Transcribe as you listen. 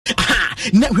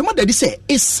na hwema daddy say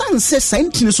e sanse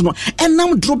sentine so no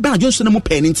enam dro ben adwonso na mo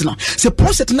pa ni ntina se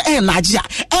prostate na enlarge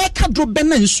a e ka dro ben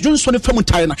na adwonso ne fam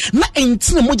tire na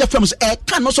entine moja fam so e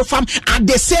ka no so fam at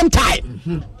the same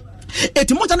time.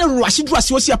 Eti moja na ruashi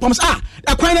osi apam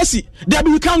akwanesi there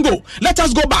we can go, let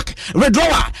us go back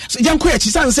withdraw yanko ya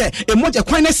chisan say e moja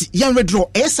akwanesi yan withdraw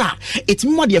esa eti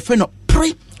mo de friend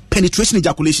pre penetration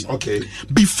ejaculation. Okay.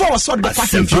 Before so the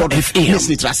fashion period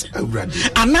listen to us.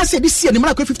 And now say this year ni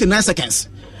mara 59 seconds.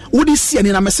 Would this see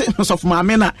any message of my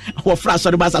mena or flash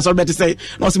or the bass or better say,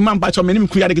 no, some man batch or many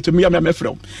created to me, I'm a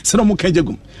friend. So no more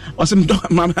kajagum or some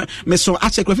mamma, Meso, I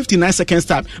check 59 seconds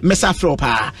time, Messa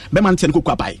Fropa, Beman Ten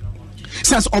Kukapai.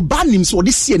 Since Obanim so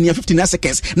this year near 59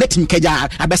 seconds, let him kaja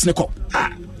a besneko.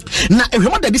 Now, if you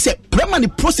want that this is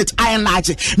permanent prostate iron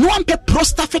large, no one pay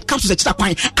prostate capsules at that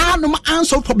point. I no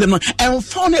answer problem and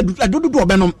found a do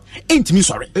benum ain't me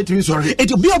sorry. It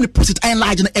will be on the prostate iron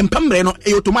large and permanent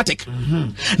automatic.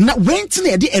 Now, when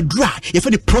to a dry, if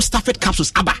any prostate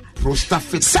capsules abba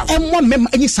prostate, so one member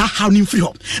any sa how new free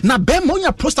home. Now,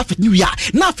 Bemonia prostate new year.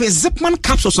 Now, for Zipman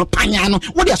capsules or Panyano,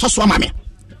 what they are so mammy.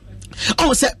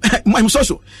 Oh, say my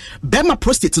social Bema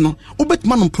prostate no ubet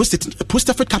man on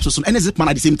prostate capsules and zip man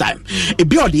at the same time. A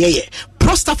be the air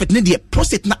prostate ne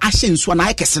prostate na ashen so na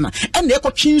ekese na and they ko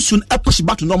twin soon push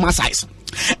back to normal size.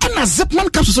 And a zip man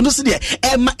capsules no see there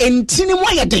entini mo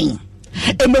yeden.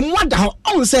 E me mwada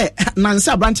on say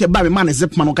nansa branch ba me man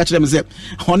zip man o ka kire me say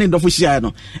honey do fushia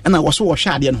no and I was so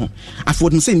hwa ade no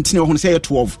afodin say entini ho say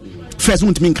 12 first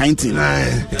won't mean kind thing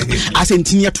as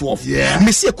entini 12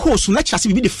 me say course na chase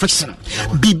be the friction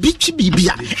bibi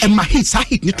and my hits I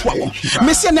hit ni 12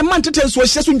 me say na man tete so hye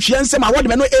so ntwe nsem award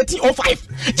me no 1805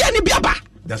 je ni biaba.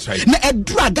 That's right. Na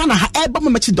edra Ghana ha eba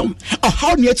machidom or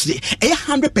how near today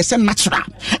 100% natural.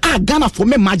 Ghana for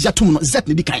me magia to Z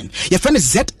ni kind. Your friend is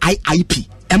ZIIP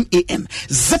MAN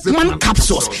Zipman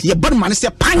capsules. Your body man say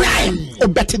panyan or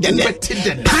better than that.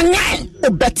 Panyan or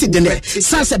better than that.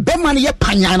 Sanse beman ye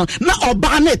panyano na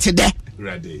obane today.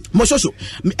 Moshoso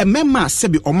a memma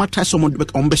sebi or mata someone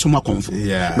on besoma comfort.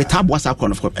 Yeah. Metabo was a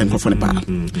corner and for the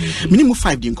minimum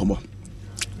 5 din combo.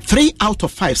 3 out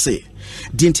of 5 say.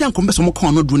 The entire conversation mo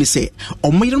kon no do ni say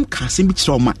omoyirem ka asem bi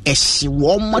kire oma ehye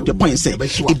wo mo the point say e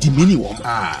dimini wo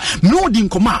no di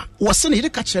nkoma wo se na yire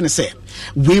ka kire ne say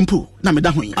wempu na me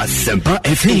da ho yin Asempa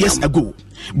FM years ago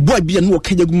boy bi no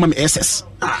ka jagu ma me SS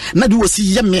na de wo si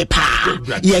ye me pa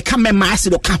ye ka me ma ase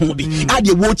do ka ho bi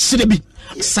ade wo kire bi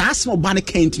saas no ba ne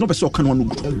kent no be so ka no no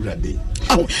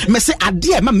oh me say ade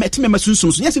e ma meti me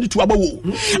masunsun so yes di tu aba wo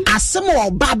asem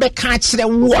o ba be ka kire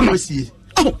wo no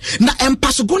oh na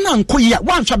empaso na nkoyi a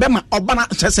wan hwa be ma obana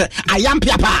sese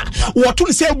ayampia pa woto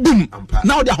ne say boom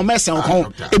now the homesen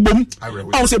kon e boom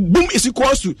oh say boom is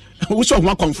equal to we so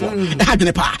ho comfort e ha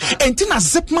dwene pa entina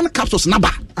Zipman capsules na ba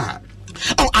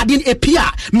oh adin appear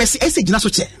mercy essage na so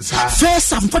che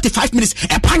first 45 minutes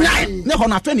e panyan ne ho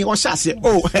na fe ni o sha se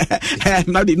oh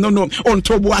no on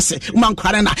tobo ase man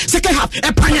kware na second half e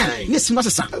panyan ne sim no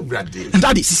sesa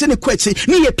daddy sise ne kwachi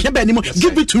ne ye pia ba ni mo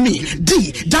give it to me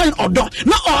d down or do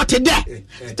na o te there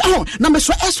oh na me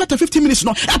so extra 15 minutes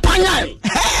no e panyan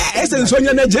ese so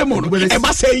nya na jemo e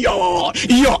ba say yo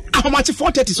how much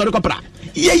 430 so ko pra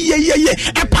ye e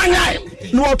panyan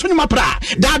no o to ni ma pra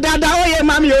da o ye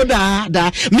mami o da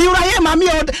miura ye mami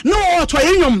o no to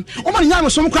ye nyom o ma nya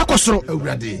so mkra kosoro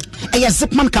awurade e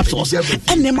Zipman capsules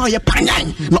ene ma ye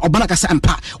panyan na obana ka sa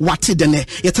empa wate de ne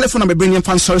your telephone number bring in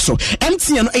fan so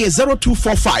MTN no e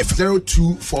 0245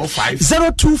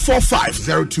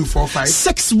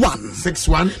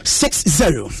 61 60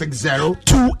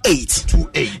 28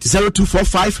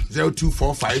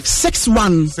 0245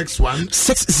 61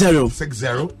 60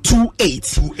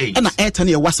 28 and Airtel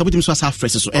your WhatsApp with him so as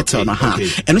fresh so Airtel na ha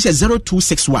and we say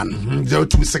 0261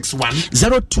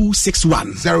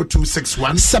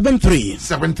 73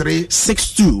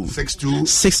 62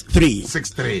 63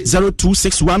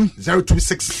 0261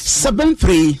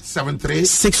 73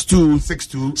 62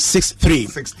 63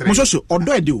 Moshoso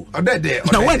odo edu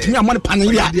na went me amon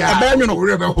panyelia e ba nyu no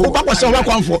o ba kwose wa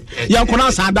kwanfo yan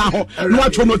kona sa da ho no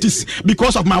atwo notice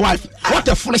because of my wife what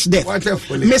a foolish death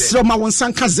Mr. ma won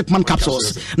sanka Zipman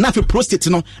capsules na fi prostate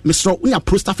no Mr. unya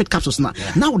prostate capsules na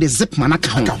now the Zipman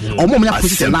account omo me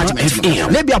prostate enlargement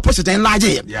maybe a prostate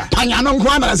enlarge panya no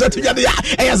kwa na zatu ya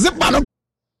e Zipman.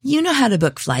 You know how to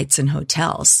book flights and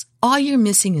hotels. All you're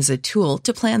missing is a tool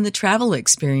to plan the travel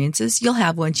experiences you'll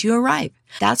have once you arrive.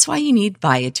 That's why you need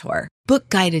Viator. Book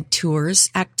guided tours,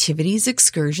 activities,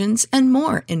 excursions, and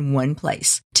more in one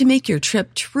place to make your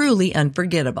trip truly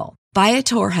unforgettable.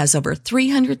 Viator has over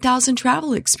 300,000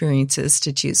 travel experiences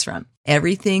to choose from.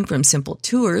 Everything from simple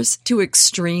tours to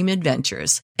extreme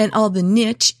adventures and all the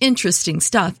niche, interesting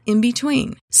stuff in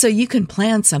between. So you can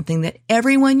plan something that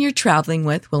everyone you're traveling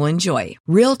with will enjoy.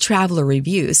 Real traveler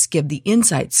reviews give the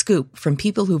inside scoop from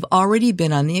people who've already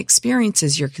been on the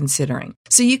experiences you're considering.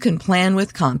 So you can plan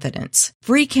with confidence.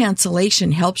 Free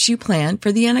cancellation helps you plan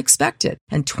for the unexpected.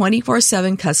 And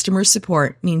 24/7 customer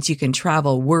support means you can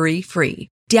travel worry-free.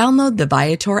 Download the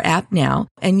Viator app now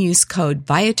and use code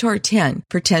Viator10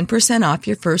 for 10% off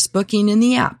your first booking in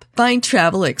the app. Find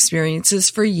travel experiences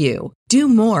for you. Do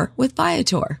more with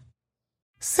Viator.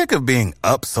 Sick of being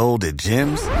upsold at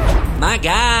gyms? My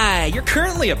guy, you're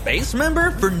currently a base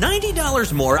member. For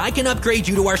 $90 more, I can upgrade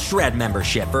you to our Shred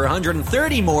membership. For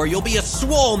 $130 more, you'll be a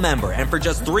Swole member. And for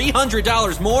just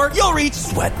 $300 more, you'll reach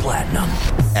Sweat Platinum.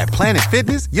 At Planet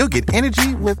Fitness, you'll get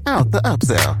energy without the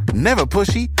upsell. Never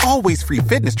pushy, always free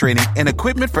fitness training and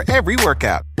equipment for every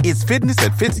workout. It's fitness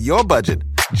that fits your budget.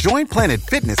 Join Planet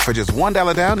Fitness for just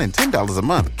 $1 down and $10 a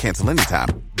month. Cancel anytime.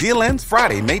 Deal ends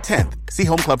Friday, May 10th. See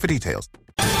Home Club for details.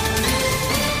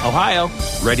 Ohio,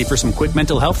 ready for some quick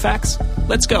mental health facts?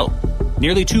 Let's go.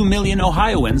 Nearly 2 million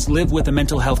Ohioans live with a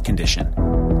mental health condition.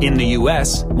 In the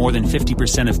U.S., more than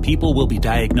 50% of people will be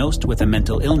diagnosed with a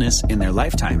mental illness in their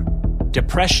lifetime.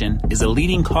 Depression is a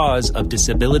leading cause of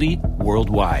disability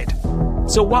worldwide.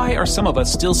 So why are some of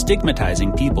us still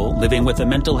stigmatizing people living with a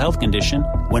mental health condition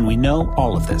when we know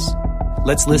all of this?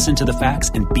 Let's listen to the facts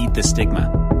and beat the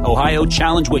stigma. Ohio,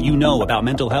 challenge what you know about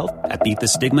mental health at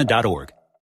beatthestigma.org.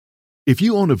 If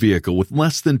you own a vehicle with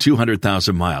less than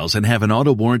 200,000 miles and have an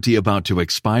auto warranty about to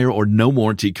expire or no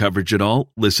warranty coverage at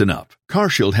all, listen up.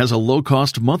 CarShield has a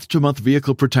low-cost month-to-month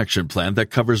vehicle protection plan that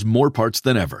covers more parts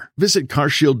than ever. Visit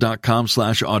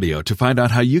carshield.com/audio to find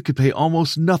out how you could pay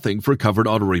almost nothing for covered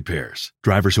auto repairs.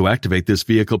 Drivers who activate this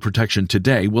vehicle protection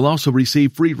today will also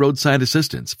receive free roadside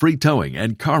assistance, free towing,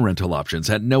 and car rental options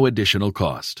at no additional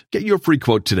cost. Get your free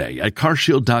quote today at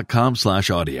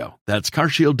carshield.com/audio. That's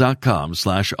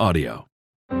carshield.com/audio.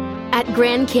 At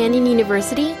Grand Canyon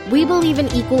University, we believe in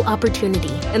equal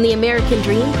opportunity, and the American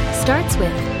dream starts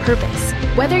with purpose.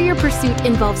 Whether your pursuit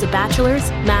involves a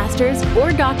bachelor's, master's,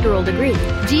 or doctoral degree,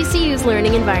 GCU's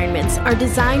learning environments are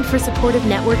designed for supportive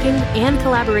networking and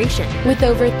collaboration. With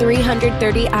over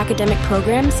 330 academic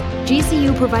programs,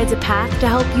 GCU provides a path to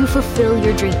help you fulfill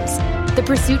your dreams. The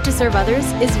pursuit to serve others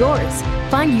is yours.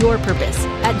 Find your purpose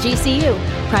at GCU.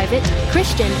 Private,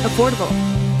 Christian, affordable.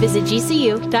 Visit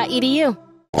gcu.edu.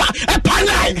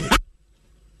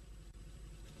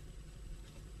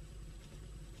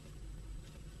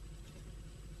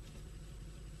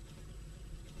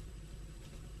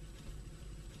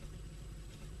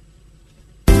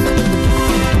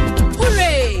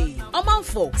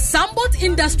 Sambot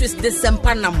Industries de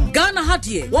Sempanam Ghana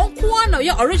Hadie one kuana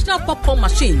your original popcorn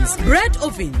machines, bread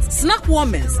ovens, snack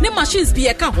warmers, ne machines be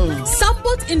eka ho.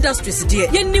 Sambot Industries de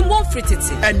ye ni mo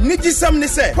frititi and niji sam ne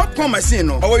say popcorn machine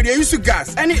no or they use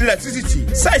gas and electricity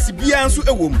size bia nso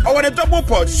ewom or the double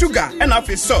pot sugar and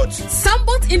half salt.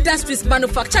 Sambot Industries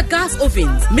manufacture gas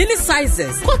ovens, mini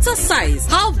sizes, quarter size,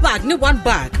 half bag ne 1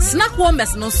 bag, snack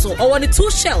warmers no so or the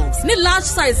 2 shelves, ne large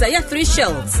size ya 3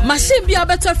 shelves. Machine be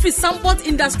better free Sambot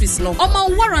Industries no on my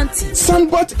warranty.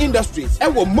 Sambot Industries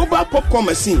our mobile popcorn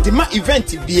machine the ma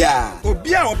event bia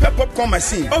obia or popcorn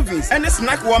machine ovens and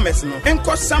snack warmers no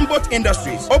enko Sambot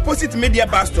Industries opposite Media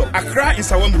Bus Stop Accra in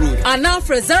Sawam Road. And now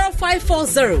for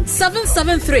 0540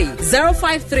 773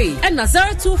 053 and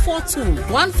 0242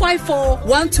 154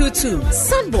 122.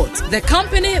 Sambot, the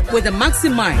company with the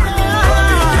maximum mind.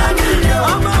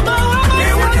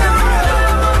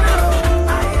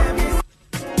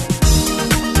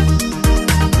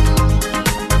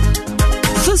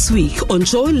 This week on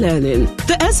Joy Learning,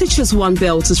 the SHS 1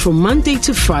 belt is from Monday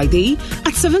to Friday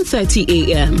at 7:30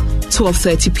 a.m.,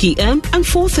 12:30 p.m. and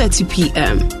 4:30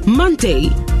 p.m. Monday,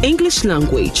 English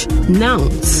language,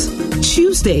 nouns.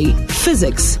 Tuesday,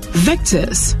 physics,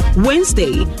 vectors.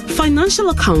 Wednesday, financial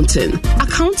accounting,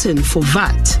 accounting for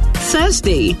VAT.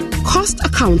 Thursday, cost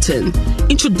accounting,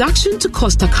 introduction to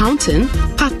cost accounting,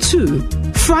 part 2.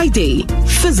 Friday,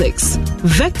 physics,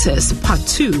 vectors, part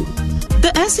 2.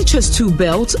 The SHS2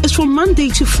 belt is from Monday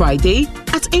to Friday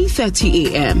at 8:30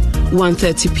 a.m.,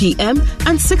 1:30 p.m.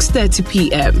 and 6:30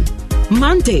 p.m.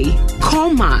 Monday,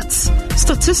 core maths,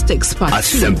 statistics part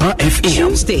 2.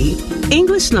 Tuesday,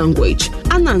 English language,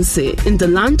 Anansi in the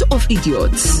land of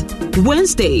idiots.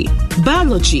 Wednesday,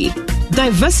 biology,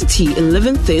 diversity in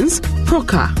living things,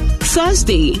 PROCA.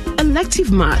 Thursday,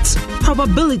 elective maths,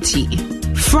 probability.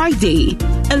 Friday,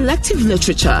 elective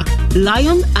literature,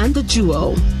 Lion and the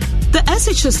Jewel. The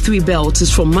SHS3 belt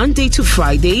is from Monday to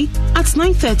Friday at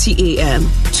 9:30 a.m.,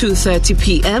 2:30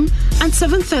 p.m. and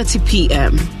 7:30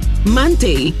 p.m.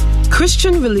 Monday,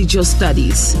 Christian Religious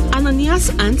Studies, Ananias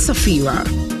and Sapphira.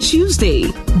 Tuesday,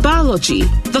 Biology,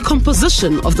 the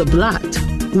composition of the blood.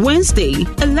 Wednesday,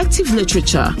 Elective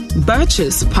Literature,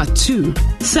 Birches Part 2.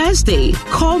 Thursday,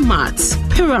 Core Maths,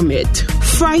 Pyramid.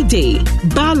 Friday,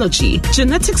 Biology,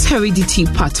 Genetics Heredity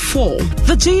Part 4.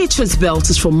 The JHS belt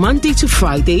is from Monday to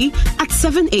Friday at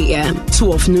 7 a.m.,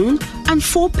 12 noon and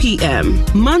 4 p.m.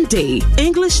 Monday,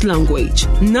 English Language,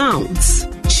 Nouns.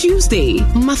 Tuesday,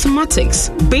 Mathematics,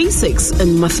 Basics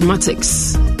and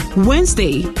Mathematics.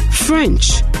 Wednesday,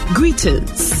 French,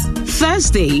 Greetings.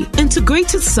 Thursday,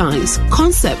 Integrated Science,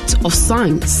 Concept of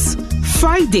Science.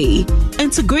 Friday,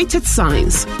 Integrated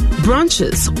Science,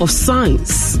 Branches of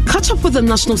Science. Catch up with the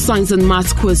National Science and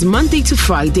Maths quiz Monday to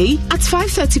Friday at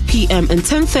 5:30 p.m. and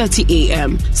 10:30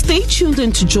 a.m. Stay tuned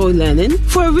in to Joy Learning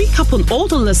for a recap on all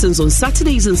the lessons on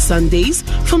Saturdays and Sundays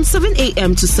from 7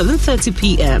 a.m. to 7:30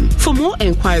 p.m. For more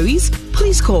enquiries,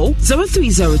 please call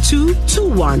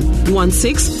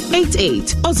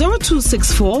 0302-211688 or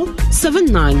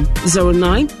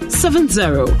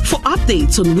 0264-790970. For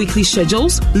updates on weekly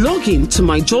schedules, log in to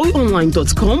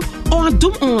myjoyonline.com or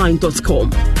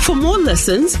adumonline.com. For more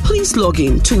lessons, please log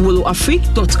in to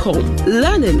willowafrique.com.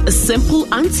 Learning is simple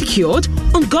and secured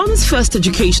on Ghana's first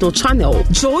educational channel,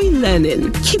 Joy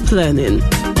Learning. Keep learning.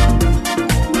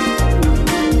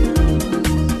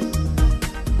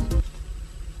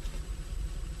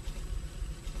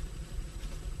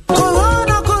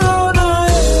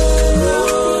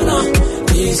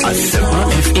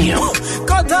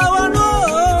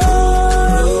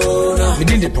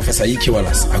 Professor Iki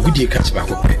Wallace, a good year catch back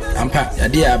up. Ampa, a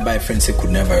dear by friends could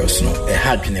never snow, a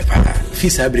hard pinapa.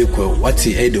 Fis Abrico, what's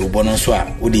the head of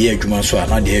Bonansoa, or the air Jumansoa,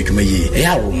 not the air Jumaye, a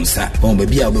harum, sir, on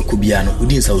Baby Albecubiano,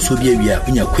 Udin Sausubia,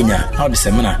 Unia Quina, how the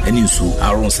seminar, and you sue,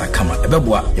 Aronsa Kama, a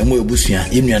babua, Yamu Busia,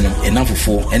 Imianum, enough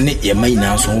for, and your main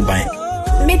answer by.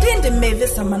 Medin the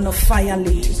Mavis a man of fire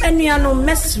lady, and you are no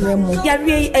mess remo,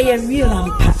 Yari a real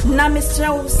ampa. Na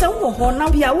Mr. So, now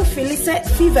we are Phyllis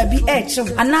fever be edge,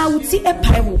 and now would see a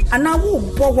pile, and I will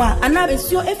boa, and I will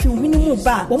see a few minimum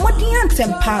bar, or what the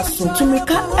anthem pass to make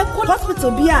a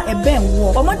hospital be a ben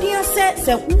war, or what the says,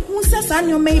 who says, I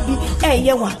know maybe a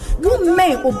yawa, who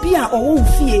may or be or won't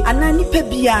fear, and I need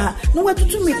pebia, no way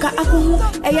to make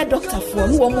a doctor for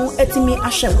no more etimi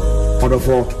asher. Order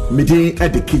for meeting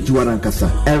at the Kijuan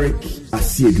Eric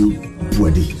Asiedu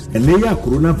Buadi. And they are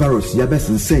coronavirus Yabes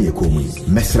and say a common.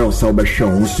 Mesra Sauber Show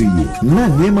Suye. Na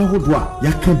Nema Hodwa,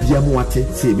 Yakabia Muate,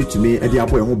 say it to me at the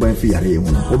Abu Mobile Fiare,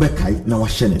 Obekai,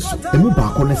 Nawashenes. The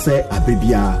Mubakone say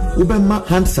Abibia, Ubema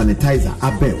hand sanitizer,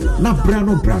 Abel, na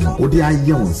Brano, or the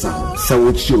Ion sound.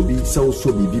 So should be so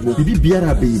be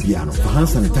Biara Babyano, hand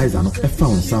sanitizer, a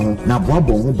found sound, na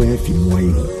Bobo Mobile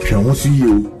Film. Shall see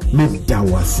you.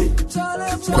 Medawase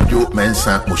Kojo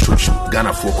Mensa Moshoshu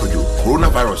Ghana for Kojo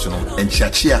coronavirus no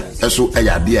enchiachia eso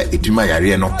ayade eduma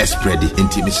yare no spread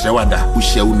enti misrewada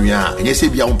ushia unua enye se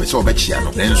bia wompese obechia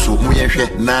no nenso muyenhwe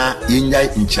na yenya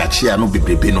enchiachia no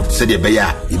bebrebe no se de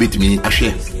beya ebetumi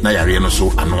ahwe na yare no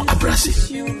so ano abrase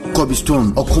Kobe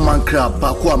Stone Okuman Crab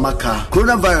Bakwa Maka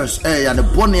coronavirus ya ne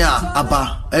bonia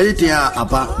aba everything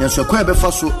aba nenso kwa be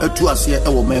fa so atu ase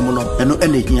ewo memu no eno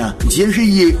enehia ntienhwe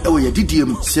yie ewo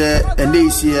yedidiem se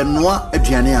endeisi noa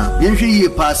aduane a yenhwe yie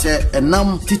pa se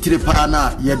enam titire pa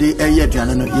na yede eye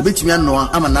aduane no yebetimi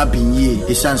anoa ama na binye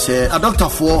esanse a doctor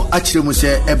for akire mu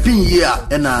se ebinye a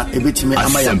ena ebetimi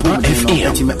ama ya no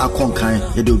ebetimi akonkan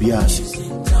yede obi ase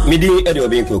Midi Edo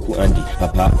Benkoku Andy,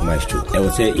 Papa Maestro. I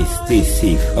will say it stay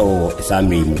safe. Oh,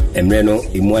 Samrim, Emreno,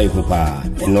 Imwai Hupa,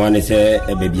 and no one say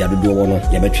a baby Adubono,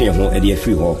 Yabatri home, Eddie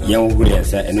Free Hall, young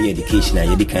Grants, and no education,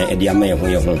 Yedica, Eddie Amaya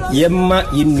home. Yemma,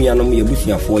 Yimianum,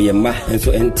 Yabusia for Yemma, and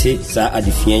so ente, Sa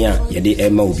Adifia, Yedi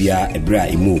Emma Ubia, a bra,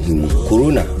 a move,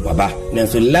 Corona, Baba,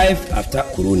 Nanso life after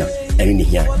Corona. Erini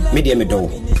here, media medo,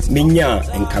 Minya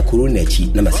and Kakuru Nechi,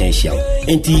 number essential.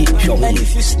 Enti, show me.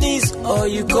 If you sneeze or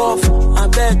you cough, I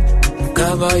beg,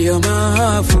 cover your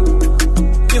mouth.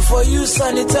 Before you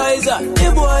sanitizer,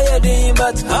 the boy you're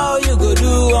but how you go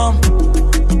do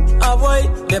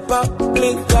avoid the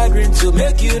public gathering to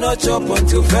make you not chop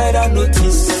until further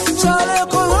notice. Charlie,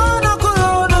 Corona,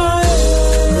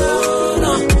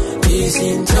 is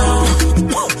in town.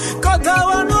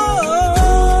 Katawa,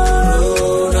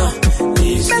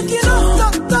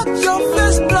 touch your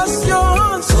face plus your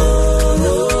hands.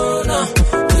 Corona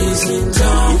is in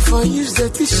town. If I use the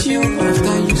tissue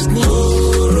after you sneeze.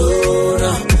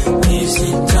 Corona is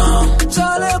in town.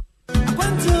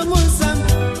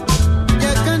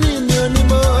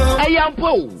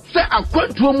 Nampo, say a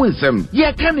quantum wisdom,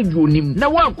 ye can you nim, na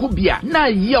one could be a na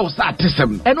yells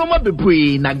artism, and no matter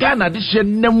be Nagana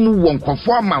addition, nemu one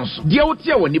performance, the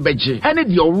outia when you beji, and it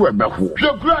your rubber who.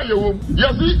 The cry,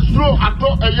 yes, slow at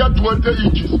all a year 20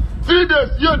 inches. 3 days,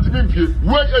 yet to be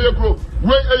where a grow.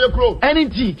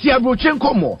 NT Tiabrochen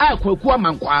Como, Aqua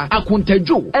Mankwa,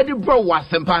 Akuntejo, Edinburgh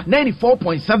Wasempa,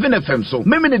 94.7 FM. So,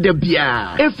 Memene de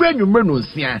Bia, a friend you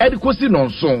Menusia, Edicosi non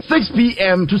song, 6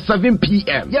 p.m. to 7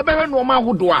 p.m. Yabera no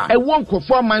Mahudwa, a one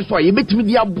performance for you bet me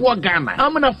the Abuagana.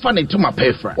 I'm gonna fun it to my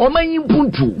pefra. Or my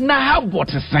Buntu, na have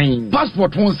what a sign.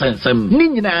 Passport won't send some.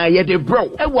 Nina, yet a bro,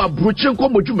 a Wabrochen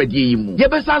Como Jumedium.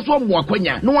 Yabesa swam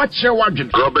Wakwanya, no watch your wagon.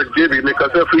 Robert David, make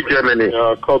us a free Germany.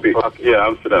 Kobe, yeah,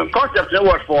 Amsterdam.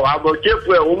 What for? I will give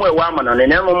a woman and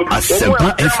an animal.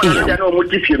 Asempa FM.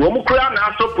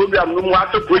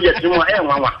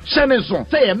 Shannon,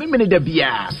 say a minute de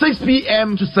Bia, 6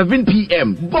 p.m. to 7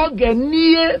 p.m.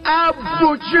 Bogania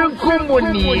Abrochun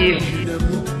Comoni.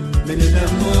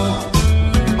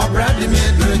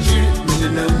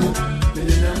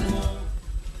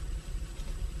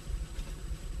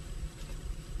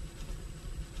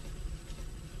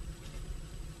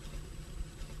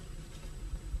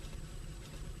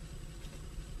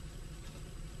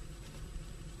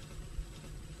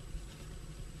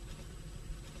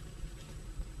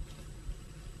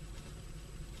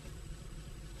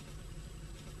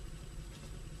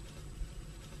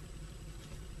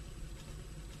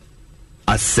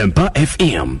 Asempa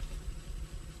FM.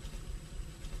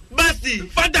 Basti,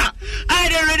 Fata, I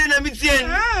don't read in a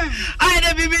mission. I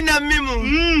don't be in a memo.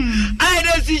 I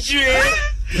don't see you.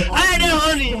 I don't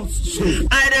honey.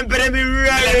 I don't better be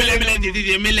right.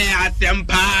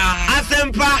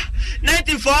 Asempa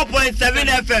 94.7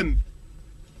 FM.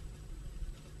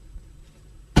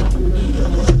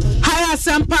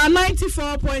 Asempa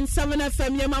 94.7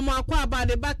 FM. Yamama kwa ba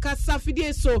de baka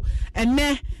safidie so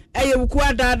ene eye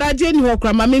wukwa dada je ni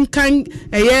hokra ma menkan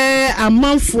eye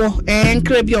amanfo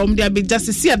enkra bia omde abegya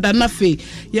sisi adana fe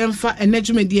yemfa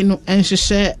enadwumedie no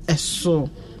enhwehwe eso.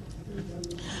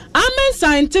 Amen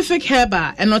Scientific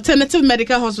Herbal and Alternative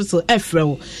Medical Hospital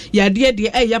Efrel yade de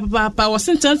eya papa wo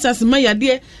sentence ma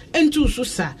yade entu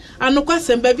susa anokwa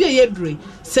semba bia yedure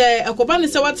se ekoba ne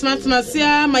se watena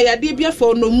sia ma yade bia fa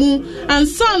onomu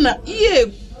ansana ye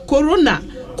corona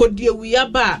kodiewiya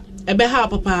ba ebe ha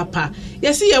papa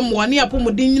yesi ye moane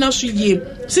apomodin nyina so yie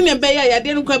sine be ya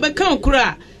yade no kwa be kan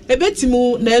kura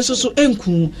ebetimu na enso so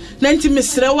enku na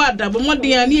ntimesre wa da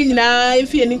bomodin ani nyina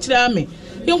efie ni kira me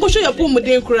yonkosho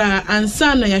yapomodin kura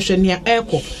ansana ya hwenia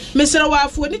eko mesre wa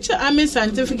afo ni cha Amen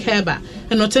Scientific Herbal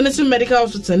and Alternative Medical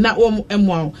Hospital na wo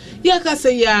emwa ya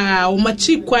say ya o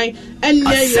machi kwan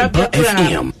enya ya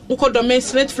kura uko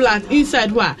domestic flat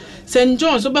inside wa St.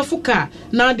 John's obafuka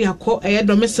na de akọ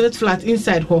domestic flat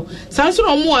inside ho sanso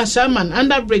no mo Ashaman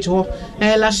under bridge ho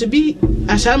Lashibi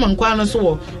Ashaman kwa no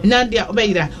so na de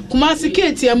obeyira Kumasi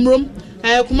Keti amrom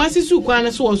Kumasi su kwa no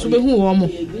so behu wo mo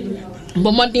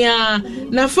bomodia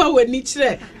na fa wani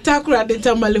kire takura de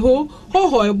tamale ho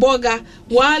eboga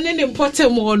wane ne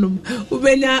potem wonum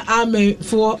ubenya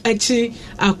amefo achi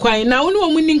akwan na wonu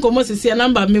wo ni nkomo sese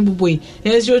number mebuboi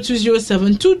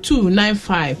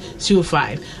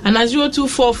 0207229505 and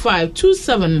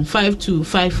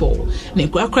 0245275254 ne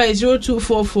kwa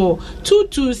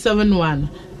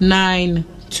 0244227192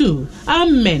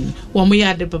 Amen. Wamu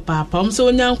ya de papa mse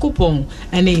onyankopon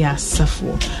ene ya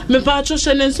safo. Me pa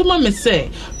choshe ne nsoma me se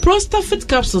Prostafit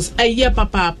capsules eye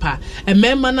papa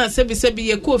emema na sebi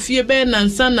ye ko fie be na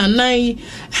nsa na nan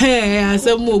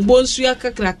asemu obonsu ya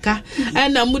kakraka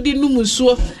na mudi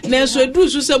numusuo na so eduru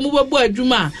so se mu babu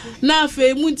adwuma na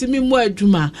afa mu ntimi mu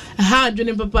adwuma ha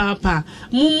adwene papa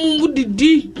mu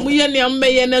didi mu ye ne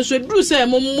ambeye na so eduru se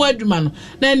mu adwuma no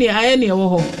na ne aye ne wo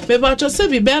ho me pa choshe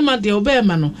bi be ma de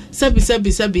obema no sabi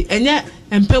enye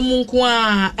empemu nko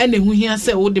a ene hu hia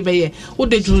se wo de beye wo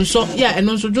de dwonso ya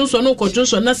eno nso dwonso no ko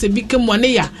dwonso na se bi kemu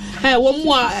ne ya wo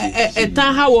mu a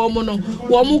etan ha wo mu no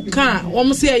wo mu ka wo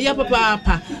mu se ya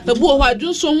papa ebu ho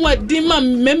adwonso ho adi ma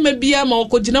memma bia ma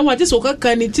ko gina ho age se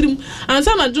okaka ne tirim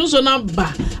ansa na dwonso na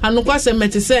ba anokwa se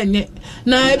mete se enye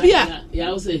na bia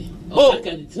ya wo se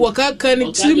wakaka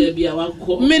ni tirim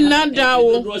minada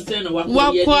wo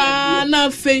wakwa na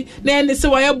fe na ene se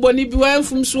waye boni bi wa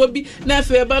mfum so bi na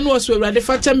fe ba no so awrade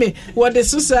facha me what the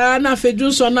susa na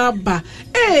feju so na ba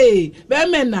be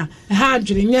me na ha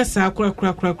adwene nya sa kra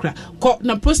ko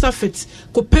na Prostafit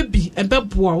ko pebi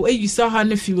ebeboa e yisa ha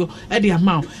na fiwo e de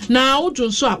ama na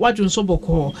wodwo so a wadwo so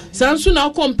boko sanso na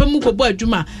ko mpam ko bo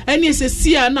adwuma ene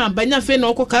esesia na abanya fe na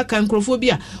okoka ka nkrofo bi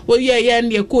a wo ye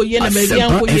ne ko ye na ba bi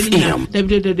an ko ye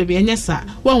ni de enya sa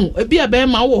wo ebi aba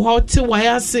ma wo ho te wa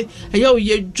ya se eya wo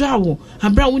ye dwa wo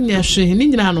abra wo nya hwe ni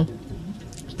nyina no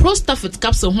Prostafit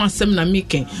capsule ho asem na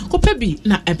making ko pebi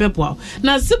na ebeboa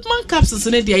na Zipman capsules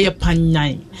ne de ye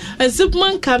panyan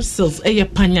Zipman capsules ye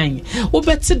panyan wo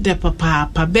beti de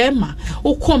papa bema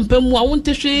wo kompemu a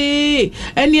wontehwe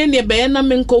ene be na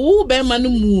menko wo bema no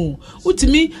mu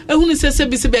utimi ehunu sese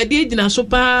bi se be de gina so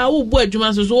pa wo bu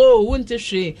adwuma so wo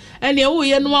wontehwe ene wo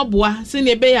ye no aboa se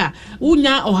ne be ya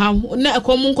wonya oha na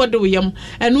ekomu nko de wo yam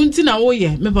enu nti na wo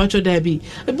ye me ba cho da bi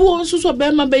ebi wo so so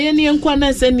bema be ye ne enko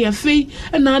na se ne afei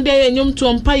na de enyom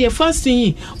to mpa ye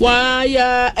fasting wa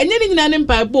ya enye ni nyina ne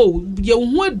mpa bo ye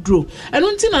hu aduro enu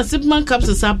nti na Zipman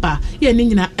capsules aba ye ni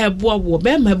nyina eboa wo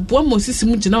be ma eboa mosisi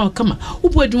mu gina wakama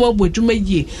ubo adwuma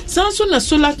yie sanso na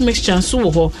Solac mixture so wo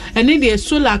ho ene de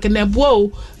Solac na eboa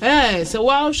o se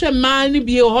wa hwe ma ni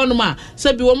bi ho no ma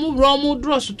se bi wo mu bro mu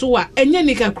dross to wa enye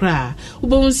ni kakra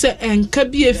ubo hu se enka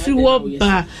bi efiri wo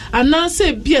ba ana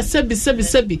se bi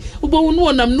sebi ubo hu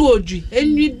no nam no odwi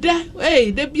enwi da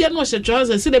da bia no hye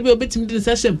trousers se da bi obetim di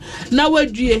sesem na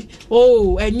wadwie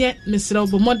enye mesra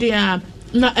obomode a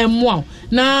na emwa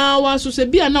na waso se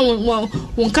bia na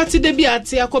won kate de bia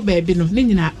ate akọ baabi no ne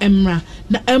nyina emra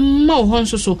na emma ho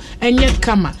nso so enye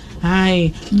kama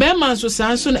ai bema so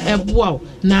sanso na eboa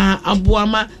na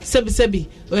aboama sebi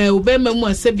obema mu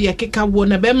asebi akeka wo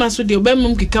na bema so de obema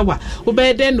mu keka wa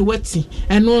obede no wati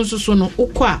eno nso so no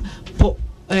ukọ po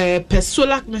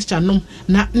Solac mixture nom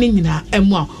na nyina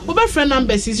emwa obefre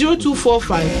number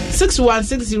 0245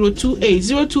 616028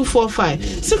 0245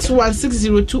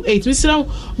 616028 misira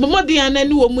momodi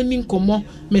anani wo mu ni nkomo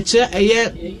meche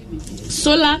eye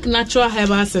Solac Natural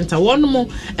Herbal Center one mo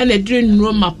and a dream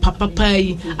Roma papa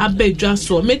yi abedwa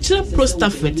so meche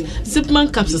Prostafit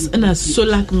Zipman capsules and a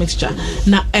Solac mixture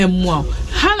na emwa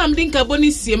hanam dinka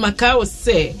boni sie maka o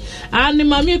se ani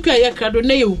mami kwa ya krado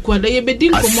na ye kwada ye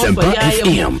bedin komo fa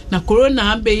ya na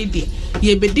corona abeidi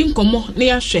ye bedin komo na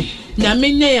ya hwe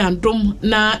nyame nya ya ndom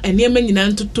na enema nyina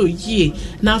ntoto yie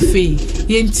na fe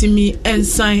ye ntimi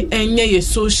ensan enye ye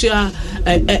social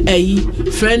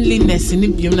friendliness ni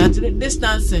biom na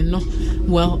distancing no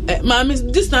well mami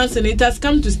distancing it has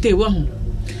come to stay well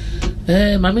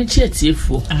mami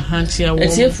chietiefo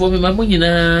chiefo me mamu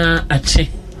nyina ache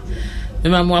me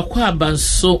mamu akwa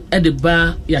abanso de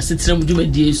ba ya setere mu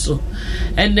dwumadie so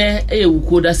ene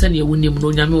wuko da sane ewunim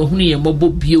no nyame wo hunu ye mobbo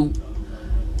bio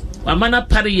wamana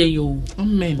pare yen yo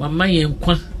amen wama yen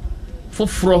kwa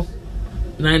foforo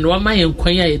na no wama yen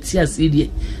kwan ya yeti aside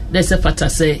de se fata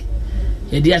se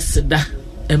ye de aseda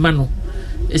ema no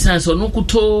esanso no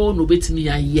kuto no betimi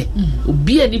ya ye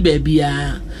obi ani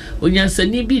baabia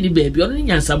onyansani bi ni baabi ono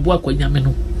nyansa bo akwanyame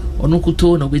no ono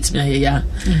kuto no betimi ya ya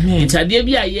ntade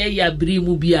bi aye ya biri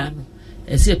mu bia no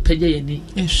ese pagya ye ni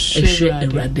ehwe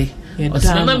erade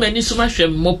osama mani suma hwe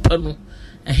mopa no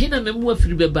ehina memu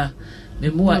afiri beba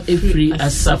memua efri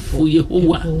asafo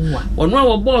Yehowa wono a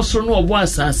wobo so no wobo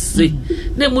asase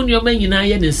na mu nyoma nyina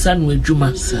ye ne sa no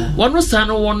adwuma wono sa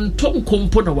no won tom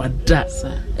kompo na wada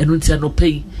enu ntia no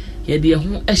pei ye de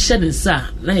ho ehye ne sa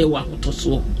na ye wa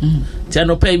hotoso ntia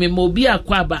no pei me mo bi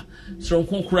akwaba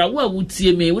sronkokura wo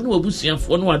awutie me wo ne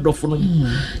wabusuafo no wadofo no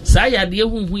sa ya de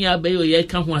hunhu ya ba ye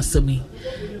ka ho asami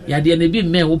ya de na bi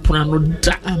me wo pona no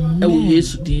da e wo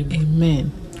Yesu dim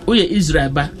amen o ye Israel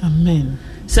ba amen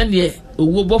sanye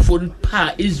owo bofo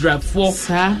pa Israel for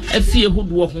afie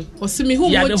hodo ho osimi hu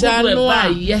moja no a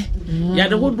ya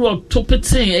de hodo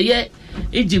topeten eye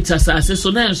Egypt asase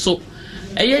so na enso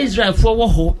eye Israel for wo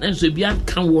ho na enso bia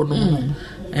kan wo no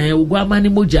ogwa mani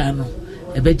moja no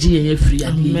ebeji ye free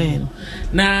amen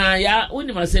na ya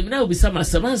oni masemi na obi sama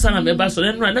sana meba so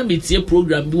na metie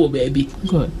program bi wo baabi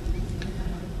good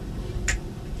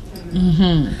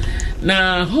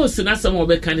na host na some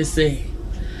obeka ne say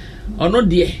ono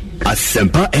de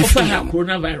Asempa FM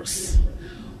coronavirus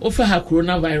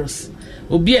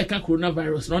obi e ka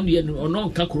coronavirus no de no ono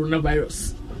ka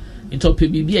coronavirus into pe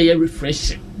bibia ye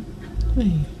refreshing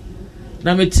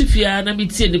na metifia na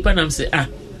metie nipa na say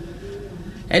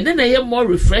and then ye more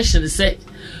refreshing say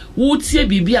wo tie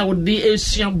bibia wo de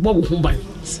esua bo wo ho ban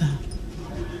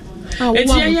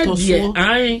etia ye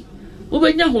ai wo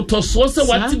benya hotoso se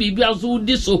wati bibia so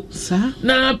di so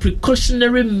na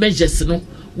precautionary measures no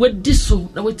with this so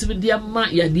na wetimi dia ma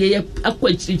ya de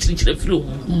akwa chirichiri firi wo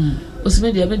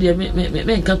osime dia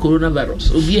me nka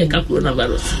coronavirus obi nka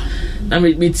coronavirus na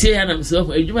me tie ya na me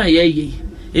so adwuma ye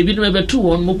ebi no bebeto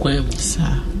won mo kwan mu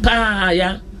pa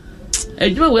ya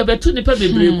adwuma we beto nipa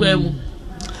bebre kwan mu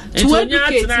to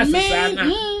educate me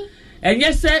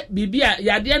enye se bibia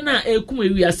yade na ekum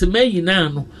ewi asema yina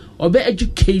no obe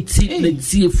educate na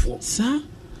tiefo sa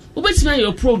obetime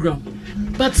your program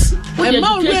but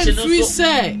education free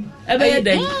say ebe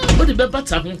dey o de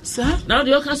bebata ho now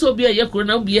the okan so obi ye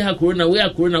corona obi ha corona we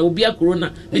corona obi ha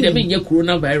corona me dey me nye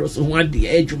corona virus ho ade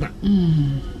adwuma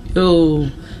oh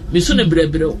me so ne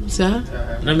brebre sa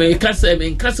na me kasa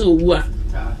owu a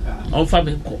on fa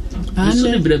me nko me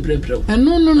so ne brebre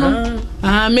no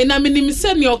me na me nim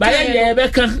se ne oka ba ye be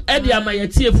kan e de ama ye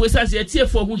tiefo sase ye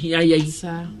tiefo ho hia ye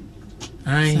sa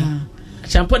ai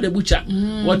champo de bucha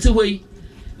what way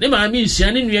ne ma mi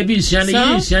hia ne nua bi hia ne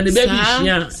yi hia ne ba bi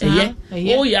hia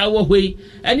eye o ya wo hoi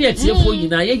ene ye tiefo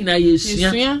nyina ye hia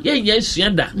ye nya hia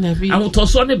da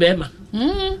ahotoso ne be ma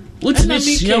utimi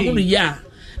hia hu ne ya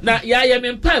na ya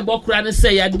me mpa ebokura ne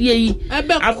se ya de yi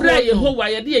abra Yehova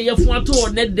ya de ye fu ato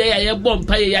ne de ya bo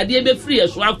mpa ya de be free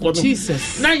so akono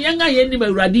na yanga ye ni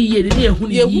mawurade ye ne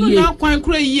ehunu ye ehunu na kwan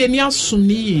kura ye ni aso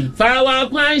ni ye fa wa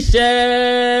kwan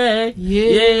she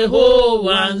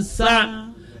Yehova nsa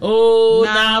o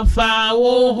na fa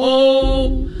wo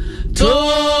ho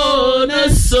to ne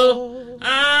so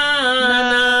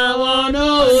ana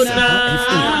wono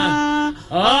na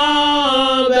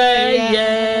obeye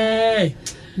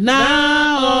na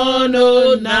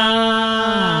ono na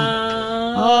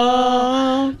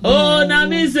oh na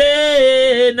mi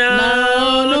se na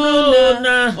ono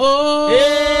na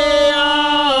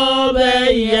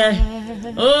obeye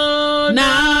oh na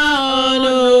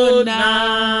ono na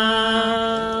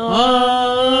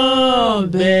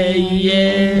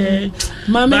obeye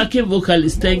backing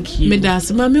vocalist, thank you.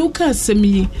 Medas, mami uka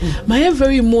semi. My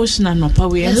very emotional no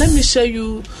power. And let me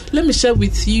share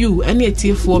with you any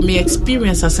for me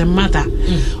experience as a mother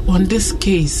on this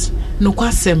case. No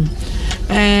kwasem.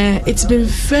 It's been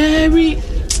very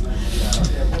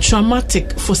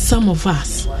traumatic for some of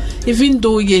us. Even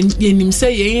though ye nim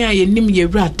say ye nim ye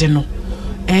rat no.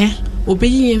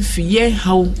 Obeyi emfi ye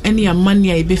how any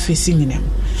amania e be facing them.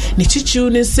 Ne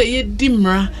chichu ne say ye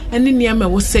dimra ene niam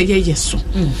wo say ye yeso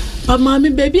but mama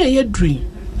baby ye dream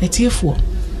etiefo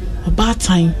about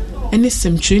time ene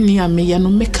semtwe ni ame ye no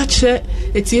meka kire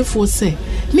etiefo say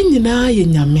ni nyina ye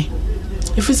nyame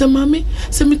efise mama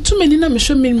se metumeni na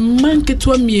mehwe me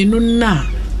manketo amienu na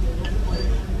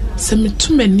se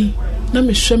metumeni na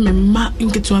mehwe me ma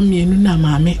nketo amienu na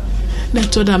mama na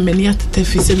to da meni atete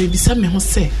fise me bisa me ho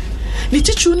say ne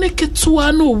chichu ne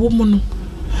ketua na owo mu no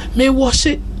me wash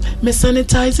it, me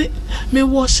sanitize it, me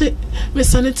wash it, me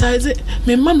sanitize it.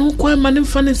 Me manu kwa mani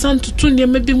mfane santu tu niye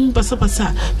mebi mbasa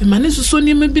basa. Me mani suso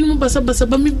niye mebi mbasa basa.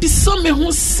 Ba me bisa me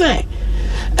hon se.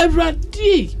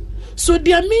 Eradi. So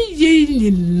dia mi ye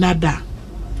ni nada.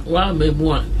 Wa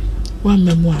memwa.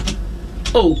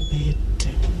 Oh.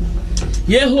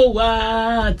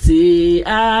 Yehowa te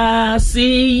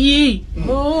asiyi.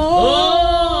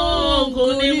 Oh,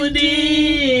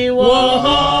 kunimudi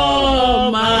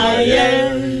wo maye.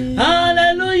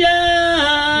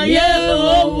 Hallelujah.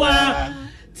 Yehowa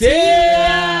te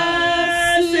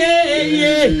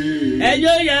asiyi.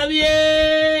 Ejo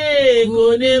yabie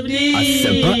kunimudi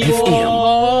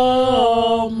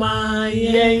wo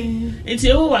maye. It's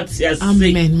Yehowa te asiyi.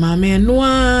 Amen, mama.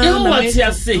 Noa. Yehowa te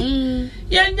asiyi.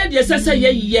 Yanya de sasa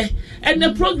ye and the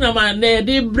program na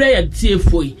de bread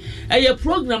tiefoi a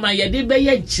program ye de be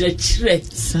ye chire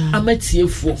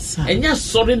amatiefo enya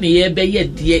sorry ne ye be ye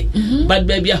de but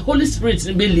baby Holy Spirit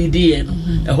be lead ye no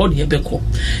e ho de be ko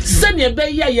se ne be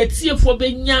ye tiefo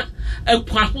be nya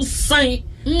akwa ho san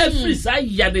every sa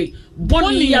yade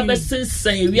boni ya be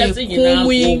sensan wi ase nyina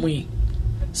komu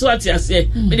so ati ase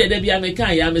me de bia me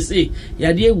kan ya me say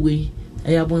yade ewe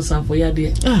eya bonsan for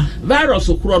yade virus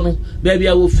okro no baby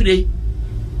a wo fire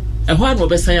ehwa na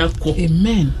obesan akọ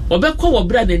amen obekọ wo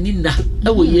bra na nina e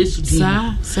wo Yesu di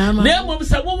na mom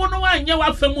sa wo no anya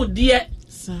wa famu de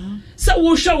sa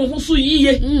wo hwa wo so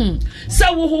yiye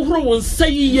sa wo hohoro wo nsa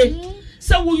yiye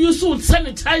sa wo use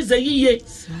sanitizer yiye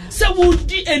sa wo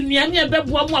di anuane e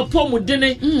beboa mu apom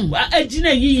dene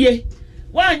agina yiye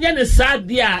wa anya ne sa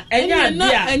de a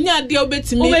enya de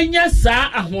obetimi obenya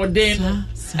sa ahoden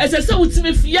ese se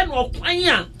utime fie na okwan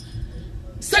a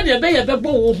sade be ye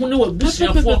bebo wo hu ne wa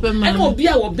busuafo e na obi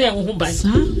a wo ben wo hu ban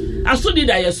asodi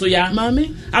da yeso ya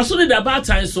mame asodi da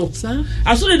batan so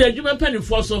asodi da dwuma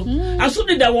panifo so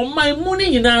asodi da wo man mu ni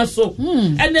nyina so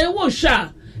e na wo hwa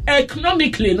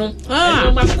economically no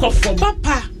ma kɔ from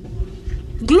papa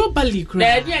globally crowd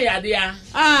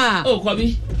oh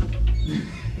Kobi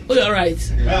oh you all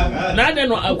right na dey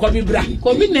no Kobi bra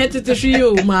Kobi na tetehwe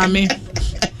yo maame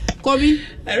Kobi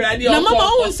na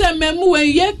mama won say memu we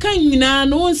ye kan nyina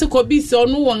no won say Kobi say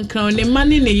ono won kan ne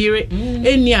mane ne yire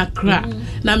eni akra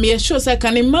na me sure say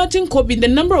can imagine Kobi the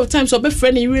number of times obe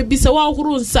friend yire bi say wa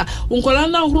huru nsa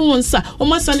onkola na huru nsa o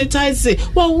ma sanitize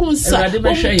wa huru nsa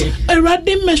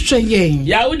erade mehwe yen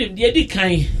ya wonim de di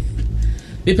kan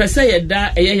be pese ye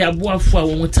da eye ya boafo a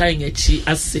won tan achi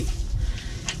ase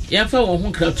ya fa won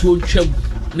ho krato twam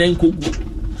na nkogu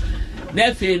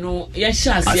na fe no ye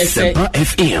sha ase se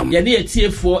ye ne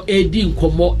etiefo edi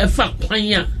nkomo efa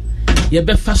kwan a ye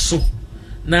befa so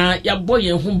na ya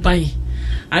boyen ho ban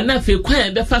ana fe kwan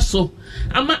ye befa so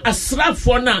ama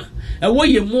asrafo na ewo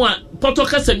ye mu a poto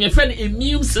kasa me fe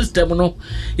immune system no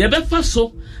ye befa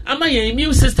so ama ye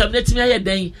immune system na timi aye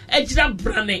dan egira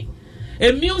brane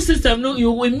immune system no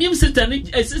you immune system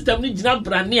system ni gina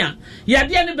brane a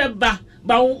yade ne beba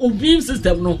ba immune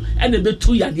system no ene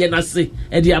betu yade na se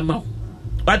e de ama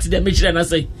what the make na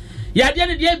say yade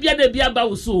ne de bia na bia ba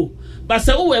wo so but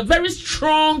say we a very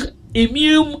strong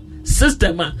immune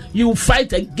system you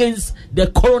fight against the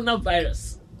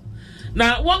coronavirus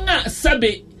na wonga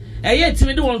sabe eye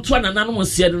timi de won to anana no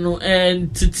se no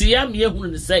and titia me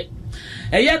ehunu ne say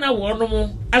eye na wo no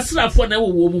mo asrafo na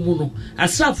wo mu no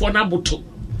asrafo na boto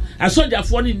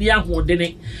asojafo ni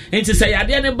ahode enti say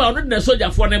yade ne ba ono na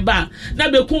asojafo ne ba na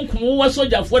be kunkum wo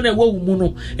asojafo na wo mu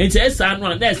no enti esa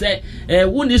no na say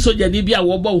wo ni soja ni bia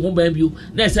wo ba wo ba bio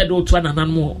na say do to anana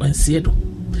no ansie do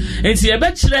enti e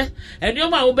be kire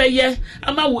enioma wo be ye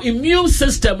ama wo immune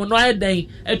system no adan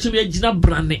atumi agina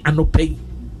brane anopai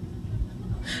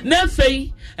na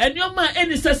fei enioma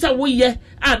eni sesa wo ye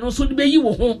ano so de be yi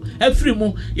wo ho afiri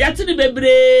mu yate ne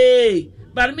bebre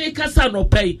bar me kasa no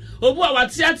pay obu a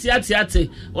wate ate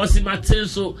osi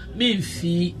matenso me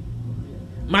mfi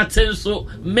matenso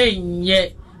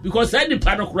menye because any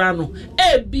panokra no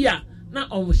e bia na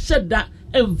on sheda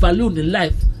e value in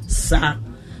life sa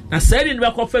na say ni be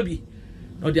kofa bi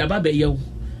no de aba be yew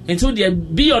until they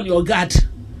be on your guard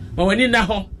ma wani na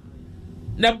ho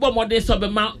na bo modern so be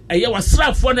ma eye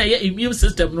wasrafo na eye immune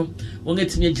system no won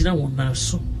getimi agina won na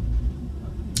so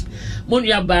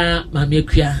Munya ba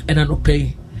mamekua ena no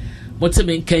pay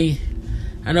moteme nkan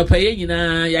anopaye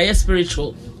nyina ya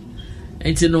spiritual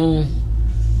enti no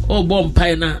o bom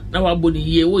pai na wabo ni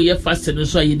yie wo ye fast no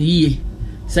so aye ni yie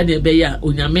sade be ya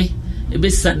onyame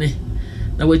ebesane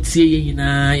na watie ye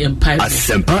nyina ye pai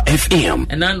Asempa FM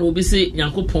ena no obi se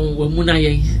Nyankopon wa mu na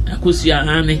ye akosua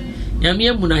ane nyame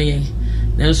amu na ye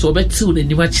na so obetiu na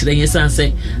niwa kire ye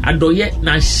sanse adoye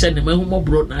na hye ne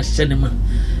mahumobro na hye ne ma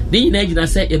ni nyina gina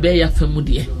se ebe ya famu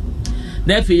de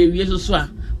na afi ye wie so a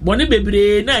bone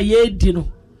bebre na ye di no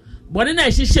bone na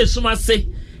hihye suma se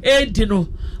edi no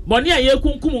bone a ye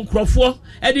kunkum nkrofo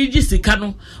e de gi sika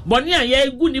no bone a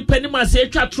ye gu nipa ni ma se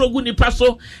atwa tro gu nipa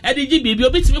so e de gi bibi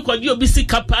obitimi kwagi obi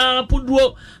sika pa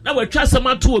poduo na watwa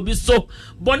samato obi so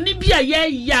bone bia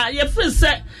ye frɛ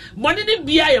sɛ bone ni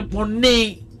bia ye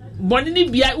bone ni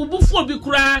bia ubufu obi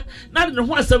kura na de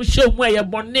ho asɛm hye mu ye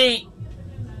bone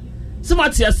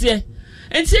simati ase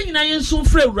enti nyina yenso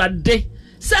frɛ Awurade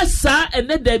sasa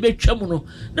ene da betwam no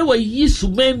na wayi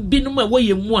suman binum a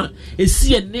waye mu a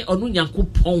esi ene ono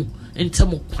Nyankopɔn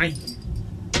ntem kwan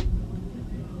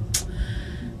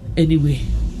anyway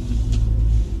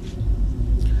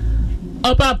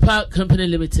Obapa Company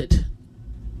Limited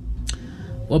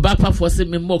Obapa for se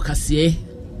memmo kase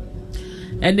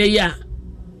ene ya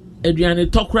aduane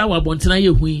tokura wa bontena ye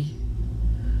hui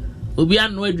obi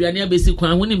anu aduane abesi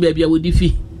kwan huni baabi a wodi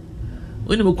fi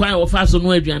woni mu kwan wo fa so no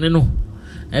aduane no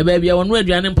e baabi a wono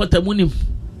aduane mpota munim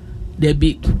de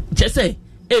bi chese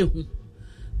ehu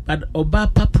but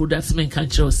Obapa products men can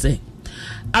show say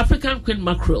African queen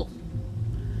mackerel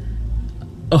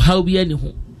how be any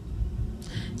ho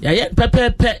ya ye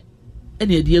pepepe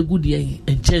ene ade agudi en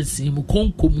enchansi mu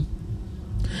konkom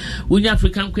wonya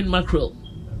African queen mackerel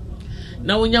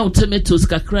na wonya tomatoes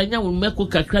kakra nya wo meko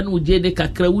kakra na wuje de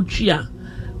kakra wutwia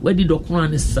wadi dokoro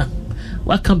anesa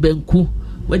waka banku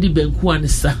wadi banku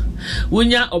anesa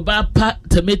wonya Obapa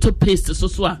tomato paste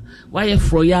so a waye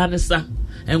froya anesa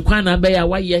enkwan na be ya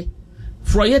waye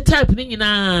froye type ni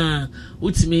nyina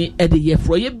utimi ede ye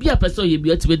froye bia pese ye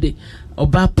bia tibe de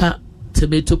Obapa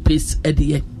tomato paste ede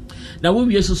ye na wo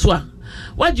wie so a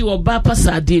waji Obapa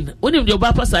sardine onim de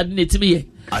Obapa sardine etimi ye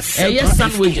yes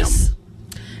sandwiches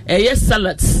yes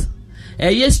salads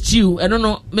yes stew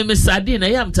no me sardine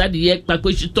I am tired ye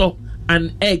pakpochito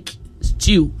and egg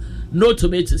stew no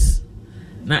tomatoes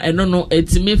na no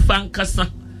etimi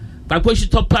fankasa Pakwashi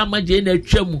topa maje na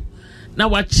atwam na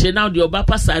wache na de oba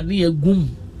pasa ne agum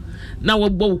na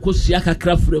wobɔ wokosua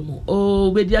kakra fremu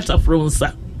o bedi atafro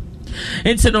nsa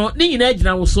enti no ne nyina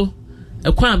agina wo so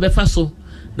ekwan befa so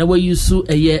na wayusu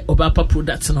eye obapa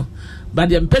product no but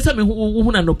the pesa me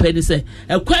hu na no pɛ ni sɛ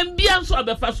ekwan bia nso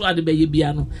abefa so ade bɛyɛ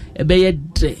bia no ɛbɛyɛ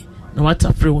dre na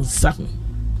watafro nsa ho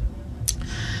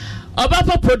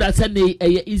obapa product na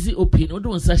eye easy open odo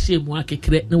nsa hye mu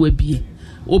akekere na wabie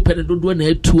open dodo na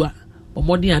atu a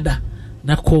omodi ada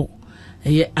na ko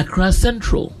eye Accra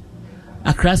Central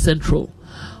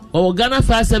or Ghana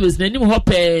Fire Service na nim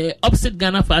hope opposite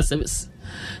Ghana Fire Service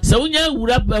so unya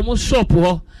wura ba mu shop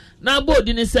ho na board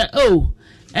ni say oh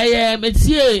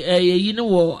metie yi no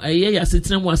wo ya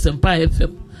setena mu Asempa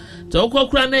FM to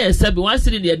okokura na yesa bi 1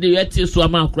 cedi de de yati so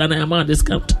ama akura na ama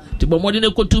discount ti bomodi na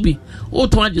kotubi o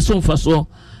to age so mfa so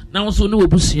na wo so ne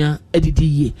wobusua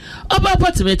adidi ye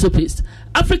Obapa tomato paste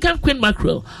African Queen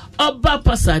mackerel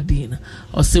Obapa sardine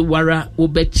o se wara wo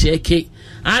be cheke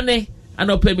ane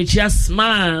Anopemichia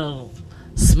smile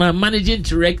managing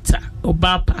director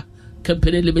Obapa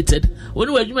Company Limited.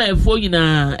 Onu wadwuma efo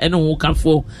nyina eno ho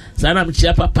kafo sana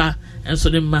mchia papa enso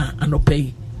ne ma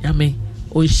anopei yame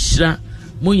onhira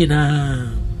mu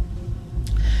nyina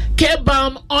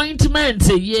K-Balm ointment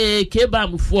ye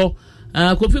K-Balm fo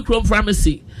Kofi Chrome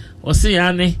Pharmacy ose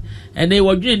yane ene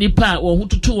wadwene nipa wo ho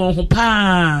tutu won ho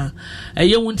pa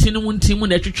eye wunti mu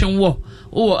na twetwen wo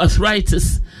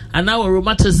arthritis and now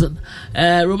rheumatism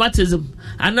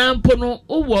and now pono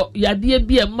wo yade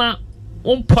bia ma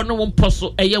wompono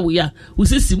womposo eye wo ya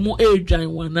usisi mu edwan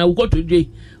wan na wo kotodwe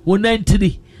wo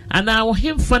 93 and now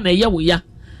himfa na eye wo ya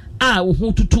wo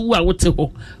hu tutu a wote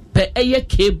ho pe eye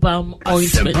K-Balm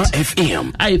ointment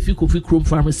FM I fi Kofi Chrome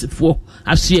Pharmacy for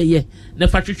ahye na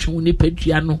fa twetwen ni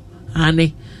padua no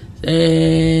ane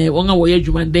wonga wo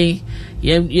yadwumanden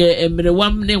ye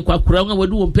emrewam ne nkwakura wonga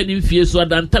wadu won panim fie so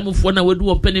adantamfo na wadu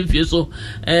won panim fie so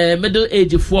middle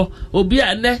age fo obi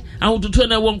a ne ahototo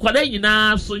na won kwada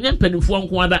nyina so nya panimfo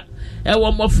nko ada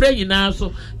wo mofre nyina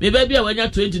so me ba bia wanya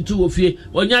 22 wo fie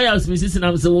wonya ya osmisisi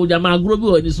na mse wo jama agro bi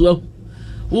woni so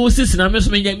wo sisi na me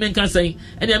so me nka san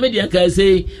ene media ka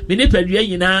sei me ne padua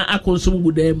nyina akonsum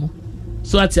gudam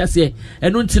so atiase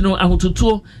enu ntino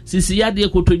ahototo sisi yade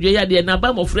kotodwe yade na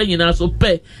ba mofra nyina so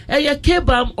pe eye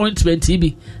K-Balm ointment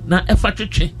bi na efa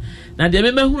twetwe na de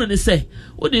me mahunu ne se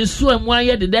wodi nsu amu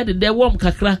aye de wom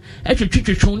kakra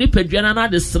etwetwetwetwe ni padua na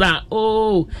de sra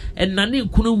enane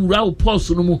nkunu wura wo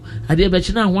pulse no mu ade be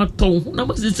chi na ho aton na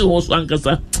mo sisi ho so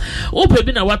ankasa wo pe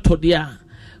bi na watode a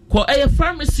ko eye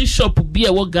pharmacy shop bi e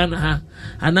wo Ghana ha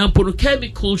anampo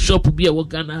chemical shop bi e wo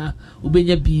Ghana ha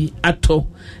ubenya bi ato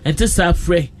ente sa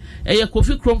frɛ eye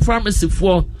Kofi Chrome Pharmacy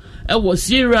for e wo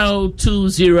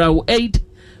 0208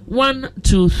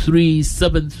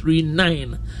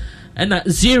 123739 and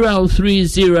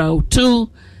 0302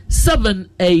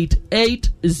 788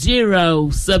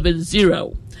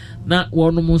 na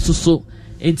wono mu so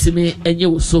entime enye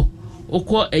wo so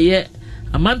okɔ eye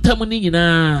amantam ni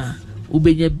nyina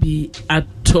ubenya bi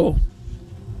ato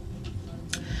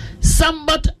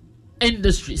Sambot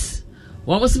Industries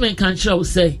one was men can show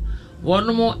say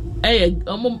one more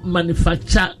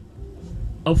manufacture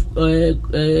of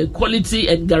quality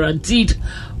and guaranteed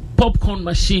popcorn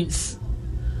machines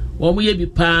one we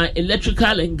be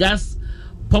electrical and gas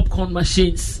popcorn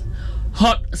machines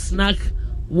hot snack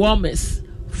warmers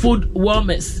food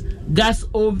warmers gas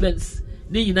ovens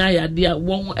ni nyina ya dia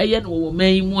won eye no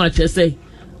man mu a say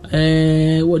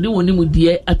woni mu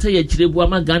die ataya kirebu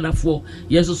ama Ghana for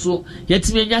yeso so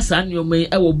yetime nya sa nneomai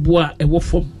ewo boa ewo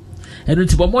fom eno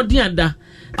ti bomodi anda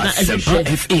na ehwe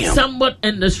Sambot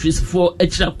Industries for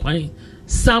extra kwan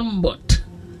Sambot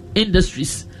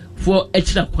Industries for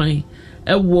extra kwan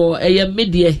ewo eye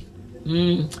medie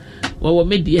wo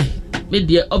medie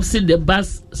opposite the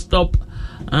bus stop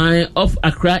off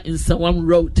Accra in Sawam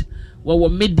Road wo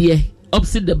medie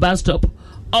opposite the bus stop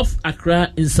off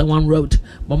Accra in Sawam Road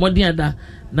momodi anda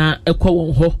na ekɔ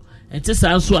won ho enti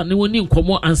sa nso ane woni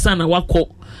nkomo ansa na wakɔ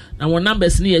na won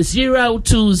numbers ni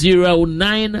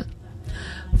 0209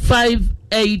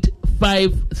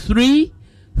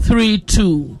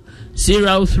 585332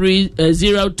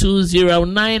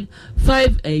 0209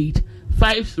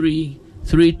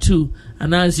 585332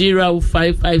 and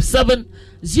 0557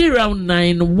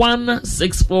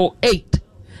 091648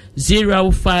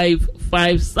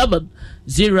 0557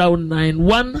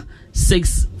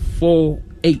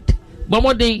 091648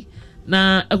 bomode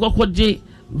na ekokode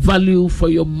value for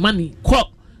your money ko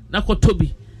na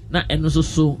kotobi na eno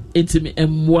so entimi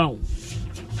emwa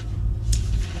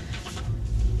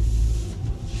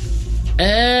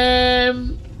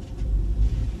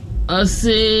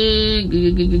say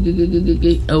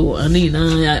oh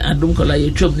anina adum kola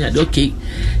ye twom ne okay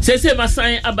say my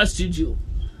sign aba studio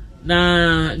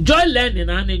na joy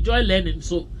learning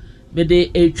so me de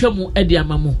twom e de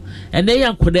amamo ene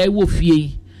ya nkoda e wo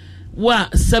fie wa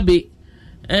sabe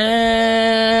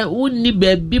wonni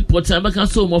baby pota baka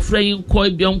so mo frɛyin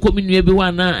kɔ bi on kominua bi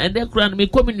wa na ende kura no me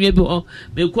kominua bi ho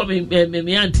me kɔ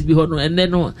me auntie bi ho no ende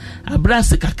no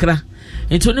abrase kakra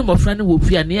ento ne mo fra ne wo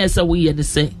fia ne yesa wo ye ne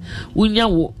sɛ wonya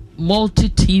wo multi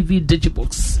TV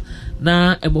digibox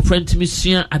na mo friend mi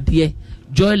sua ade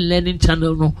joy learning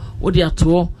channel no wo de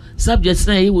ato subjects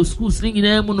na ye wo schools ni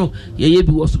nyina mu no ye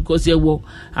bi wo because ye wo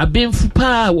abenfu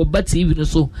pa wo ba TV no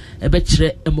so e be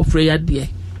kire mo fra ya de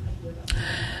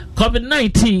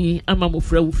COVID-19 ama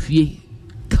mofra wo fie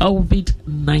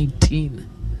COVID-19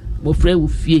 mofra wo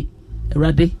fie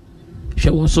erade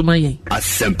hwe won so mayen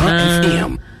Asempa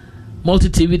FM multi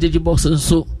TV digibox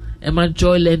nso ema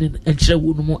joy learning enchire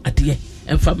wo no mu ade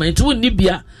emfa man to wonni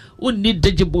bia wonni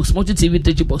digibox multi TV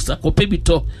digibox akope bi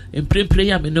to emprempre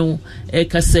ya me no e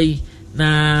kasai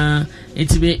na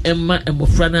entime emma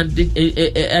emofra na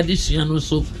addition no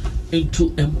so into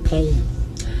empon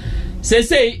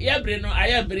say yebre no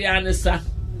ayebre anesa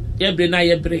yebre na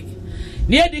yebre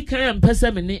ne edi kan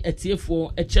ampesa me ne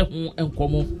etiefo eche ho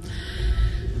enkomo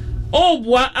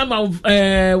obua ama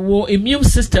wo immune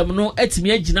system no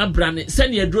etimi agina brane se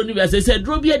ne edro ni bia se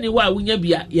edro bia ni wa wonya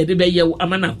bia ye de beye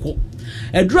amanako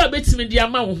edro betimi di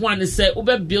ama wo ho ane se wo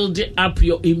be build up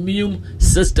your immune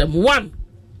system. One,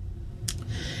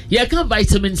 ye kan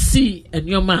vitamin C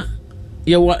enyoma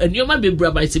ye wo enyoma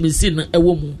bebra vitamin C no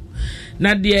ewo mu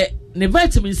na de ne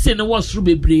vitamin C no was ru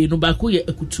bebre no ba ko ye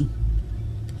akutu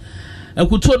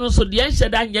no so de enhye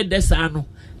da nye desa no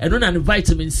eno na ne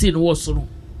vitamin C no was ru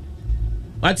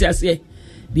what you say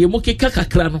de mo keka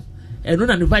kakra no eno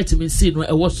na ne vitamin C no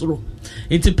e was ru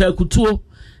enti pa akutuo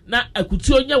na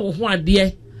akutuo nya wo ho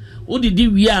ade udidi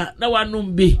wia na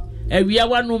wanom be awia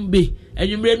wanom be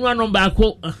enwumre no anom ba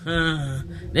ko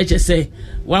na che say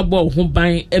wabo ho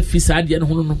ban afisa ade no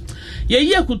ho no ye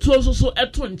yi akutuo so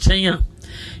eto nchen a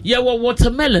ye wo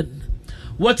watermelon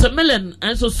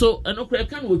and so enokra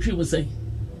kan wo twi mo say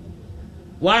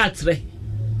wa atre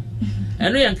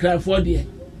eno yan krafo de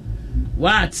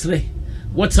wa atre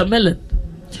watermelon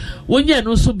wonya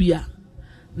no so bia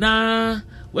na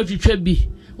watwitwa bi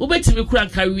wobetimi kura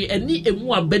kawe ani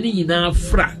emu aba ni nyina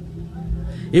fra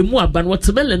emu aba no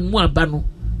watermelon mu aba no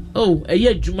oh eye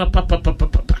adwuma papa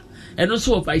eno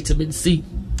so vitamin C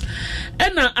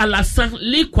ena alasan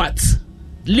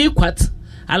liquat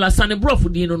alasan brofu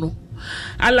di no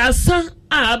alasan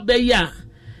abeya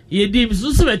yedim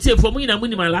susu metie fo mu nyina mu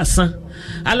ni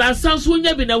alasan so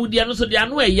nya bi na wudi ano so de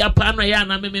ano eya pa no eya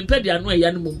na mempe de ano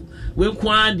eya no mu we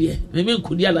kwa de me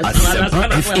nkudi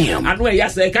alasan ano eya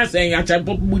se ka se ya cha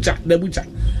pop bucha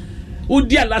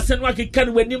udi alasan wa keka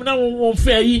no wanim na won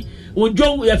fa yi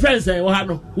wonjo your friends wo ha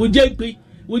no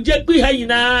wojegbi ha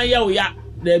nyina ya oya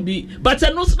na bi but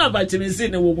no so na vitamin C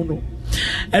ne wo mu no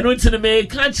eno ntine me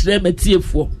ka kire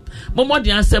matiefo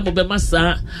momodi ansem be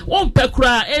masa won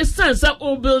pekura essence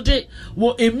o build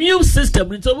wo immune system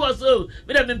nto wo so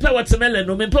me da me pe watermelon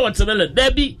no me pe watermelon da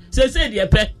bi se de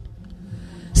pe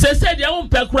se de won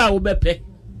pekura wo be pe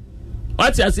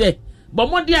what you say but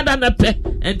modi ada na pe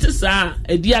enti sa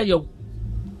edi ayo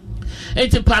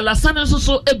enti palasana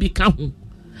so e bi ka ho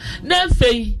na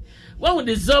fei one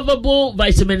dissolvable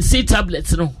vitamin C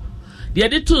tablets no the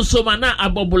editor so mana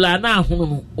abobula na ahono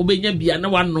no obenya bia na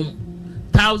wanom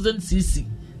 1000cc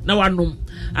na wanom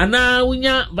ana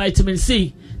unya vitamin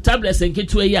C tablets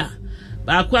enketu ya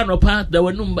ba kwa nopa da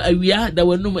wanum awia da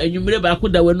wanum enwumre ba ko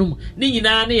da wanum ni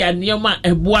nyina na ya nioma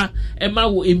eboa ema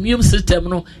wo immune system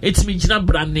no etimi gina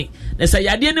brane na sa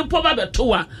yade ni mpo ba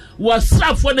beto a wo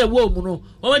srafo na wo mu no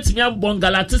wo matimi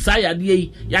ambongala te sa yade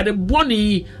yi yade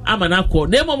boni amana ko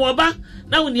na emo ba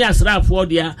na woni asrafo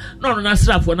dia no no na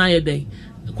asrafo na yede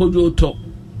kodwo to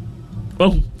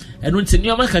enu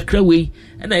ntinioma kakra we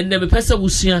na enne me pesa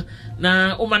wusua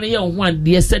na o mane ye ho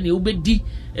ade se ne obedi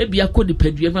ebia kodi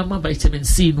padua mama vitamin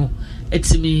C no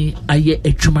etimi aye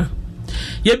adwuma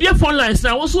ye bia phone lines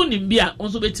na wonso nimbia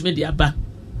wonso betimi de aba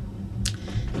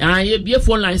ye bia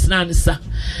phone lines na nsa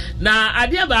na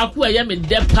ade aba ko aye me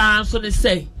depa so ne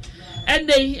say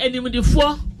ende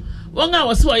animdifo won a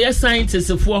wose woye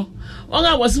scientist fo won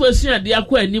a wose wasua ade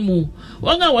akọ animu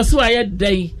won a wose woye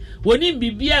dan woni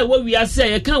bibia wo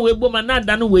wiase ye kan we boma na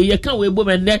da no we ye kan we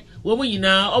boma ne wo mu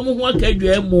nyina omo ho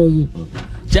akadua emu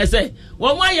chese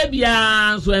wo mu aye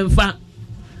bia so emfa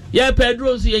ye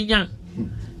pedro so ye nya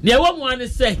ne wo mu ane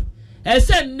se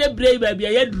ese nne brei ba bia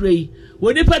ye drei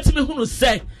woni patimi hunu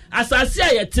se asase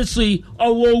a yɛte so yi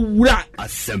ɔwɔ wura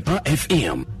Asempa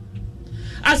FM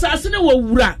asase ne wɔ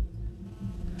wura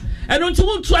ɛno nti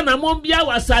wontu anamɔn bia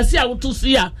wɔ asase a woto so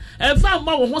ya ɛmfa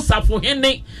mma wo ho safo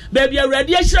hene baabi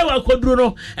awurade ahyira wɔ akoduro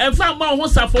no ɛmfa mma wo ho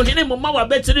safo hene mma wɔ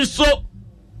abɛtiri so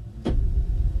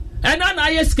ɛna na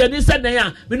ayɛ sikani sɛ dan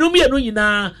a menum yɛ no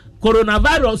nyinaa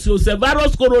coronavirus o sɛ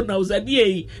virus corona o sɛ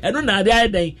die ɛno na ade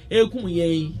ayɛ dan ekum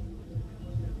yɛn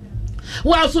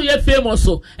wo aso yɛ famous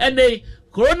so ɛne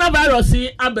coronavirus yi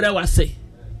abrɛ wase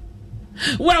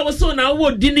wo aso na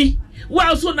wo dini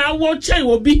wa so na wo chen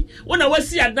obi wo na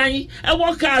wasi adan e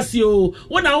wo kaase o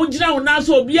wo na wo gina wo na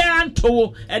so obi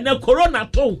anto ene corona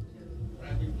to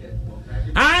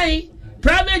ai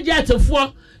private jet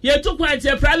fo ye to kwan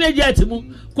tie private jet mu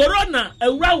corona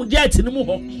awura wo jet ni mu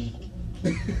ho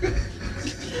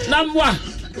na mwa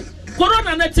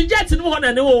corona na ti jet ni mu ho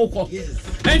na ne wo ko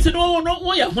enti no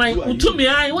wo ye hwan utumi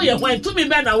ai wo ye hwan tumi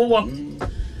be na wo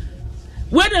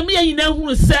wo na me yin na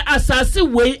hunu se asase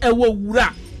wei e wo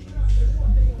wura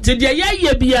ti de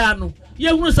ye bia no ye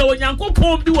hunu se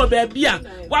onyankopɔn bi wo ba bia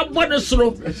wa bɔ ne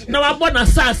soro na wa bɔ na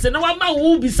sase na wa ma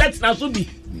wo bi set na so bi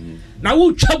na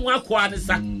wo twam akɔ ane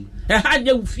sa ha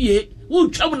nya wo fie wo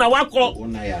twam na wakɔ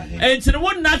enti no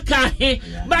wo na ka he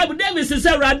Bible David se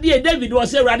David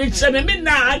was say David kyerɛ me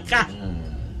na aka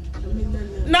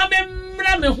na me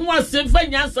mra me ho asem fa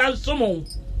nyansa somo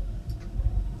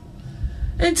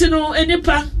enti no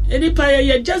enipa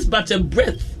ye just but a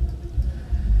breath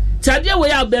Tadia we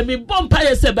are be bompa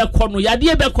ye se be kono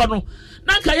yade be kono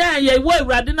na ka ye wo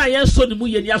awurade na ye so ne mu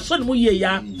ye ni aso ne mu ye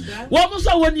ya wo mo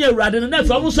so woni awurade na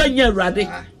fa mo so nya awurade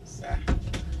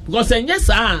because enye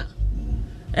sa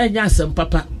enya asem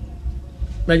papa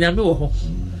na nyame wo ho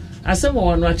asem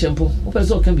wo no achempo wo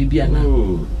pese o kan bibia na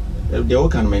de wo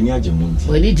kan mani agemunti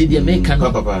we need the American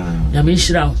papa nyame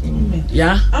shira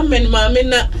ya amen mama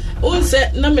na o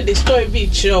se na me the story be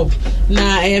show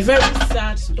na a very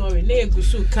sad story na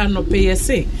egusu kan no pay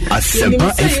say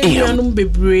Asempa FM no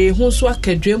bebre ho so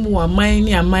akadwam wa man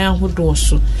ni aman ahodo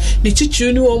so ne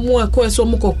chichiu ni wo mu akoso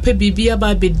mu ko pe bibia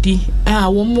ba bedi a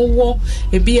wo mu wo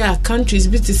e bia countries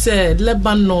bi ti say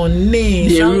Lebanon ne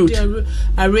Saudi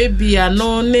Arabia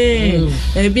no ne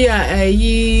e bia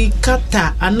yi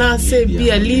Qatar ana say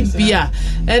bia Libya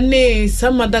and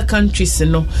some other countries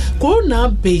no corona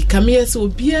be kamia so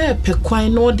bia pe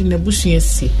kwan no de nabusu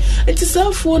asi enti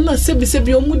safo na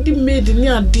sebi omudi made ni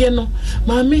ade no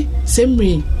maame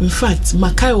semre in fact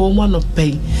makai wo mo no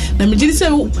pay na me gidi say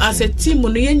as a team no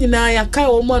yenyina ya kai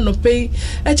wo mo no pay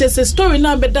e che story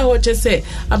na beda ho che say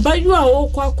abayu a wo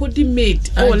kwa akodi made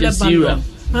o Lebanon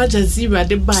Jazeera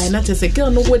de buy na te say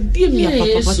girl no what dear me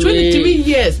papa 23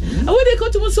 years I would go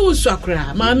to so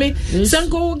swakra mami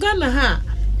sanko Ghana ha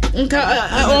nka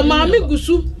o mami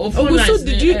gusu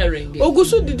did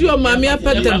you mami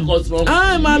apatem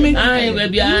mami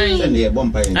baby ne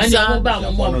bompa anya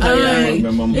ba mo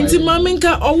nti mami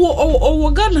nka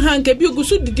o Ghana ha nka bi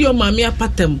gusu did you mami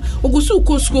apatem ogusu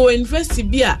ko school university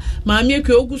bia mami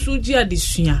ekwe ogusu ji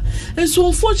adesua and so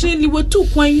unfortunately we too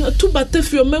kwan to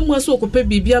batafio memu aso okope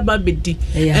bibia ba bedi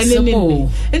enene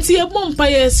nti e bompa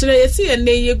ye sere ye se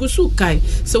ene ye gusu kai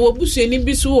se wobusu eni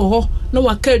bi so ho na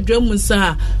waka adwam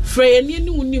sa frɛ ni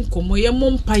uni nkomo ye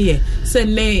mompaye se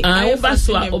ne ayi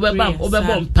baso a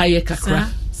obebɔ mpaye kakra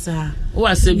sa wo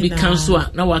asem bi kanso a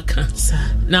na waka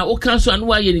na wo kanso a no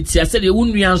waye ni tia se de wo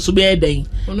nua nso be den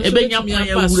ebenya kwan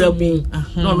awura mu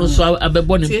no no so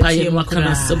abebɔ ne mpaye no waka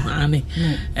na asem ane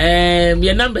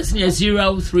your numbers is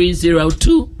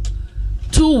 0302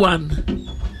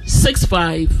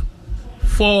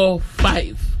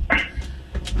 216545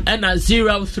 and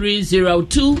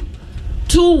 0302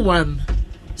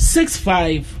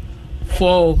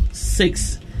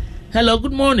 216546. Hello,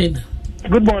 good morning.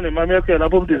 Good morning, Mami. Okay, na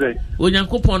bom today.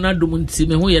 Onyankopon na dum nti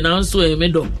me ho ye na nso e me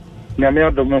do. Na me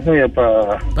adom me ho ye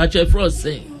pa. Pacho Frost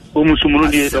say. O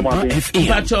musumuru die do ma be.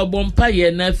 Pacho bompa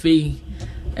ye na fe.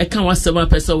 E kan wasema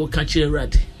pesa wo ka kire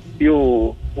rad.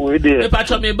 Yo, we dey. Me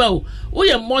pacho me ba wo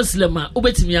ye Muslim a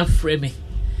obetimi afre me.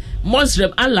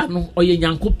 Muslim Allah no oye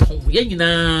Nyankopon. Ye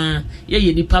nyina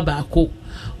ye nipa ba ko.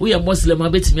 We are Muslim,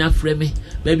 obetimi afre me.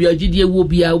 Baby ogidie wo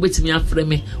bia obetimi afre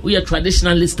me. We are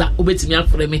traditionalist, obetimi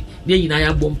afre me. Ne nyina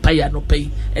ya bompa ya no pay.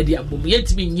 E dia bom.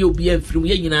 Yetimi nye obi afri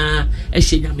ye nyina e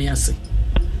hye nyame ase.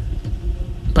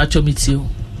 Pacho mitio.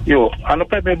 Yo,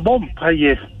 anopa be bompa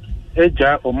ye.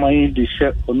 Eja oman di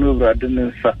she onura de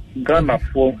nsa. Ghana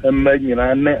fo emma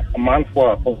nyina ne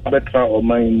amanfo a betra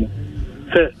oman mu.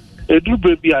 Se edu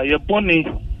baby a ye boni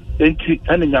enti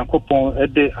ene Nyankopon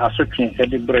ede asotwe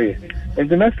ede breye.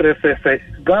 Enti na stress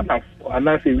Ghana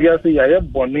ana se wiase ya ye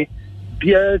boni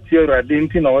bia ti urade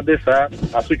enti na ode sa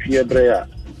asotwe breye a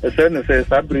ɛsɛ say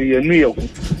sabri ye nu ye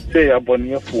say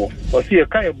abonefo o si ye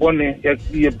kan ye boni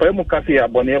ye pa mu ka say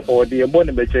abonefo de ye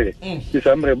boni be chere ti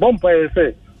samre bompa ye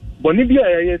say boni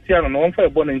bia ye tia no on fa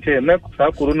boni nche na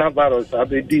sa coronavirus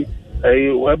abedi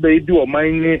abedi o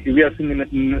man ni wiase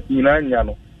nyina nya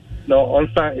no na on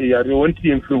sa yare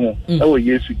wonti emfiri ho e wo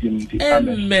Yesu dimti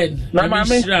amen na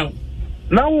mame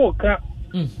na wo ka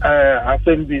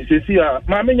assembi sisi a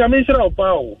mame nyame shira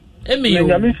opa o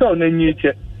nyame shira na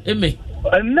nyiche and me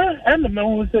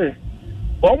who say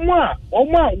Oma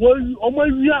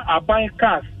wia aban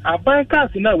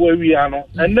cast na we wia no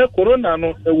and the corona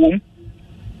no ewom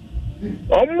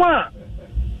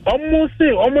omo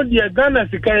say omo de Ghana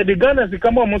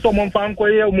sika mo so mo fa nko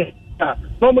ye mu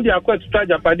no mo de akwa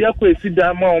tuta pade akwa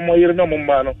esida ma omo yire no mo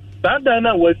ma no that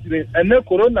na wasire and the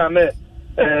corona na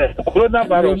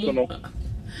coronavirus no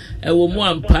ewom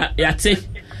ampa yate.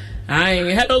 Hi,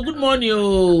 hello, good morning.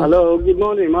 Hello, good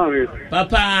morning, Mario.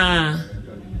 Papa.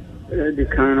 The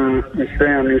kind of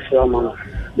Islam.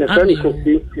 The friend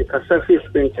Kofi, the Kasafi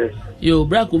Sprinters. Yo,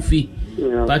 Bra Kofi.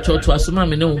 But you to assume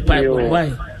me no pipe.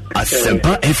 Why?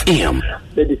 Asempa FM.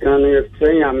 The kind of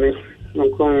friend me. No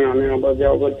calling about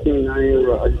the other thing. I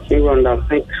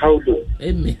understand how do.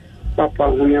 Amen. Papa,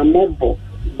 when you're mobile.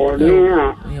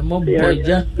 You're mobile.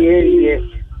 Yes.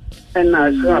 And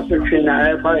I saw between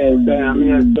I ever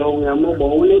am so I'm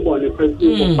only born the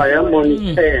fire money.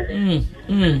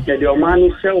 Your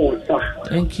money show.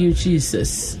 Thank you,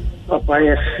 Jesus. Papa,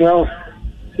 yourself,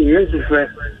 yes, friend.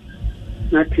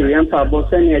 Not to Yampa,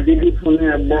 but any I did it for me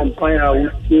a bonfire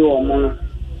with you or more.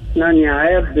 None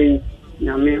I have been,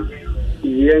 Yami.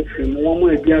 Yes, one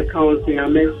more dear counting. I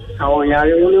mean, how I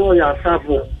know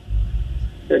yourself.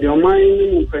 The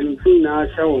mind can see now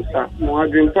shows up. More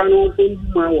than one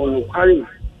open my one carry.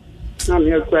 I'm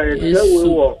here quite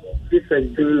this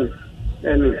is doing.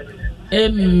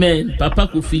 Amen. Papa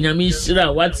Kufina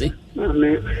Mishra, what's it?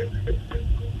 Amen.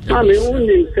 I mean,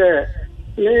 only say,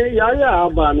 Yaya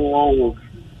Abano.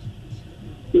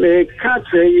 May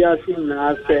catch a yasin,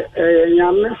 I say, a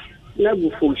young never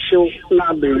for show,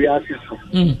 not be yasin.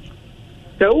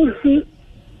 So,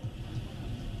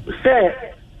 say,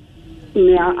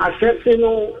 Nia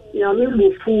asesino nyame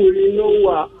bofu ni no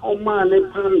wa o ma ne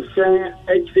pam sen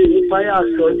echi ni pa ya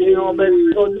so ni o be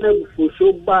so ne bofu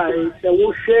so bai se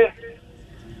wo hwe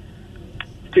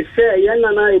ti se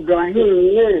yana na Ibrahim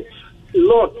ne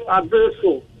Lot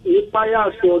abeso ni pa ya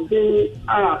so din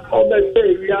o be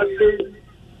se ya se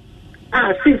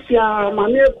sisia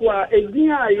mamekwa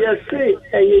edin a yese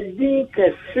eyedin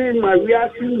kese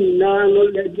Maria si na no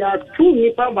le ja tu ni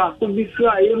pa ba ku bi su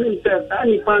aye ni se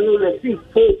ani pa no le si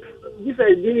pope this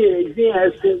edin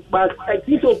ese but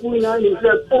akiso pu na ni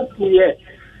se pope ye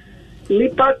ni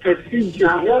pa kese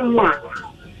ja ma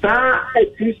ta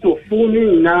akiso fu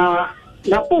ni na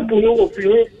pope no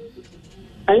ofin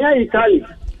anya Italy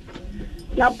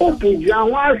na pope ja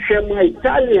wa hwe ma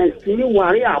Italian si ni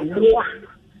wari aboa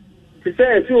to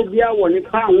say if you be a one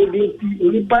pound would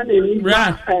be panning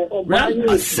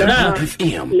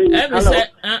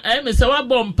what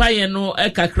bomb pie no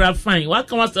a craft fine. What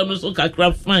can was so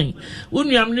craft fine?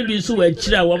 Wouldn't you have to be so a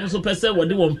chill? One so person what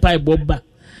they want pie bobba.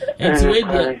 And so wait,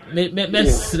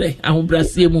 I will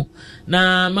Brasimu.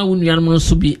 Now, my woman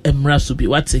should be a mrasubi.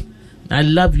 What's it? I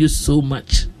love you so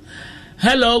much.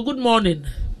 Hello, good morning.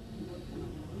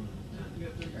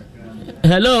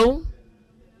 Hello.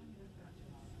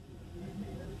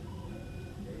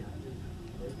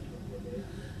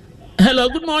 Hello,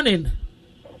 good morning.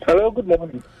 Hello, good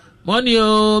morning. Morning,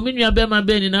 oh, me you be my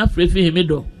ben in Africa him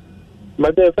do.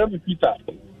 My dear friend Peter,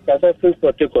 that's a first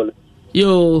protocol.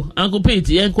 Yo, Uncle Pete,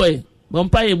 yen kwai.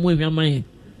 Bompa ye mu hia man.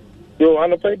 Yo,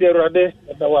 an pay the rade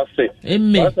na wa say.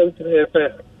 Amen. At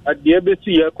the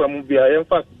ABC yakwa bia yen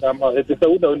fact am it is a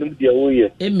wood on dia wo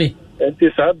ye. Amen. And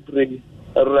this abri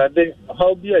rade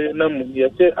how bia ye na mu ye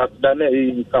say at dana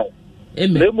e count.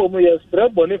 Amen. Le mo ye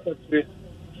spread boniface.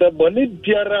 The bonnet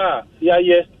biara ya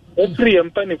ye every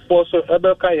empany force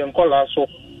ebeka yen kola so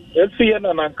every yen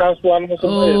and council one so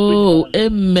oh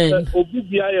amen obi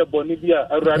bia ye bonnet bia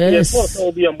arade force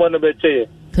obi en bonnet be che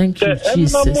thank you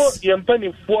Jesus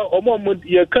empany for omo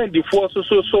ye kind the force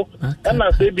so and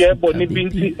na say bia bonnet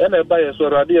binti and e ba ye so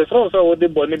arade so we dey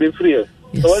bonnet be free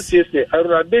so what you say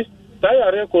arade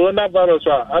tayare coronavirus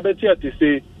abeti ati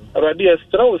say arade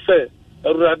straw say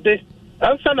arade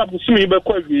ansa na busumi be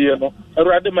kwa wiye no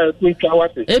awrade ma tuntwa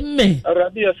wate amen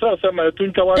awrade yesa se ma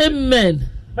tuntwa wate amen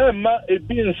ma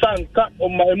ebi nsanka o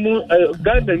ma mu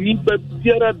ganda ni ba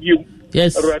biara biu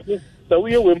yes awrade so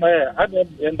we ma adam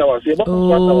enda wase ba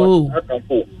ko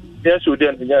atampo yes o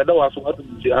den ya da waso atu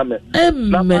ji amen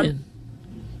amen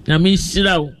na mi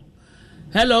shirawo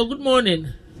Hello, good morning.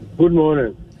 Good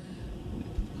morning.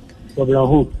 Governor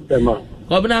Hope, Emma.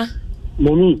 Governor?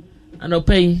 Mommy. And I'll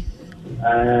pay.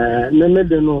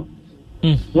 No.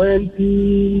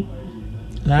 20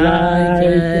 like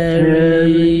every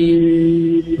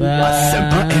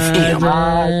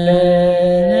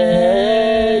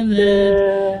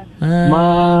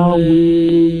my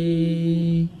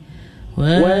way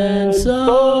when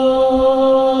sorrow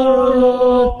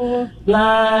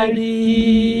like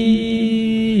the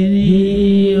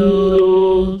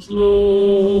slow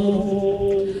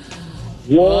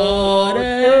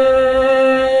whatever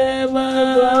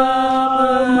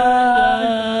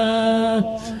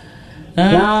I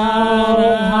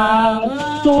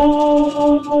have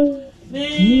told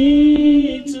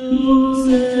me to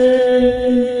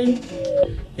say,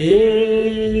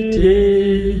 it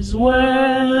is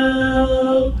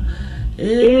well,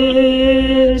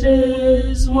 it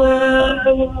is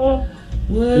well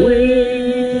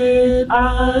with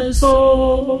my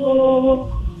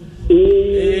soul, it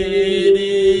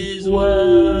is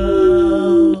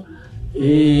well,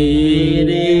 it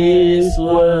is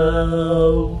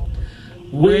well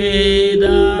with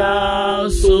our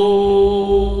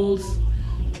souls,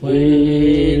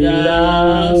 with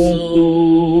our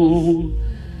souls,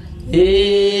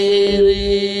 it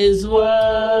is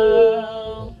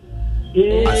well,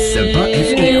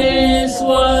 it is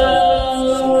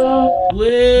well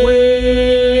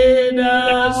with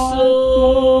our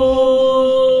souls.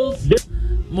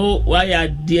 Mo why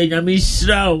dear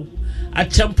Nyamishrao at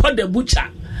Champa the Butcher.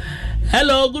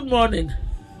 Hello, good morning.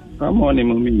 Good morning,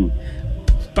 Mommy.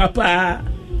 Papa.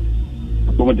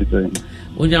 What did you say?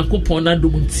 Onyankopon na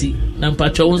dumunti na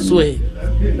mpacho wonso e.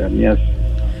 Yes.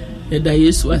 Eda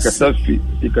Yesu as.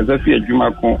 Ikasafi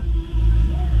adwuma ko.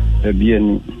 Ebi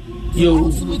ani.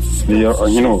 Yo. Yo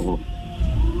onyino.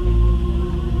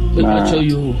 Mpacho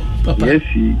yo, papa. Yes.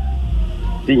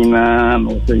 Ina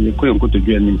no se yeko nkoto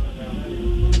dwani.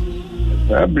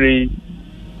 Abre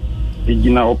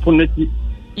igina opponent.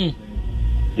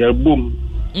 Ya boom.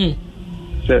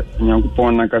 Se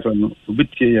Nyankopon na kasa no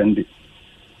obitie yande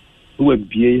wo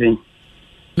bie yen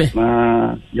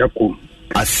na yakom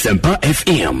Asempa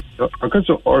FM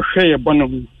akasa ohwe ye bono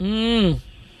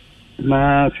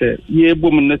na se ye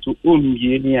bom na to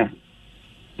ombie ni a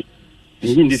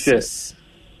ndi se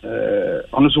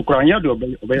ono so kwanya de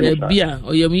obeye na bia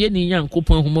oyem ye ni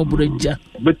Nyankopon homoburaja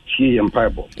obitie ye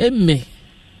mpaibo emme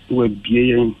wo bie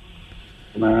yen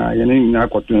na ye ni na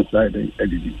akoto inside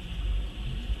edidi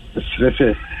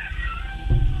stress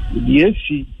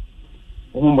yesi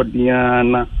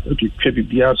omodiana otitwe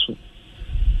bibia so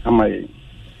amaye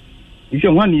ise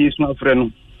hwani Yesu afre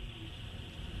no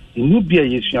enu bia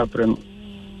Yesu afre no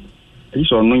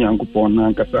iso no Nyankopon na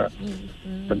nkasa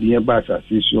abia ba sa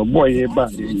sisi oboye ba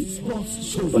de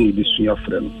oni bisu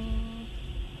afre no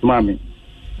mami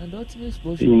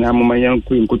ina mama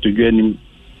yanku nkotodu anim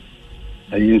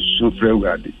ayi su frɛ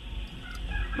wade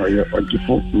oye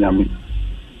ogifo nyame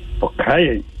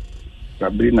okaye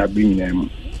sabri na bi nyinam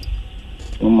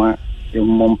uma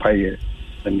empaye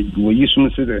and wo Yesu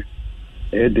mse de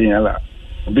den ala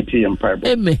obiti empire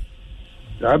eme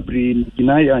sabri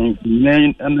kinaya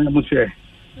yin anamu se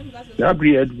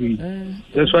sabri adwi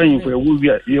that's why for wo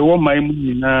wi e wo mai mu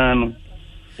nyina no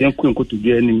yenku enkoto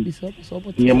bi anim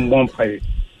yem bompaye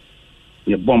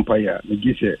ye bompaye me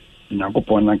gise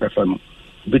Nyankopon na kasa no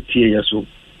obiti yeso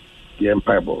ye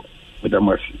empire bo with the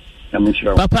mercy.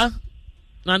 Papa,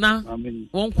 Nana,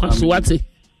 won't kwaso wate.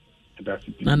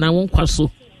 Nana won't kwaso.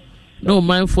 No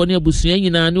mind for near Busian, you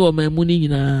know, my money,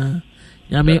 Yame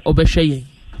obeshe.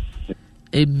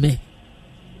 Amen.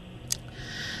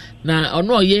 Na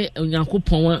ono ye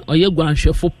Nyankopon or ye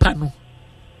gwanshe for pano.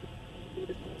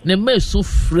 Ne me so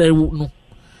frɛ no.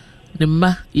 Ne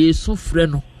ma ye so frɛ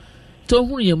no. To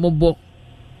hu ye mobo.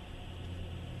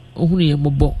 Ohunu ye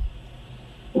mobo.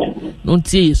 No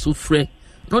tie ye so frɛ.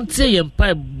 Don't say you're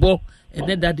pipe bo and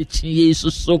then that it's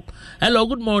so. Hello,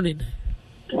 good morning.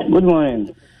 Good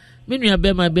morning. Mean you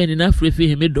bear my ben enough free for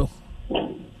him.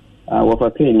 What a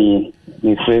penny,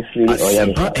 Miss Free or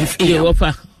your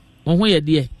offer. On where,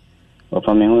 dear? Or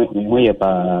from me, where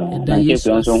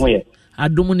I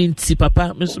don't mean see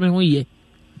Papa, Miss Me.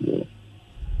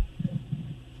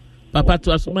 Papa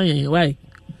to us, my why?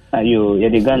 Are you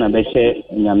the Ghana Beshe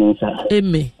in Yaminsa?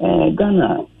 Emme,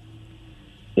 Ghana.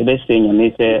 The best thing you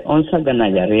may say, on Sagana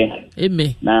Yare,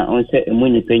 Emme, now on set a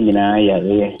money penny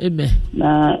Yare, Emme,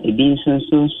 now it being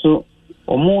so,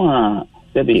 or more,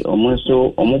 baby, or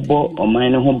Monso, or Mobo, or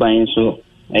mine who buying so,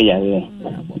 a Yare.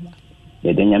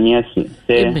 The Yamiasi,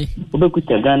 say,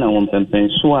 Obecuta Ghana won't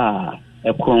pensua,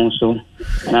 a conso,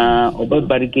 now, over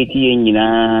barricade in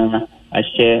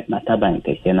ahyɛ n'ataban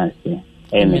kɛseɛ no ase.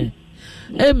 Amen.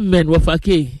 Amen.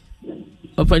 Wafake.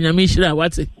 Wafanyamishira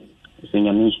wate.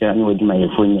 Nyamishira ni waduma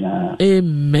yɛfo nyinaa.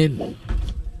 Amen.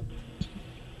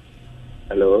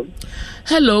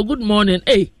 Hello, good morning.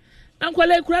 Hey,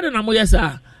 Nankwale kura na mo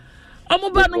yesa.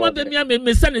 Omo ba no ma be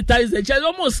me sanitizer. Che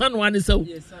omo san wan so.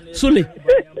 Sule.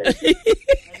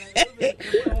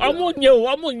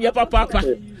 Omo nye papa.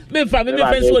 Me fa me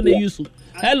fence one use.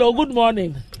 Hello, good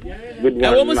morning. Good morning.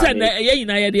 Omo say na ye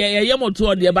yina ye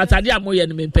moto de but ade amoye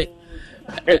ne mempe.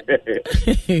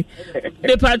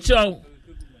 Me patcho.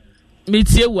 Me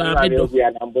tie wa me do.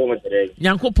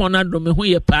 Nyankopon na do me ho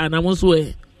ye pa na mo so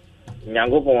e.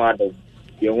 Nyankopon ado.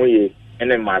 Ye ho ye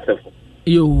ene matefo.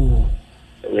 Yo.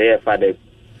 We father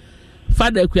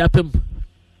kuapem.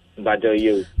 Bajo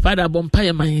yo. Father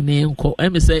bompaye man ne enko. E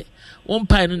me say won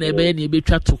pae no na ebe ye na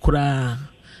ebetwa to kura.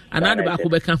 Anade ba ko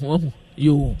beka ho ho.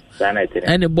 Yo.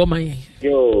 Ene bo man.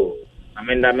 Yo.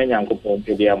 Amenda me Nyankopon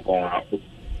pedi ampon afo.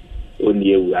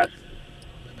 Oni ewu as.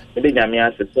 Ede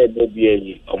nyamia se do bia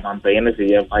yi o mampaye no se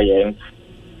ye fa ye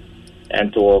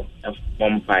ento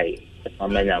bompaye.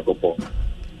 Amenya Nyankopon.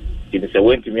 It is a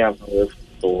way to me after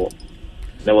so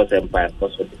there was empire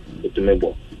possible to me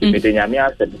bo. Ede nyamia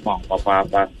se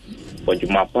papa for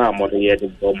Juma pa mo ye de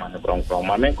bo man kron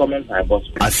ma men comment by boss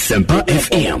Asempa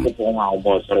FM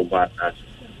boss robot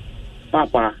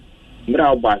papa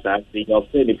mra obasa fi yo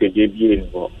pe ni peje bi ni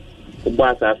bo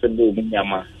obasa se do mi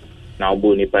nyama na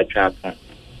obo ni pa twa kan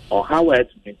o how it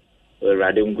me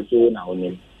rade ngutu na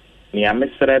onim ni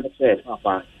amesre se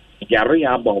papa yaro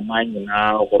ya ba man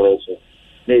na okoroso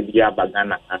na bi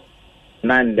abagana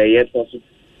na nde ye to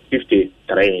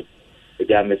 53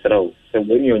 ede amesre se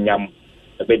boni onyam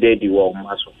ebede di wo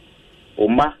maso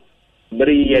oma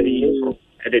bri ye di yeso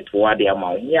ede to ade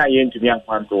ama ni aye ntumi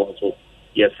akwanto so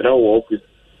yesra wo ku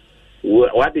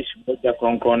what is moja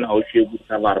konkron na ohwegu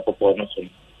savar popo no so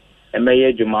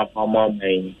emeye djuma pa ma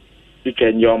man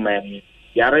tikenyo man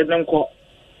yare nko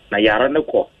na yare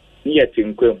nko ni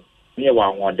yetinkwem ni wa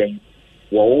hoden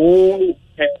wo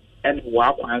en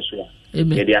wa kwanso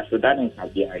ye di asodan nka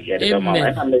bia ye de ma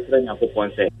e na mesre nya popo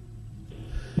nse.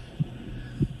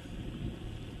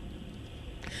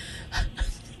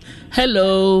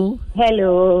 Hello.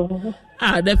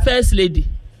 The first lady.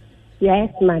 Yes,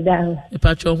 madam.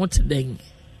 Patcho ho teden.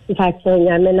 Patcho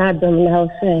nyame na dom na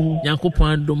ofe.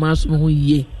 Yankopon dom aso ho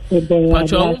yie.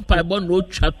 Patcho ho pa bo no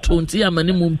twa to nti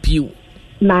amane mu mpiu.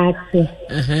 Mate.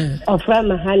 Ofra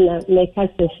mahana meka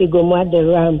se figo mo de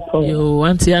rampo. Yo,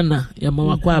 auntie Anna, ya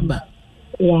mama kwa aba.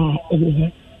 Yeah,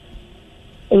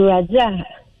 Raja.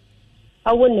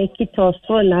 Awo ne kito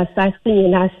so na assassin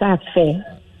na safe.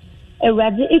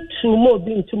 Erade itu mo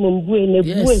bi ntumum bue ne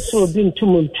bue so bi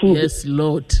ntumum tu. Yes,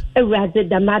 Lord. Erade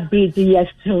da ma be di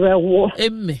yesrewo.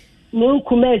 Amen. Mun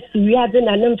kuma siwiade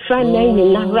na nem fra na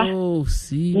nyinara. Oh,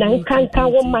 see. Na kanka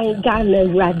wo man ga na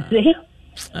erade.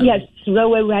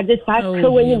 Yesrewo erade fa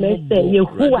kwenye me se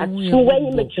Yehowa tu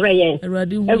wenye me treyen.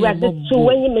 Erade tu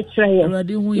wenye me treyen.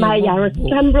 Ma ya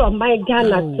tambro my ga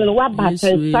na so wa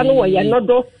batan sanu wo ye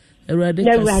nodo. Erade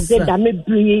da me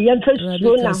bri ye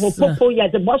fesu na ho popo ye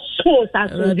de boso sa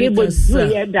so bi bo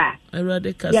bri da.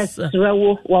 Erade kasa. Yes,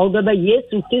 rewo wa oba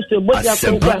Yesu Kristo boja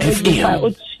ko kwa o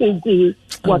chidi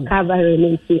wa cover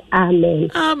me. Amen.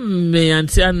 Amen.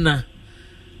 Auntie Anna.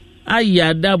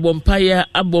 Aya da bompaya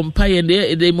abompaya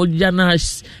de moja na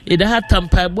ida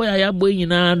hatampa boy aya boy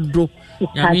nyina do.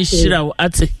 Nyame hira wo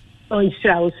ate. On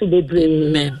hira wo so bebre.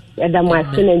 Amen. Ya da mo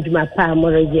asene nduma pa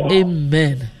amoroje.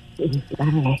 Amen.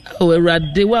 Oh,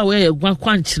 Erade wa we gwa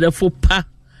kwankyerefo pa.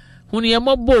 Hunu ye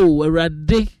mobo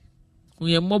Erade. Hunu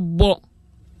ye mobo.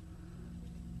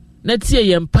 Na tie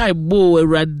ye mpai bo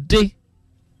Erade.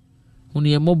 Hunu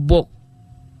ye mobo.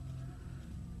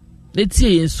 Na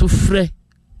tie ye sufre.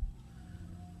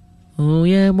 Hunu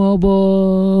ye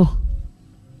mobo.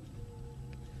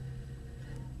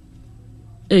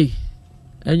 Hey,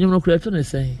 enyo no kura to ne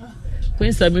sai.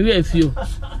 Queen Sami we afio.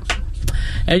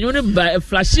 Enyo ne ba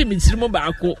flash mi tirimo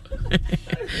ba ko.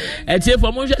 Etie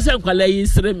fo mo hwe se nkwala yi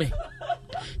sire me.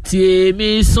 Tie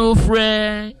mi so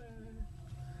frɛ.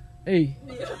 Hey.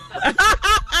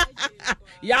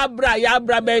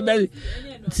 Yabra baby.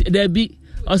 Debi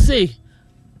o say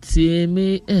tie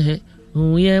mi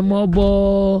uye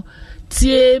mobo.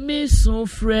 Tie mi so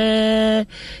frɛ.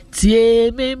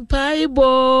 Tie mi mpai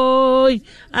boy.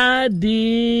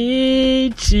 Adichi.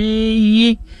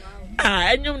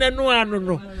 Enyum na no anu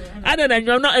no. Ada na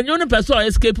enyum no person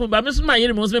escape ba me so ma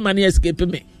yiri mo so me mani escape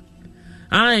me.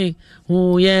 Ai,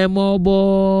 uye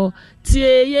mobo.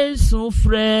 Tie ye so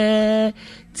frɛ.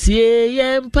 Tie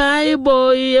ye mpai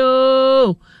boy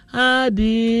yo.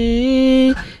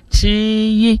 adi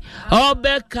chi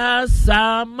obeka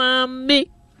samami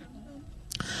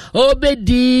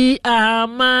obedi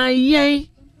amaye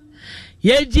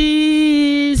ye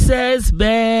Jesus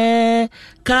be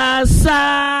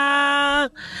kasa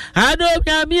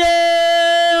adobnyamie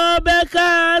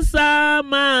obeka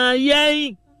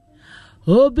samaye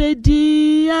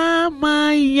obedi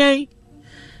amaye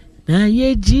na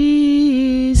ye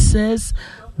Jesus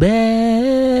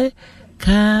be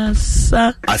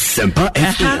kasa Asempa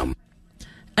FM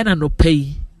ana no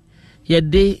pay ye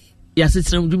de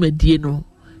yasetrem dwumadie no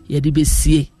ye de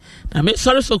besie na me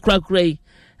sorry so krakrai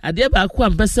ade ba ko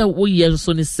ampese wo ye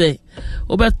nso ne se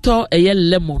obeto eye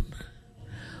lemon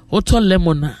oto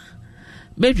lemon a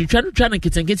me twitwa no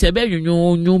kitenkete e be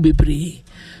nwunwu bebre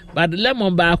but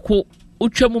lemon ba ko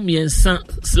utwam miensa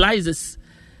slices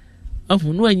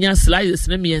ahunu anya slices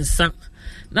na miensa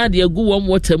na de agu wom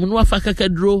water mu no afa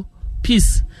kakadro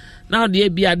piece na de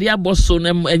bi ade aboso na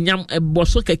enyam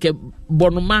eboso keke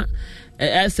bonoma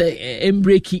ese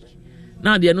embreki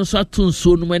na de no so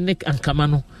atunso no ne ankama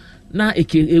no na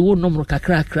ewo nomro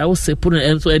kakra wo se put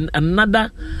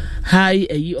another high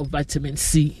of vitamin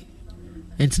C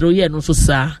and no ye no so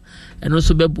sa and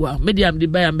also beboa medium de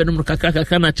buy am be nomro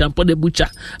kakra na champo de butcher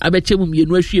abechemu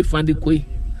mienu ahwie fande koi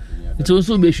nti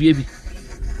so be hwie bi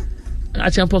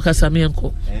a champo kasame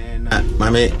enko na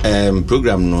mame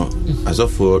program no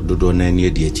asofo dodo na ni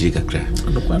de akiri kakra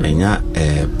enya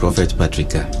Prophet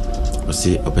Patrick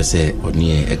osi opese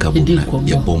oni ekabuna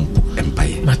ye bomb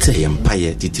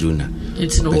empire titruna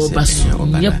it's no baso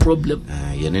no problem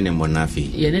ye ne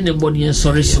monafi ye ne mboni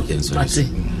sorry so mate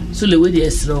so le we dey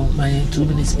esro my 2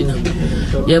 minutes bina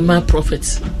ye ma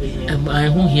prophet I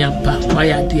hu hia pa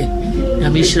why ade na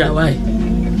me shira why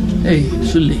hey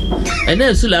sule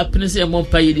ene sule apene se mo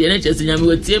pa ye ene chese nyame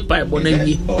wetie pa bo na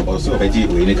wi so beji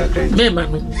we ne kakra me ma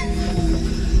no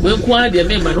we ku ade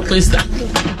me ma no kwesta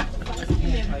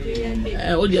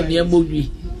o dia me mbodwi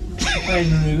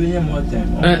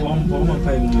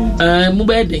mu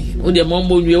bede o dia mo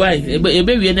mbodwi why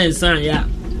ebe wie na nsan ya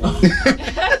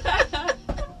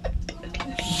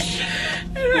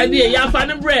ade ya fa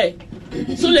ne bre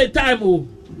sule time o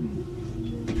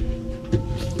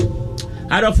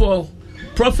Adolfo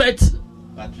Prophet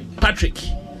Patrick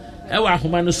ewa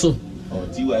ahoma no so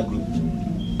TY group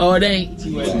then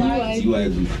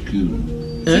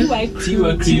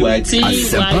TY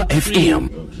Asempa FM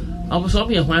I'm so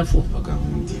be hwanfo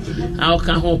how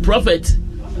can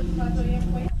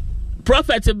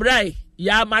Prophet Brai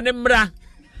ya manemra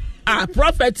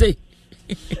prophet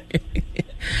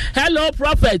hello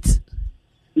Prophet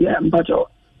yeah mpacho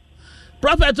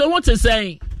Prophet what to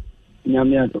say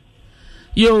nyamiado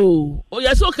yo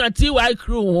yes o kan TY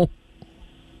crew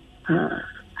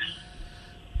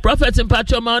Prophet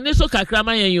mpacho ma oni so kakra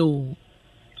ma yen yo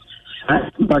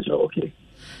mpacho okay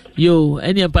yo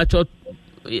any mpacho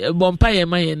bompa yen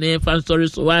ma yen na fan story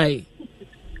so why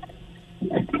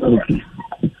okay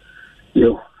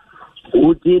yo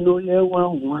udino ye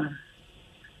wanwa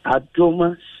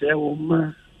adoma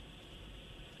sewoma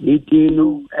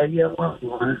idino eye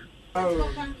wanwa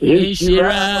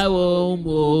ishira wo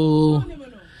mo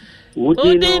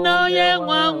udino ye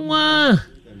wanwa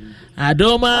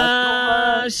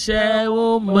adoma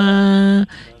sewoma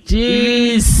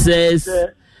Jesus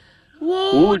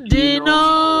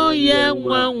udino ye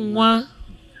wanwa.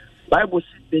 Bible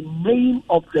says the name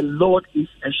of the Lord is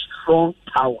a strong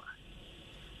tower.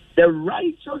 The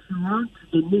righteous run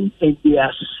to the name and they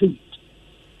are saved.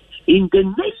 In the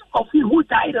name of He who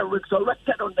died and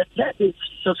resurrected on the third day,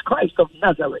 Jesus Christ of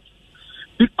Nazareth.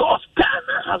 Because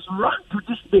Ghana has run to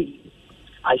this day,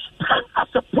 I stand as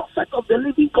a prophet of the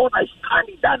living God. I stand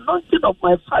in the anointing of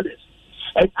my fathers.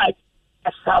 And I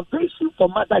declare salvation for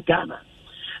Mother Ghana.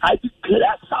 I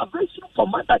declare salvation for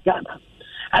Mother Ghana.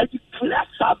 I declare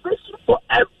salvation for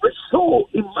every soul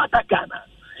in Mother Ghana.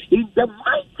 In the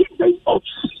mighty name of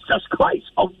Jesus Christ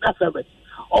of Nazareth.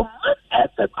 Oman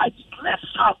FM, I declare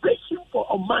salvation for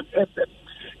Oman FM.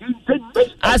 In the name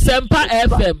of Asempa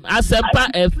FM. Asempa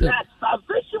I declare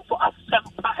salvation for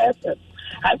Asempa FM.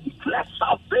 I declare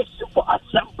salvation for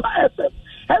Asempa FM.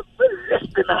 Every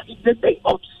listener in the name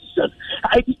of Jesus,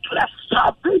 I declare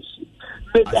salvation.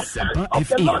 May the hand of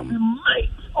the Lord be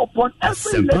mighty upon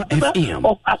every listener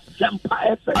of Asempa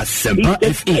FM. Asempa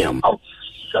FM. Of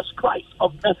Jesus Christ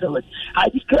of Nazareth, I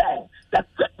declare that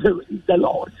victory is the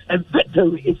Lord and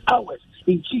victory is ours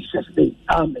in Jesus' name.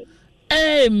 Amen.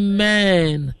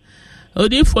 Amen.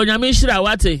 Odi for nyamishira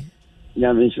wate.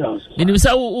 Nyamishira.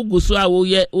 Minimisa ugusu a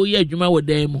woye adwuma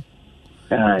wodam.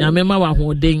 Nyamema wa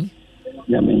hoden.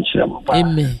 Nyamishira.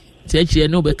 Amen. Techi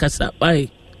no be kasa. Bye.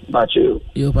 Macho.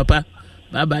 Yo, Papa.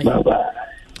 Bye-bye. Bye-bye.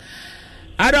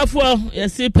 Adolfo, you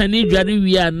see penny dware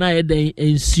we are na e den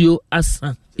ensuo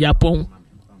asa yapon.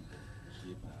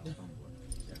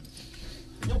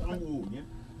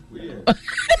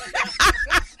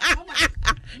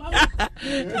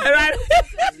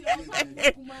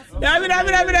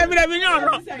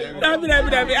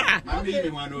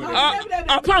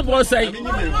 Pambo say,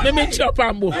 let me chop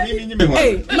Pambo.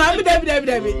 Hey, Mammy,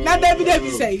 Debbie, not Debbie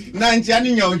say.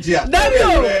 Nanchani Yonja.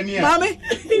 Debbie, Mammy,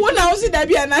 what now is it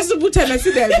Debbie and I suppose I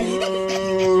see Debbie.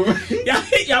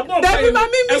 Debbie,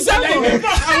 Mammy, Miss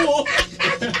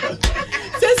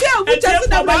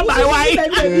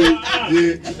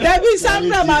Debbie,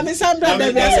 Sandra, Mammy, Sandra,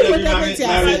 Debbie,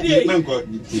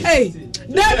 hey,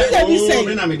 Debbie say,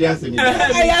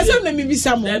 I asked me be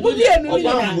someone.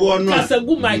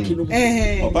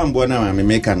 Obambona, me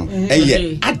make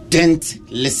an ardent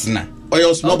listener. Or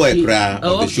your small boy cry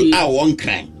of the show. I won't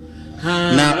cry.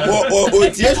 Now,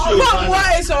 yes,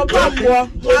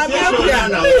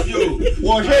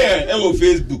 what here?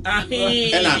 Facebook.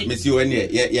 And I miss you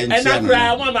any. And I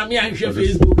cry, Mammy, I'm sure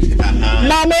Facebook.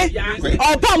 Mammy,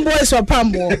 or Pambo is or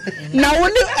Pambo. Now,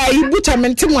 only I put a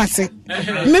mentimasi.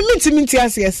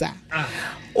 Mimitias, yes, sir.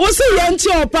 Also, Yanti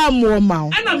or Pambo,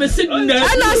 Mount. And I'm sitting there.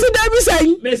 And I said, Debbie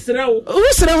saying, Mr.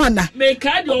 Who's Rwanda? Make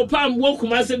I your Pam walk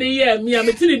master the year, me, I'm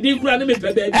a tinny deep run. And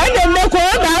then no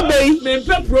problem.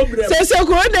 Says so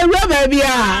good, the rubber be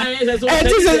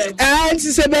and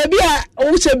she said, baby,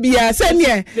 I should be a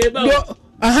senior.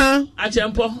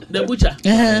 Achempo, the butcher.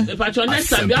 The patron next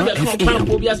time you have a compound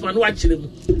Bobias man watching him.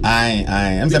 I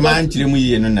am the man to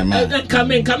me and the man.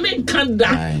 Come in, can't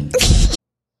die.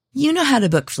 You know how to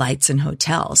book flights and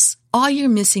hotels. All you're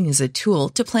missing is a tool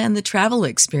to plan the travel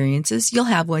experiences you'll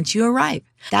have once you arrive.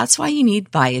 That's why you need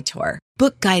Viator.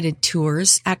 Book guided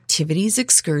tours, activities,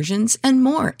 excursions, and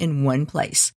more in one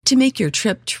place to make your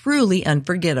trip truly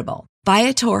unforgettable.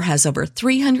 Viator has over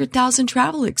 300,000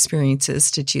 travel experiences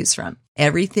to choose from.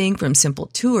 Everything from simple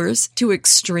tours to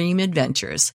extreme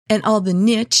adventures and all the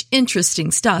niche,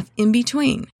 interesting stuff in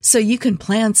between. So you can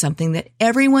plan something that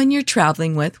everyone you're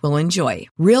traveling with will enjoy.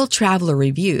 Real traveler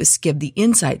reviews give the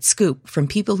inside scoop from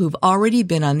people who've already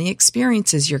been on the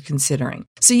experiences you're considering.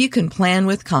 So you can plan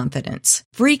with confidence.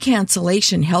 Free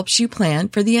cancellation helps you plan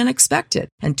for the unexpected.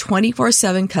 And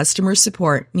 24/7 customer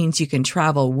support means you can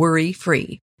travel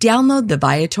worry-free. Download the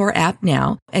Viator app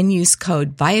now and use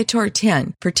code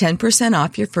Viator10 for 10%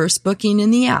 off your first booking in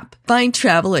the app. Find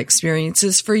travel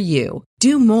experiences for you.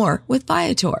 Do more with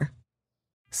Viator.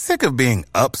 Sick of being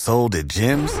upsold at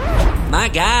gyms? My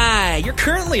guy, you're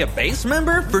currently a base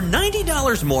member. For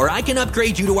 $90 more, I can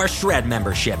upgrade you to our Shred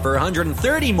membership. For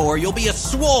 $130 more, you'll be a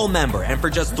Swole member. And for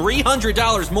just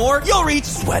 $300 more, you'll reach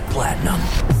Sweat Platinum.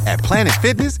 At Planet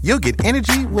Fitness, you'll get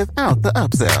energy without the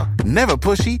upsell. Never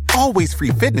pushy, always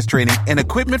free fitness training and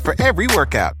equipment for every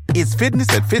workout. It's fitness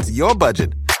that fits your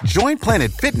budget. Join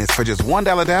Planet Fitness for just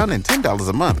 $1 down and $10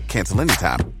 a month. Cancel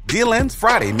anytime. Deal ends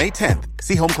Friday, May 10th.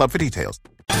 See Home Club for details.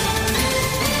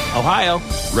 Ohio,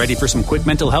 ready for some quick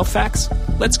mental health facts?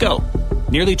 Let's go.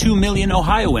 Nearly 2 million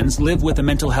Ohioans live with a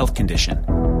mental health condition.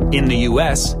 In the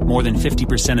U.S., more than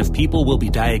 50% of people will be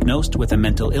diagnosed with a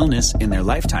mental illness in their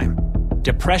lifetime.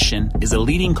 Depression is a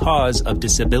leading cause of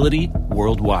disability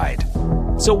worldwide.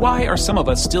 So why are some of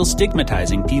us still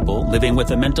stigmatizing people living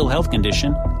with a mental health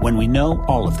condition when we know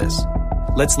all of this?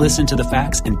 Let's listen to the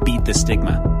facts and beat the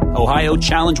stigma. Ohio,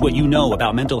 challenge what you know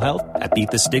about mental health at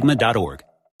beatthestigma.org.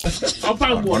 You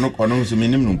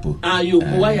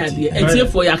why are there?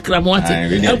 For your cramote.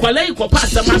 And Qualay for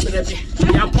Pastor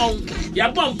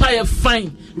Yapon pie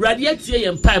fine. Radiate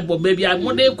and pipe, but baby, I'm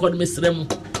one day called Miss Remo.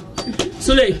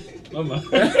 So they, Mama.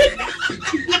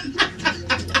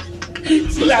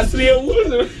 So that's real.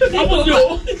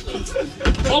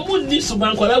 I would need some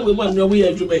man call out with one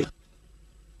way to make.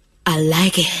 I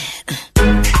like it.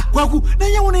 Kwaku, na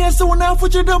ya wona yese wona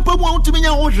afoche dampa mu antimi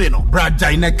nya wohwe no.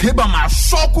 Brada ina keba ma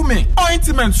shoku me.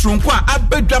 Ointment sonko a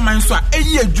abedwa man so a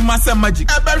eyi adwuma se magic.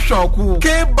 Ebe shoku.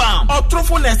 Keba,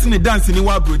 otrofo na ese ne dance ni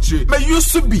wa broche. Me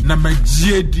yusu bi na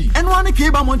magie di. Eno ane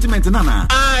keba ointment na na.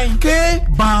 Ai,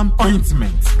 keba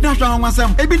ointment. Na hwa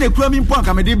nwasem, ebi na kura mi mpo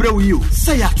anka me de bre wo yi o.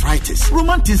 Say arthritis,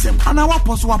 romanticism, ana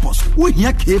wapos. Wo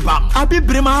hia keba. Abi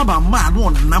bre ma ba ma no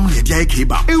nam ne dia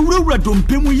keba. Ewura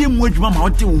dompemu ye mu adwuma ma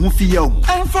wote wo ho fi ya o.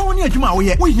 Woni adwuma wo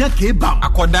ye wo hia kebam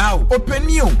akoda o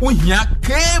opani o wo hia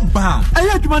kebam ayi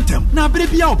adwuma ntem na bere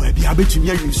bia o ba bia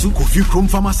betumi ayusu Kofi Chrome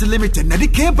Pharmacy Limited na de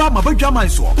kebam abadwama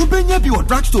so obenya bi o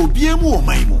drugstore bia mu o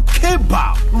man mu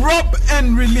kebam rub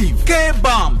and relief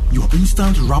kebam your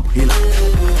instant rub healer.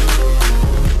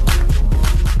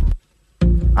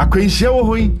 akwanhyia wo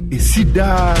hoi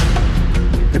esida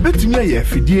ebetumi aye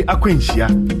afidie akwanhyia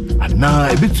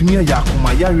ana ebetumi aye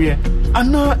akomayare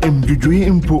ana emdwudwe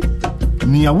impo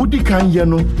ni awudi kan ye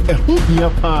no ehu hia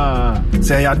pa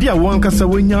se yade a won kasa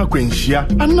wonya akwanhyia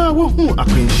ana wo hu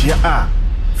akwanhyia a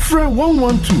Fra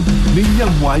 112 Ninya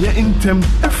Mwaya intem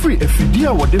every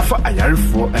efidia wadefa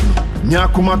ayarefo eno.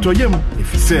 Nyakumato yem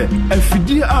efise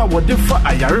efidia a wadefa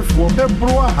ayarefo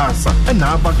bebroa hasa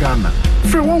ena abagana.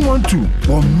 Fra 112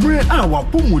 womre a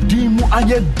wapomudi mu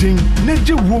ayedin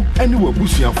nejewo eni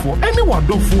wabusiafo eni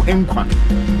wadofo enkwa.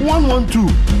 112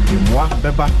 imwa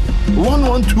beba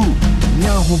 112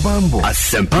 nyahobambo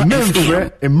Asempa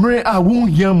Memfre emre a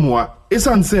won yamwa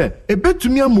esan se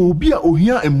ebetumi ama obi a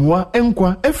ohia emua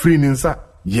enkwa efri ninsa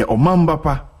ye omamba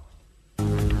pa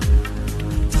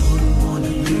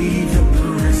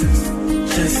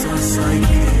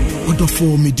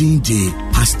Odofo Medinde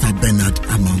Pastor Bernard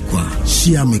Amankwa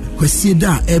Shiame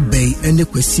Kwesieda Ebei ene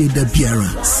Kwesieda Biara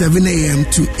 7 a.m.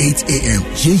 to 8 a.m.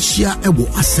 Yenshia Ewo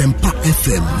Asempa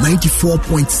FM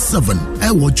 94.7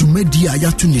 Ewo Jumedia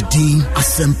Yatunidin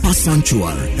Asempa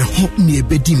Sanctuary Hop ni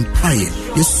ebedim paye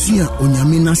Yesua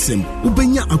Onyamina Sem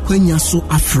Ubenya akwenya so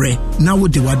afre na wo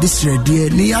de wadesrede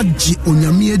ne yaji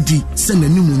Onyame adi se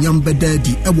nanim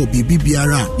onyambedadi ewo bibi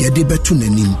biara yede beto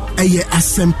nanim eye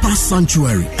Asempa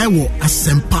Sanctuary ewo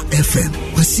Asempa FM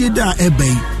Kwesieda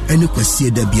ebei ene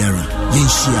kwesieda biara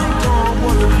yenshia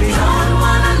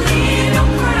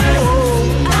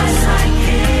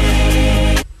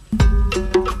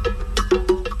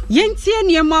Yentie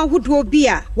niema ahodoɔ bi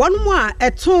a wɔn a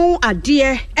ɛtɔn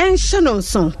adeɛ ɛnhyɛ no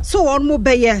nso so wɔn mo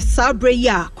bɛyɛ saa bere yi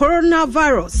a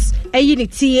coronavirus ɛyi ne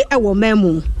tie ɛwɔ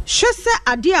mɛmu hwɛ sɛ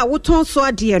adeɛ a wotɔn so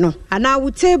adeɛ no anaa wo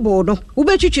table no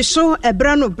wobɛtwitwi so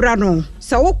ɛbra no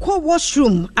sɛ wokɔ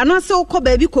washroom anaasɛ wokɔ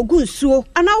baabi kɔgu nsuo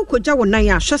anaa wokɔgya wo nan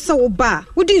a hwɛ sɛ wo ba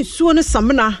wode nsuo no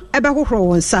samena ɛbɛhohoro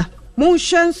wo nsa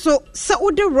Monhwɛ nso sɛ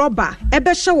wode rɔba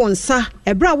ɛbɛhyɛ wo nsa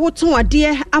ɛbra wotɔn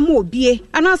adeɛ ama obie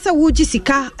anaasɛ wogye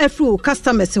sika afiri wo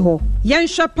customers hɔ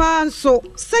yɛnhwɛ paa nso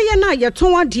sɛ yɛn a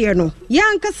yɛtɔn adeɛ no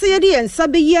yɛankasa yɛde yɛn nsa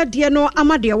bɛyi adeɛ no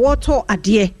ama deɛ wɔtɔ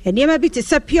adeɛ nneɛma bi te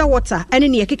sɛ pure water ɛne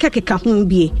ne yɛkeka ho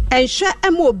bie ɛnhwɛ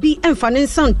ɛma obi ɛmfa ne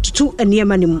nsa ntutu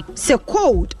nneɛma no mu sɛ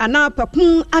cold anaa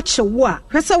papum akyɛ wo a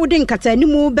hwɛ sɛ wode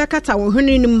nkatanimu bɛkata wo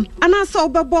hwene no mu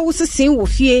anaasɛ wobɛbɔ wo sesen wɔ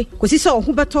fie kɔsi sɛ wo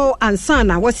ho bɛtɔ ansa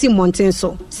na wasi mmɔnten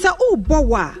so sɛ wobɔ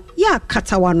wo a ya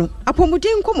katawa no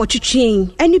apomuden nkɔmɔtwitwen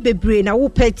ɛne bebree na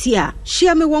wopɛ ti a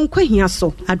hyia me wɔn kwahia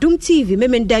so Adom TV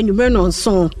memenda nwumre no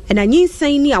nso ɛna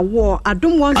nyinsan ni awo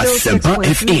Adom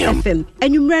 106.3 FM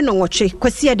nwumre no wɔtwe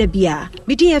kwasi ada bia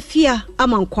medi afia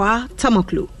amankwa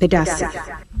tamaklo bedasa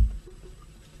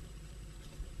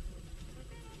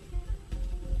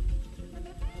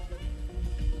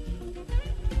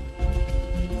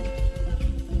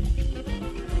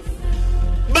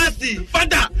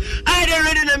Fada, I don't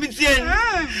ready na mitien.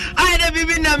 I don't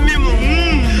bibi na mimu.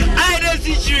 I don't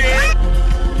situate.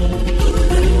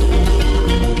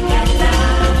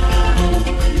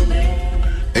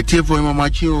 Etiefo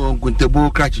mamachi o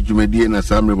kuntebo krachi jumedie na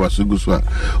samre basuguswa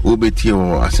obetie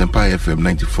o Asempa FM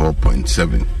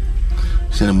 94.7.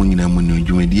 Sena munyina munyu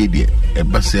jumedie de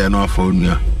ebase no afa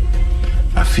onua.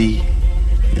 Afi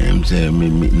mse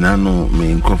nano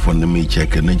me nkofo na me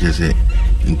check na jese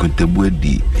nkontebu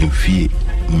edi mfie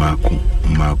maku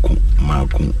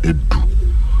edu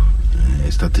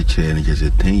started chere na just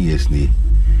 10 years ni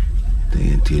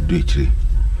te edu echire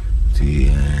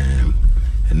ti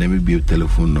na me bi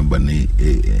telephone number na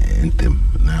entem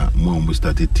na mo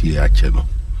started ti ache no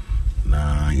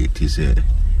na yeti se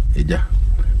eja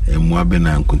emu abe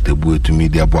na nkontebu etumi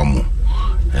di aboamo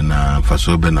na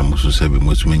faso be na musu sebe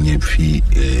musumenya fi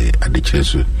adechire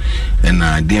so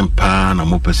na dem pa na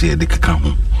mo pese de keka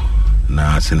ho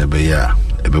na senebe ya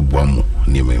ebeboamo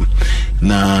nieme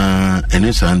na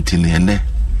ene santini ene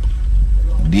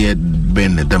die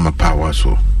ben dama power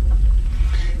so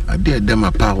ade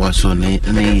dama power so ne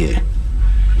ye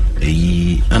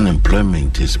eyi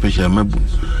unemployment especially mabu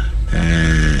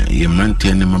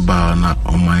yemnante ne maba na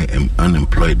on my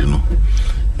unemployed no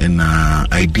and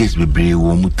ideas be brave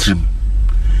wo mutrim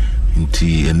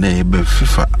nti ene be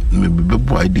fifa me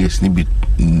bebo ideas ni bi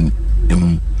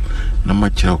na ma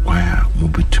kire kwaya mo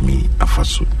betumi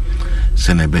afaso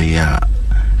se na be ya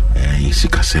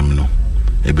yisikasem no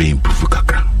e be improve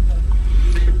kakra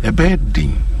e be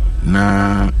din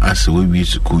na ase we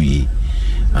school yi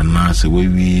ana ase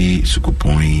we school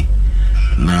point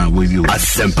na we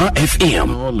Asempa FM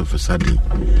all of a sudden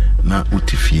na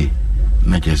utifie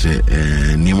na jese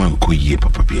niema nkoyie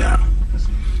papa bia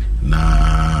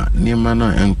na niema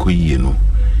na nkoyie no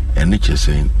ene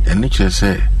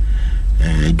chese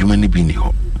adwuma ni bi ni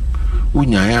ho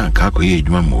unyaya ka akoye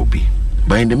adwuma ma obi.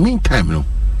 But in the meantime no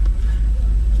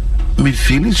me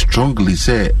feel strongly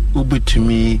say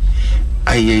ubetumi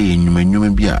aye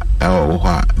nyuma bi a ho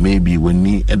a maybe when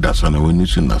ni edaso na when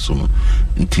su na so no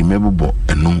nti mebbo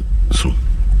eno so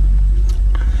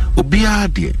obi a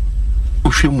de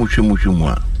ohwemu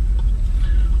a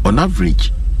on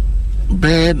average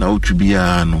be na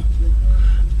otubia no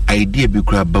idea bi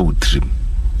kura ba utrim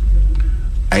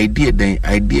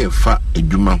idea fa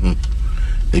adwuma ho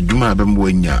adwuma ba mo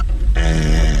anya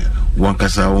one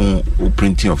kasa o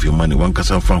printing of your money one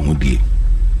kasa fa ho die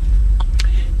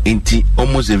enti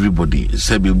almost everybody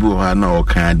say bebu ha na o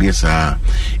kan ade saa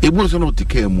ebu so no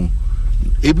teka mu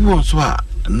ebu so a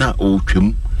na o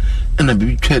twem na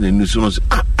bibi twa na ni so no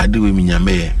ade we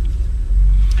minyame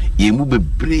ye mu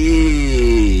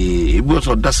bebre ebu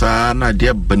so dasa na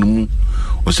ade banmu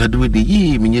o sade we de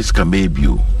yi minyeska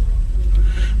mebio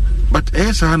but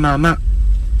esa na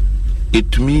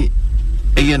etumi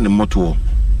eye ne moto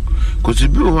cause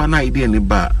bibi ho na idea ne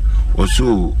ba o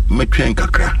so metwen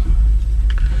kakra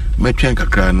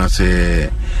na se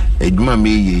eduma me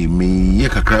ye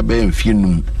kakra ba mfie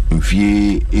num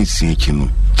mfie ensie kinu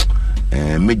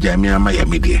meja me ama ya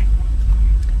medie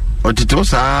otito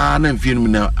sa na mfie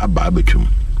num na aba abetwum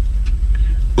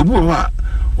obu ho a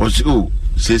o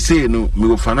se no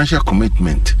me financial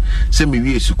commitment se me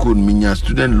wie school minya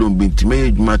student loan binti me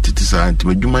eduma titisa anti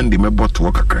me eduma ndi me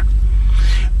botto kakra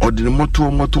odine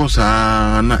moto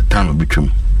sa na time betwum.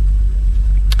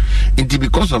 Inti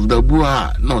because of the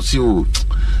bua no see o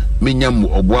menyamu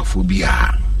oboafo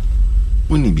bia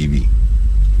woni bibi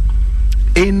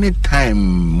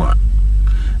anytime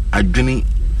adwini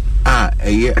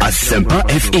eye Asempa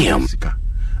FM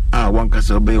one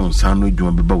kasa be on sano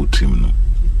dwuma be ba utrim no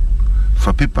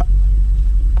for paper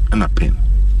and a pen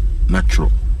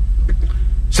natural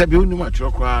sabi oni ma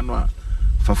tro kwa no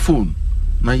for phone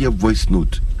na your voice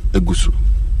note eguso.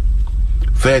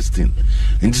 First thing,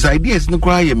 and this idea is no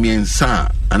cry me and sa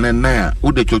and then na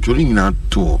ude chocholing na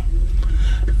to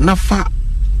na fa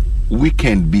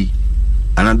weekend be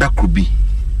another could be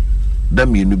that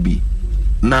mean be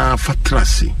na fa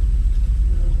trasi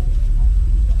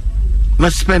na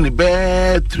spend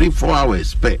about 3-4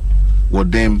 hours pe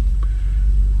with them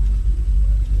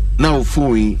now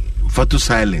phone for to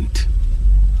silent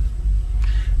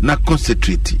na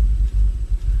concentrate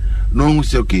no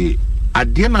say okay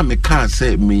ade na me ka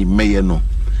say me meye no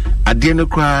ade no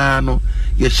kra no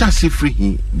ye shasi free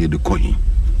hi de de kohin.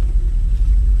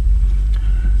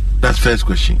 That's first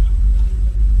question.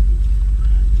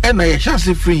 And ye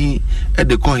shasi free hi e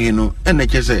de kohin no and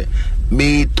e say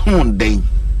me ton den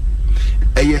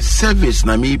a service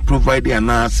na me provide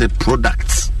an say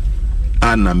products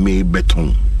and me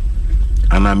beton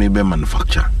and me be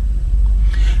manufacture.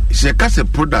 Se ka say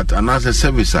product and as a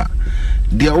service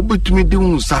they are obetumi de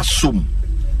unsa som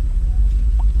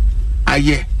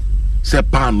aye se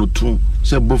panu tu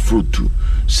se bofrutu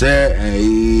se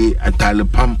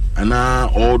atalepam and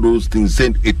all those things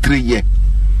send a 3 year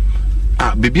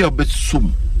baby obet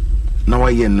som now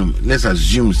aye no let's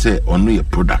assume say on your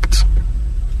product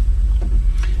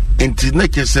enti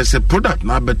nature say product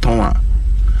na beton a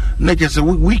nature say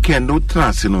weekend no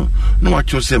trans no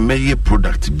what you say may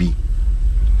product be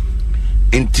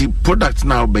enti product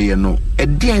now be no e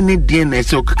dey na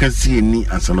say o kan see ni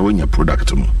ansana wonya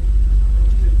product no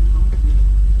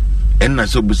enna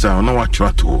so busa no watch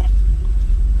to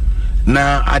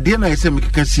na ade na say me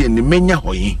kan see ni menya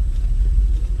hoyi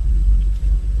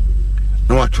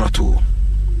no watch to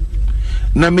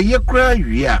na me ye kra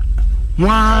wi a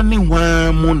hwa ni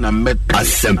hwa mu na meta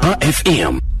Asempa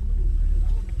FM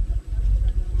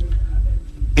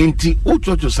enti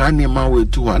uchocho sane ma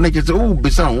wetu ha na kese o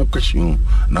bisa ho question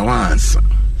na wa answer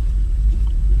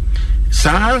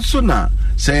so na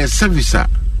say service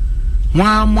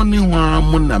hwa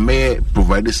mo na me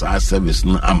provide sa service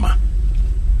no ama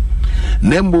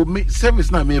nembo me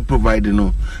service na me provide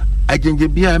no agenje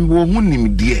bia me wo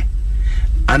hunimdie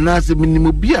anase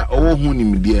minimo bia wo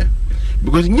hunimdie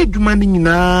because nye dwuma ni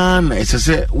nyina na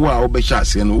esese wo a obehya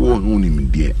ase no wo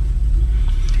hunimdie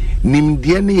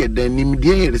nimdie ne yeda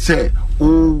nimdie ye se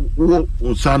wo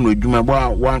nsano adwuma ba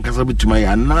wan kasa bituma ye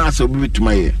anase obi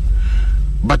bituma ye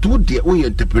but wo de wo ye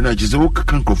entrepreneur je se wo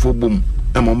kan krofo bom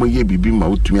e mo ye bibi ma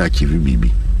wotumi achieve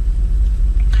bibi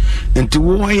enti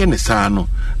wo ye ne saa no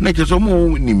na je so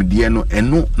mo nimdie no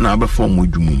eno na ba form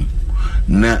adwuma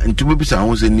na enti bo bisa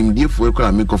ho se nimdie fo e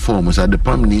kwa make form so the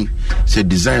pam ni se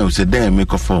design se dem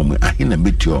make form ahina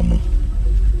beti omo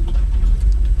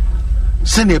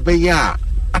se ne be ya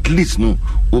at least no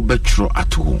obetro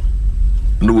at home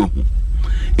no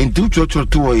enti uchocho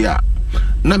to ya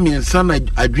na miensa na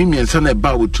adwi miensa na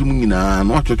ba wotum nyina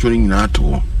na watwotwo nyina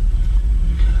to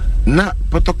na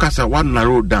potokasa one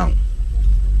narrow down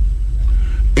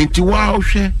enti wa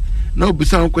ohwe na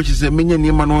obisa nkwachi se menya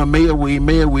niema no meye we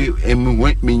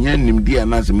menya nimdi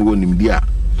anase mego nimdi a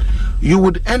you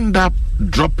would end up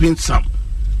dropping some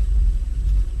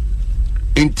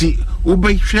enti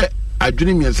ubehwe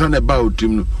adwene miensa na ba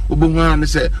wotum no obohwa ne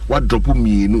se wa drop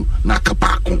mienu na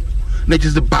kapako na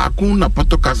just the baako na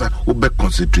potokasa ube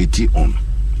concentrate on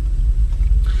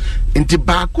enti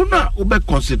baako na ube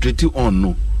concentrate on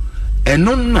no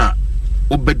eno na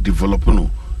ube develop no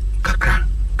kakra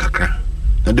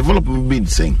the development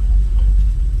means saying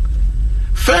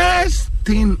first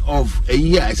thing of a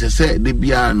year as I said the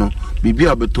biano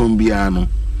bibia beton biano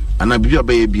ana bibia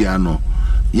be biano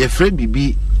ye free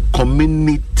bibi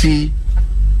community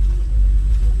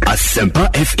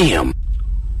Asempa FM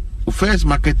first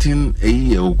marketing a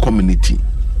year community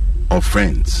of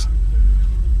friends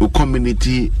a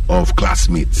community of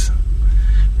classmates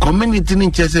community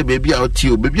in chese baby out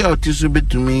so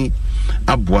betumi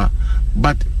abwa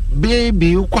but baby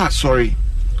you quite sorry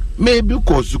maybe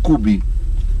cause could be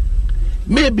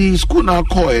maybe school now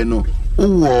call no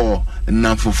or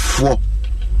na for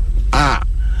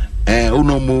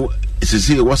unomu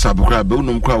sisi WhatsApp crowd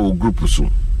unum crowd group so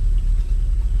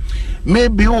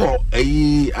maybe or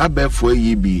a abefo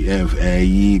yi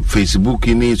bi Facebook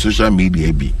ni social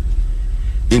media bi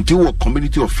into a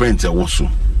community of friends also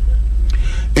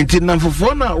into na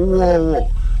for na wo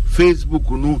Facebook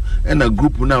no and a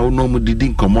group now no mu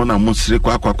didn't come on and must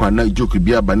kwa na joke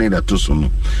bi abaneda to so no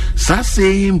sa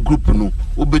same group no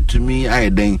obetumi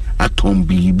ayeden atom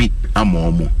bibi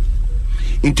amomo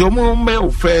into omo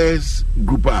me first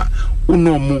group a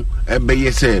unomu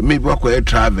ebeye say maybe akwa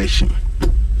try version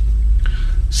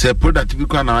say product bi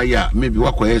kwa na ya maybe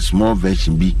akwa small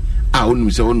version bi onum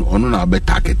say ono na be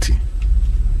target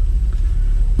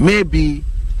maybe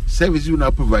service you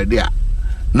na provide there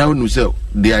now you say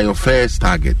they are your first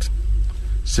target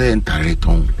say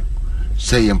entariton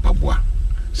say empabwa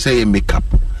say makeup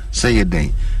say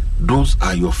den those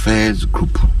are your first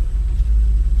group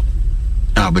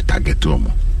be target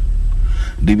omo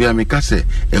de bia meka say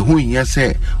ehu nya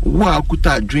say wa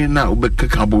akuta adwen na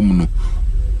obekeka bom no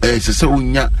say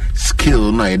unya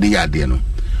skill na ede yade no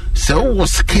say wo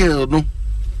skill no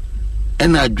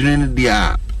and adwen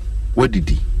dia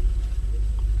wadidi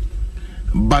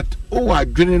but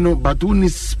adwene no but we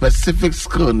need specific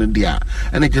skill no dia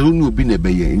and it will be na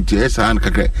beye into esa an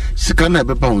kakra sika na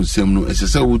bepa onsem no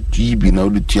ese wo bi na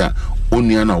wo tua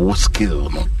onia na wo skill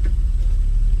no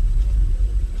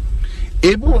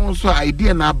ebu onso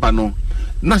idea na aba no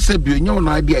na se bi onye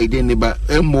no idea ne ba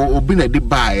emo obi na de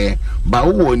baaye ba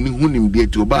wo ni hunim de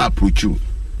to ba approach you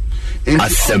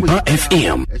Asempa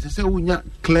FM ese unya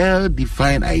clear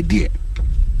defined idea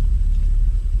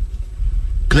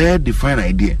clear defined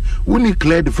idea. We need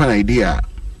clear defined idea.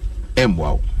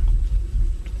 Wow.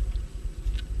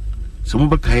 Some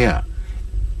bakaya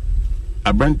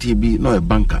a brand TB no a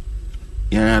banker.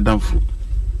 Ya damfu.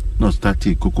 No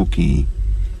starty cocoa key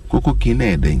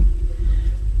na den.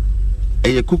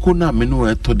 Eye kuku na menu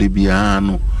eto de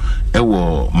biano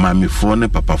ewo mami phone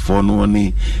papa phone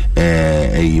ni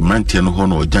mantia no ho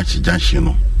no janshi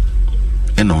no.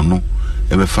 Eno no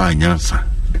ebe fa nyansa.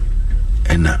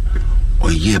 Ena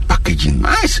or yeah packaging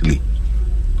nicely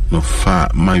no fa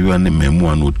mayu and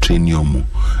memu no train yomu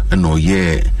and oh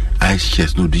yeah ice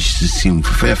chest no this seem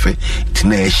fefe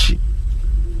tinashi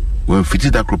when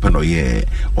fitted that group and oh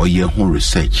yeah home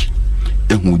research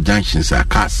who junctions are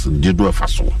cast the do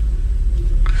faso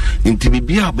into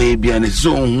bibia baby and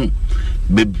so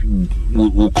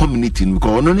community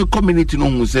because no community no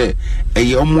who say a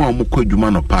yomo amukwa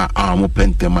dwuma no pa amo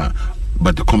pentema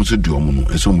but the comes to do no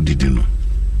so did no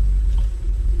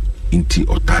into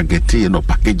or target no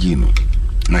packaging no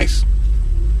nice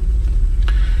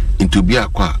into bia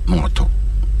kwa no to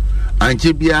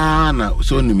anje bia na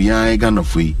so nim ya ga no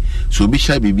foi so bi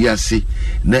sha bibia se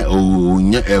na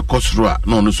onya ekosro a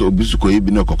no no so obisuko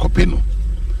ebi na kokope no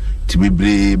ti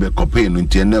bebre be kope no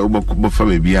nti na obo fa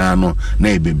bibia no na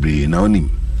ebebre na onim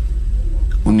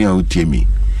unia utiemi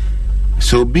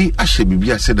so bi ashe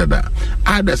bibia se dada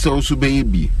ada se osu be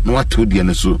bi no wato de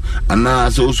ne so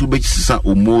ana se osu be sisa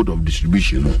o mode of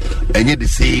distribution no enye the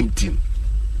same thing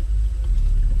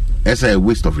as a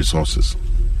waste of resources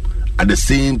at the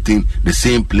same thing the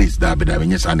same place that be that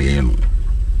nyesa na yen no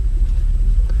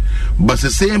but the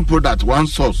same product one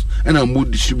source and a mood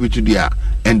distributed there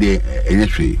and the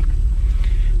enye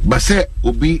but say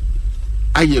obi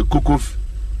aye cocoa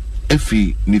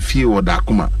efi ni fie oda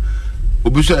akoma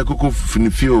Obusa Coco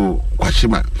Finifio,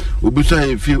 Quashima,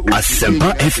 Obusa feel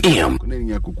Asempa FM.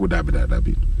 Coco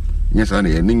Dabi. Yes, I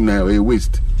need a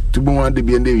waste. To be one to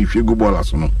be if you go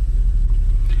ballas or no.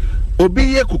 Obi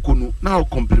ye cocoa now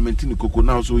complimenting the cocoa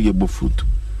now so ye bo fruit.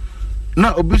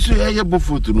 Now Obusa ye bo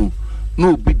fruit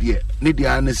no be there, need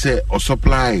the say or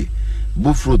supply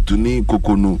bo fruit to ni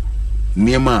cocoa no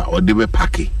Niema or they were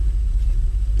packing.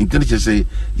 Intelligence say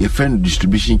your friend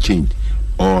distribution chain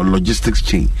or logistics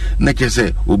chain. Nature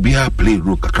say Obia play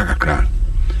role kakakra.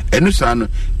 And no son,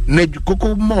 Ned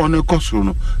Coco more on a cost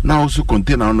room now also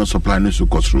contain our no supply no so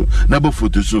cost room. Number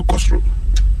foot to so cost room.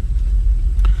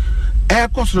 Air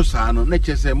cost room,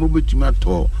 nature say mobile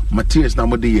tomato materials now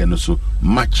no so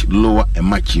much lower and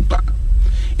much cheaper.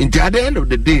 Into at the end of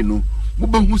the day, no,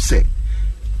 Muba who say,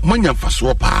 Manya for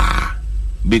swapa.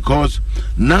 Because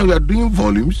now we are doing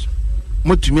volumes,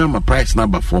 what to me my price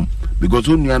number form because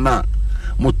only na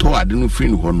motor I didn't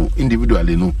feel no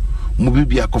individually no movie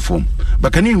be a form.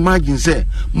 But can you imagine say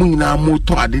munina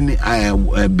motor I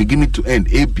didn't beginning to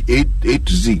end A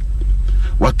to Z.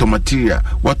 What the material,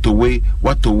 what the way,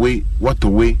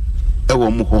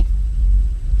 ewa muho.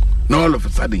 Now all of a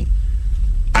sudden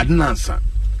I didn't answer.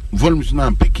 Volumes na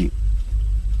peki.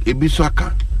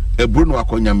 Ebiswaka, Bruno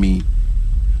akonyami.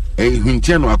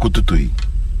 Huntiano akototoi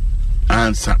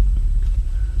answer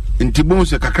ntibon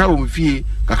se kakra wo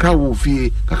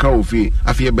fie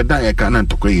afie beda ya kana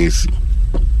ntokọ yesi.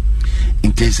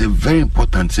 It is a very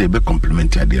important say be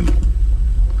complement ade no.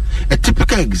 A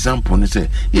typical example is say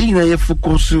you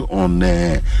focus on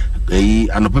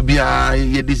anopa bia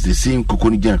ye this the same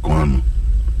kokoni jan kwano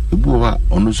ebu wa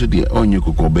ono so de onye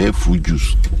kokko be fruit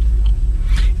juice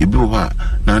ebu wa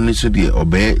na ne so de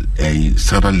obe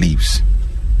soda leaves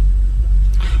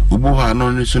Ubuha no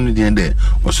suni the end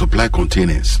or supply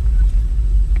containers.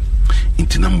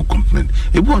 Intinamu complaint.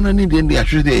 Ebu na ni the end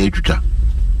actually the etuta.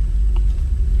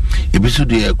 Ebiso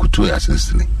de kutu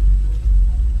assistant.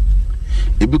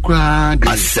 Ebi kra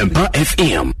Asempa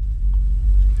FM.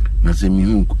 Na se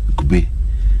mi kube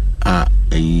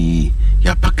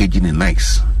ya packaging is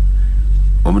nice.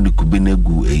 Omo de kube na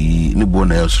gu ni bo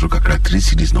na yosro kakra 3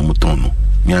 cedis na motono.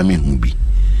 Mi ami hubi.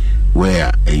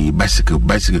 Where a bicycle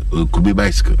could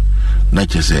bicycle not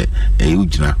just say a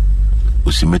ujna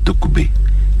usimeto kube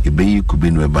a bay could be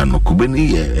no bano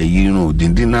kubeni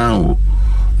dindi now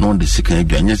no the second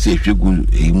and say if you go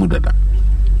a mudada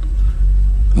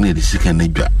near the second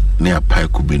near pie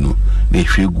kubino near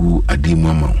Figu a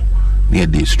dimama near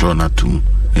the straw natum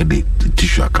near the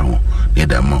tissue account near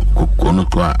the amount coconut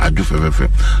a jufa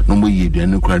no more ye the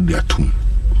no crowd their tomb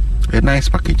a nice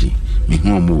packaging me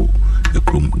more a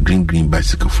green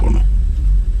bicycle for no.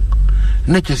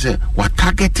 Nature say what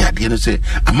target at the end say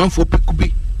a man for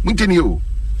pekube. Mintin you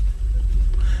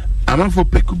a man for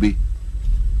pekube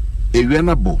a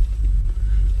yenabo.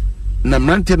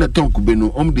 Namante na ton kube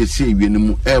no de say we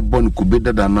airborne kube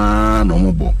dana no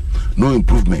mobo. No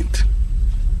improvement.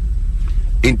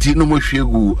 Inti no mo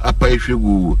shegu apa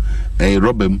shegu a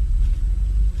robem.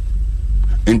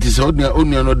 Inti so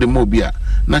only no de mobia.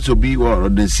 Not to be or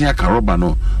the Sia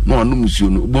Carobano, no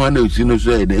Numusion, Buano Sino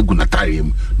say the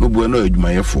Egunatarium, no Bueno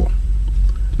my for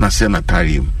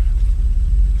Nasenatarium.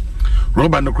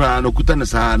 Robano Cran, no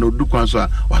Kutanasa, no Duquansa,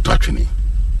 what watching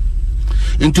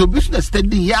into business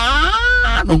steady, ya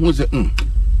no who's a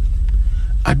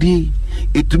Adi,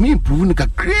 it to me proving a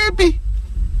crabby.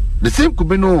 The same could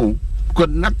be no, because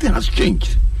nothing has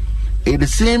changed. The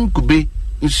same could be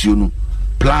Insuno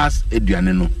plus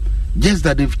Edianeno. Just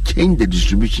that they've changed the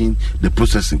distribution, the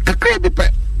processing. Kakra bepe.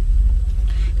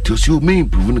 To see me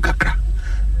improving kakra.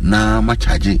 Na ma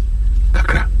charge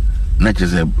kakra. Na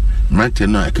just a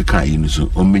mantena akeka yin so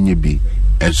omenye bi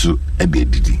enso ebe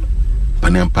didi.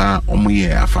 Panempa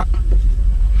omoye afa.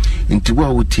 Inti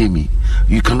wa utimi.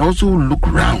 You can also look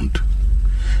round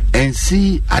and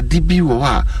see adibi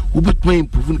wa ubetme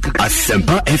improving kakra.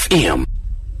 Asempa FM.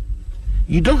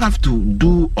 You don't have to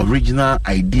do original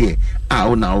idea.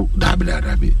 Now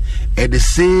dabi. At the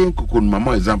same cocoon,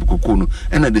 mama example cocoon,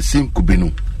 and at the same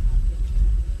kubino.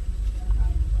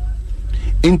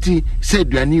 Inti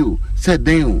said you said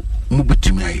then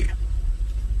mubitimi.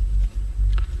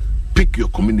 Pick your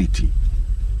community.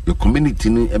 Your community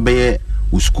ni ebe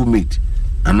u schoolmate,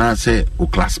 and I say u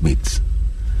classmates,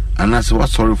 and I say what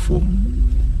sorry for,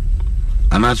 and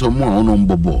I say more on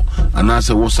bobo, and I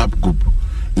say WhatsApp group.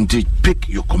 Into pick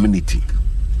your community.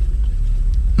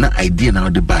 Na idea now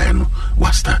the buyer no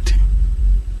was starting.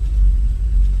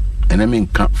 And I mean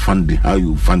can't fund it how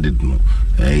you fund it no.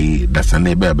 That's an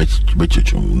ebe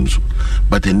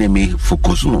but then they may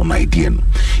focus on idea no.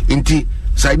 Into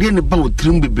so idea about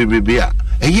trim baby yeah.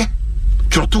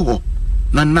 Troto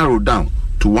now narrow down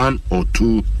to one or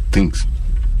two things.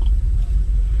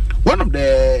 One of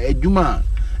the Juma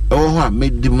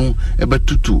made the moon about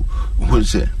tutu who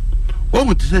say, what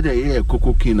would say the air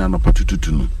cocoa king and a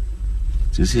patutu no?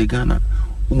 Say Ghana,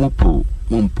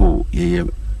 Mumpo, ye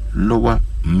lower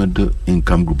middle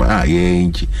income group.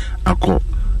 Ye I call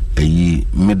a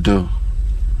middle.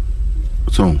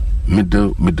 So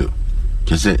middle.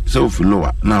 Just say so if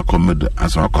lower now come middle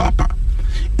as our copper.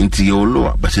 Into your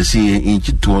lower, but you see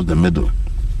inch towards the middle.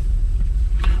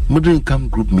 Middle income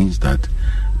group means that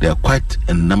there are quite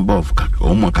a number of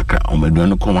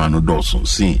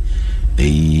see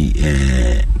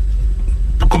a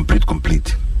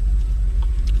complete.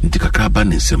 Into kakaba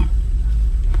nisem.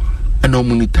 And no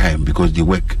money time because they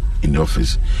work in the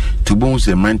office. To bones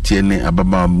a man tiene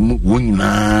ababa win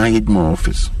more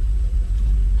office.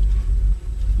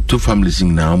 Two families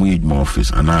in now we more office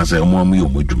and as a mommy or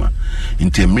mujuma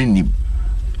into many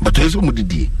but there's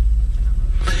somebody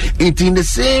in the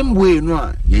same way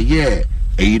no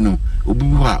you know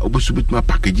obusubit my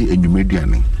package and you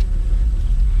mediani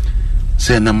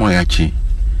say na moyachi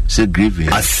say gravy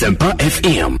Asempa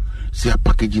FM say a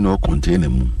package no contain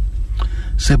mu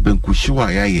say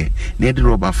benkushiwa yaye na de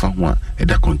roba fa ho a e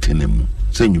da contain mu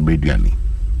say you mediani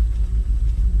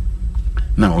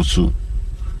now also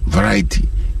variety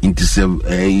into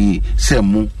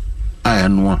semu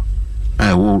ayanoa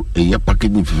ayo e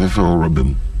packaging fefe o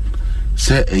robem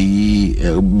say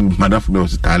madam from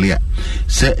Australia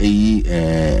say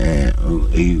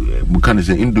bukan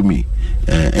say indomie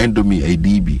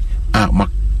adb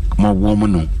ma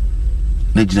woman no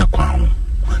na gina kwa ho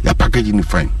ya packaging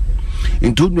fine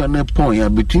into no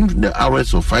point between the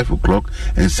hours of 5 o'clock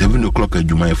and 7 o'clock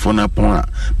adwuma for na pon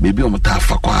baby o mta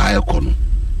fa kwa akono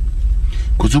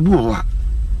kozubu wa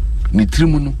ni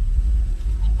trimu no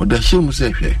oda shemu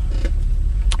se hwe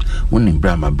woni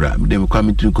bra ma bra me dem kwa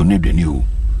mitri ko neduani o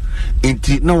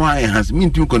enti na wa has me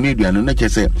ntimi ko neduani na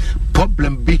chese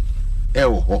problem bi e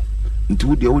wo ho enti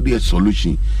wo dey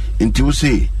solution enti wo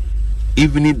say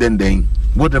even then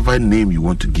whatever name you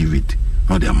want to give it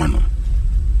no the amano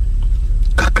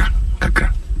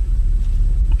kakra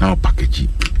now package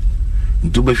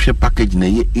enti be hwe package na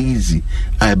ye easy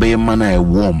I be mana e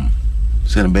warm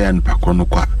say be an pakono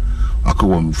kwa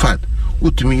akwo fat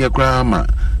utumi ye kra ma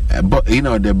but you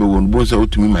know there be one bonsa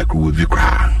utumi microwave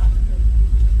kra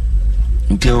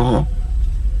nti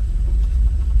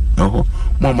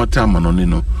mama time no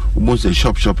no bonsa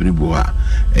shop ni bo ha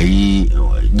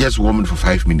just warm for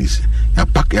 5 minutes ya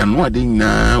pack ya no ade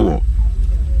na wo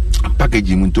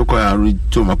packaging mun to ko ya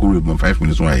to microwave 5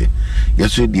 minutes why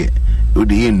yeso de o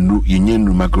de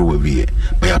yenu microwave ye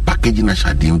but ya packaging na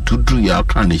shade tudu ya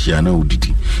kan shia na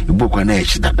odidi ibo kwa na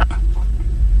echi dada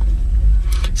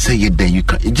say it then you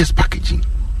can it's just packaging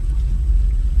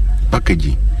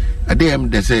ade am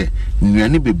de say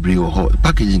nuane bebre ho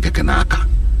packaging kekena aka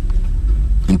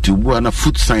into buana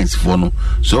food science for no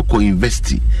so ko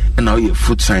university and now you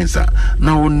food science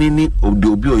now nini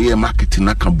obi oye marketing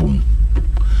akabom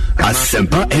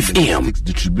Asempa FM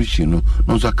distribution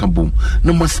no so akabom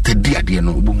no must study ade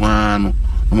no obuwa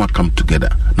no come together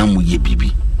na mu ye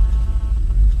bibi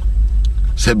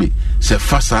sebi se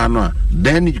fasa no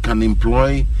then you can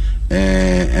employ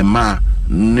a ma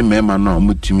ne mema no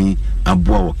mutumi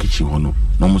aboa wo kitchen hono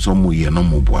no mo so mu ye no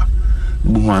mo boa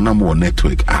buwa na mo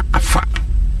network afa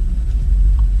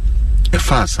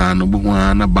fasa no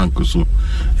buwa na bank so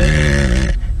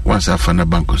once afa na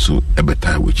bank so e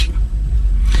better which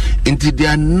into there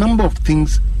are number of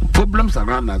things problems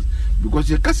around us because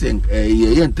you can say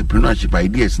entrepreneurship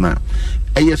ideas now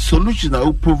a solution that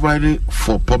will provide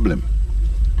for problem.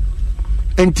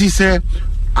 And he said,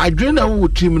 I don't know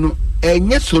what team no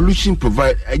any solution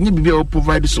provide any be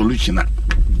provide solution.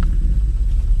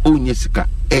 Oh yesika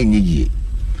any ye.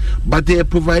 But they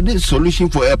provide a solution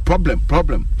for a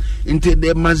problem. Until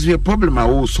there must be a problem I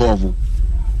will solve.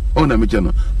 Oh na me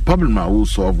problem I will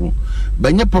solve.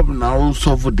 But any problem I will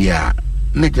solve there.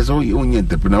 Next all you only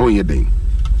entrepreneur ye den.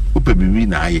 Upe bibi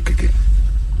na aye keke.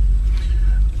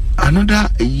 Another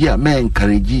year may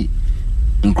encourage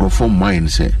in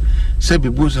mind say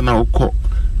people say now call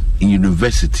in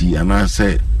university and I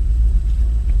say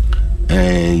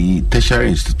tertiary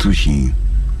institution.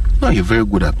 No, you're very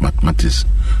good at mathematics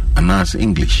and I say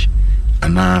English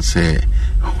and I say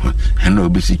hello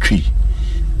BC3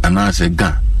 and I say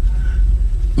Ga.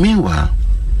 Meanwhile,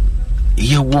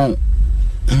 you won't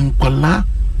nkwala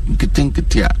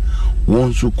nketenketea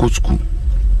won so ko school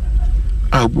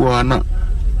abuana na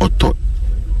oto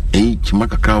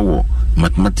chimakaka wo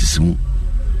mathematics mu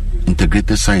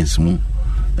integrated science mu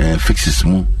physics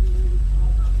mu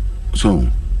so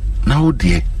now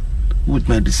there would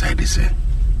not decide to say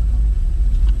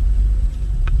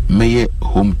may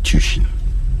home tuition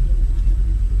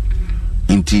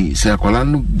inti se akwala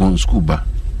no bon school ba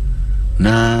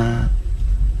na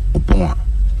opon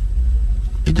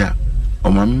eja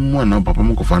o ma mu na papa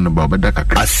mo ko fa no ba obeda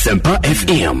kakra Asempa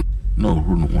FM no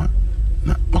ru no wa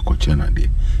na makoche na de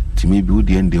ti me bi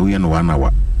odi ende wo ye no 1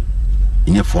 hour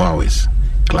in 4 hours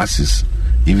classes,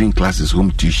 even classes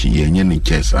home tuition ye nye ni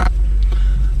chesa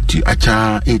to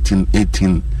acha 18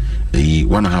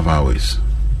 1.5 hours,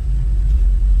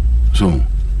 so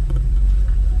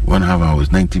 1.5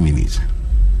 hours 90 minutes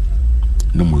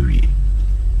no more.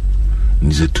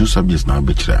 These are 2 subjects now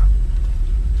bechira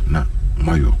na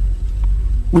mayo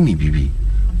uni bibi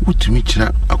utumi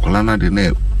chira akola na de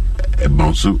na e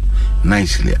bounce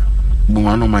nicely bu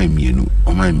wano mai mienu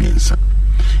o mai miensa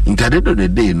intended of the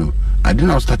day no I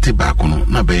didn't start back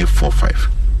on na be 4-5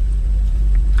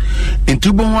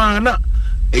 into bona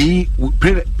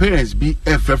parents be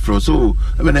FF so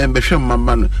I mean be hwem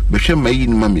mama be hwem mayi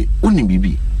ni mami uni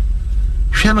bibi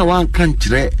hwe na wan kan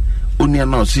kire oni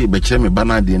na o se be kire me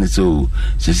bana de ne so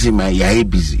sisi my yae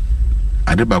busy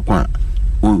ade ba kwa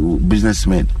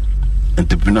businessman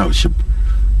entrepreneurship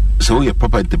so your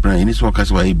papa entrepreneur in this work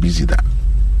as why busy that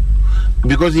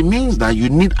because it means that you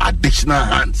need additional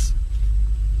hands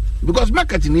because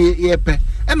marketing yepe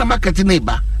and the marketing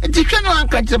neighbor and you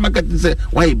cannot catch marketing say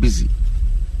why you busy.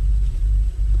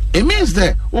 It means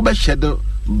that overshadow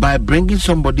by bringing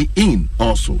somebody in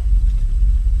also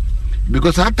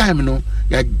because at time you know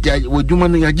what you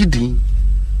man ya jidi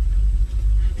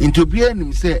into be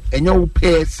him say enyo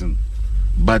person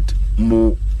but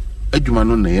mo adwuma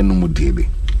no na ye no mo daily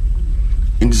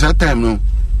in this time no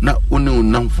na onu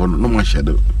nam for no more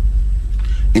shadow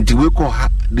until we call her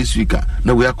this week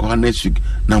na we call her next week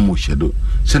na more shadow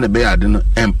send a be ade no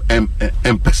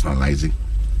personalizing.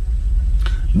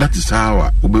 That is how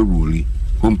we rule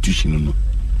home tuition no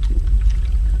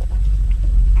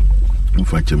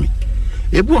mfache me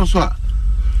ebu onso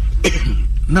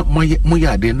na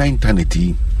moya de na internet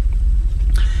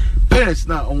parents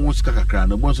na almost kakakra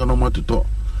no bonso no matoto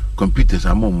computers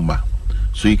amomba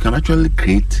so you can actually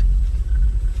create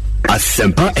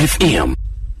Asempa FM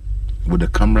with the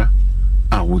camera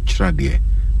which there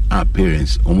our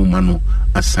parents omumano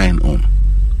assign on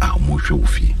our motion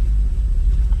fee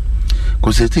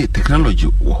because it's technology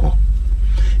wo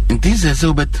in this is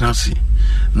so better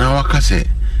now I can say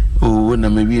oh na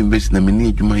maybe invest na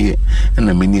many adwuma here and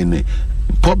na many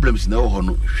problems na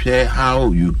ho share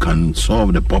how you can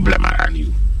solve the problem around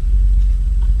you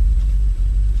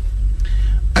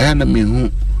ayana me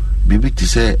hu bibi ti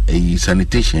say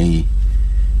sanitation yi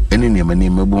eni ne mani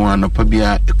mebo ana pa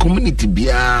bia community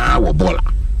bia wo bola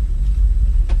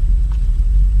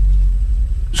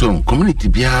so community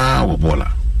bia wo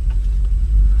bola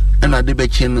ana de be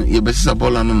chen ye be sisa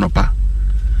bola no pa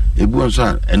ebu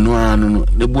onso eno anu no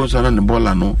ebu onso na ne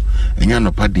bola no enya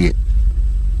no pa de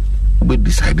we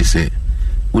decide say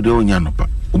we de onya no pa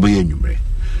obe ye nwumre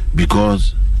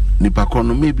because nipa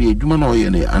kono maybe adwuma na oye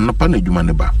ne anopa na adwuma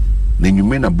ne ba na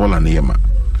nwumre na bola ne yema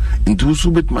into so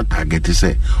bit my target is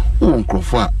say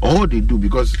all they do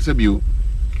because sebi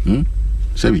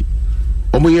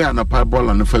omoye anopa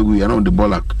bola no fa we and the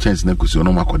bola chance na kusi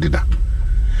no makodida.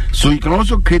 So you can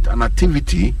also create an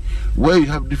activity where you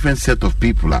have different set of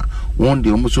people one day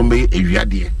almost may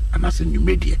ewiade and as new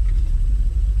media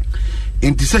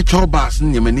into such all bars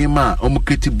nyema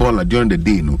create bola during the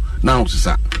day no now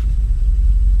sisa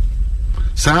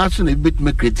saa so na bit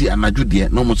me create anadwo de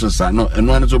no mo sisa no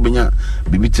eno an so benya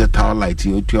bibiti tower light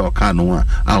o tua o ka no a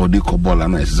o de ko bola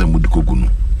na sisa mu de kogu no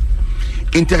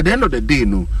into at the end of the day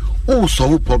no oh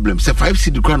solve problem say 5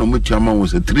 cedi crown no metu ama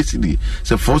was a 3 cedi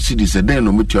say 4 cedi say then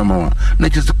no metu ama na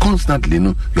just constantly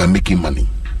no you are making money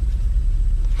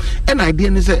and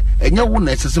idea is say enya wo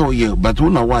na say oh yeah but wo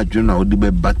na wa adwena wo de be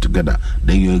back together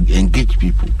then you engage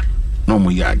people no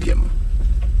mo ya idea no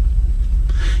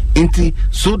inti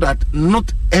so that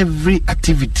not every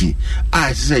activity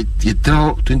I say you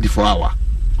tell 24 hour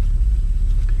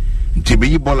inti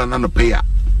be bola na no pay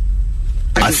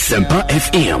Asempa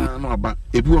FM no ba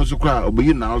ebi won so kra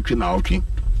obeyi na otwe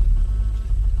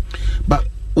but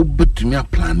obetumi a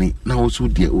plan na wo so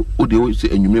de o de say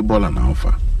enwume bola na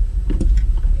ofa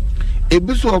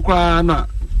ebi so kra na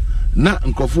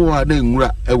nkofo a na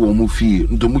nwura e wo mu fie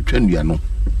ndo mu twanua no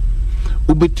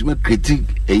obetumi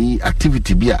critique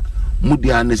activity bia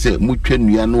mudi ane se mu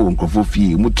twanua no nkofo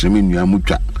fie mu treme nua mu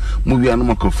twa mu wia no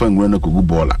makofo nwura na kogu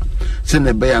bola se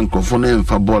ne be ya nkofo na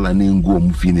emfa bola na ngu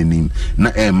mu fie nenim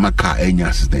na e maka enya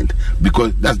accident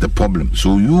because that's the problem.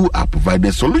 So you are providing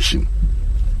a solution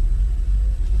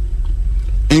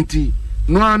enti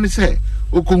no an say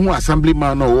okohu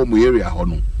assemblyman no wo area ho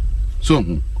no so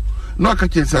hu no aka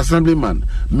chense assemblyman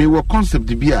me wo concept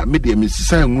bia me de me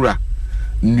sisa nwura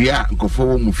nnua nkofo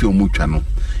wo mu fi o mu twa no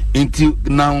enti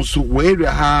now so wo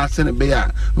area ha se ne be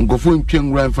ya nkofo ntwa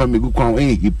nwura mfa megu kwan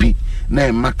hipi na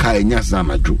e maka enya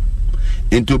zanadwo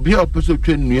enti obi a opeso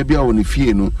twa nnua bia wo ne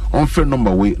fie no on frɛ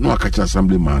number we no aka chense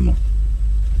assemblyman no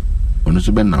ono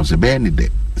so be now se be ne de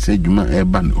se djuma e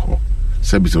ba ne ho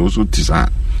se bi se wo so tisa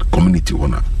community ho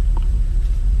na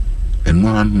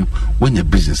eno anu when your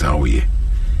business are we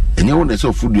enye won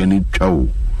say food you need twa o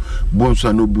bon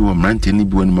so no bi wo mrante ni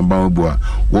bi woni maba bo a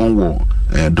won wo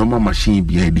doma machine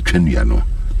bi e di twa no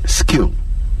skill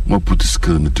mo put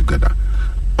skill no together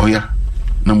oya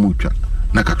na mu twa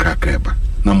na kakra kreba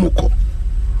na moko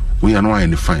we are no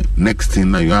any fine next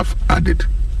thing now you have added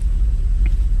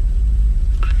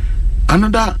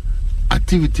another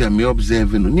activity I may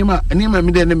observe no nima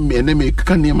me dey me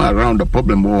can name around the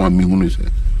problem wo me hunu say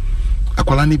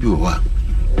akwala ni bi wo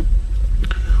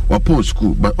wa post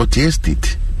school but OTA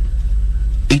state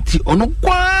enti ono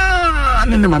kwa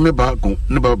ne mame ba ko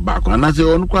ne ba ko na say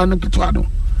ono kwa ne kitwa no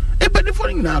e be the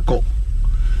foreign na akọ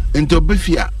enti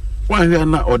obefia wan hwe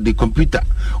na o the computer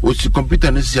o si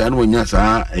computer ne sia na wonya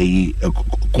saa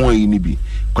kon yi ni bi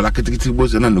kola ketekete bo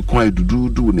se na no kon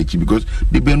dudu na chi because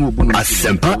the ben wo bono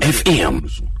Asempa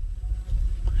FM.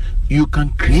 You can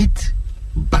create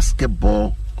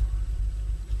basketball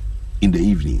in the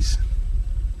evenings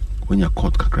when you're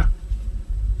caught kakra.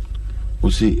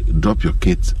 We say drop your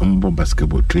kids on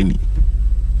basketball training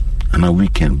and a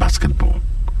weekend basketball,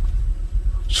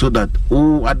 so that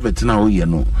advert now you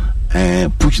know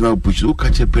push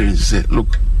catch your parents say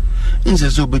look in say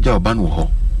so beja oban wo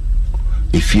ho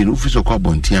if you office of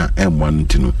Bontia M1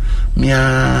 tino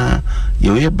mia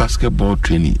your basketball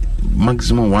training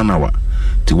maximum 1 hour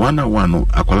to 1 hour no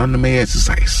akwala no may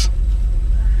exercise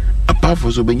apart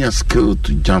from so benya skill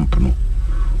to jump no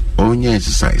onya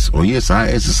exercise or yes I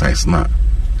exercise na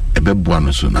ebeboa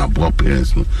no so na abo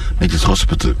parents no na just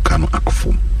hospital kanu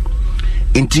akofom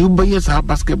until by yes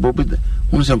basketball be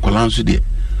unse akwala nso de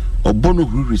obono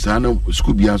huru sa na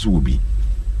school bia so will be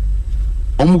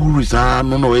huru sa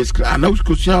no eskra na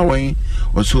school sia wan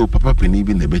o so papa pani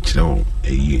bi na be kire o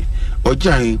eye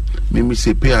ojan me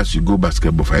say pay as you go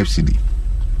basketball 5 cedi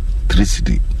 3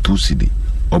 cedi 2 cedi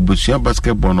obusia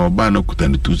basketball no ba na kuta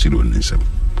 2 cedi on nsem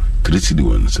 3 cedi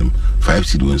on nsem 5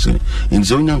 cedi on nsem in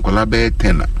so nya nkola be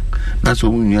 10 na so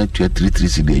wunya 3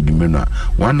 cedi adwuma no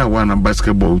 1 hour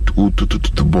basketball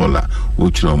to ball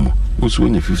o kire mo o so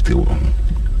nya 50 wo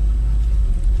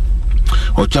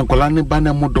o chankola ne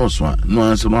bana modoswa no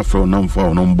anse no afro no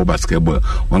mfo no mbo basketball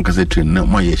one ka say train na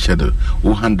mo ye schedule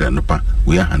 100 no pa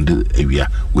we 100 awia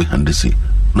we 100 say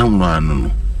na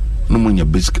no munya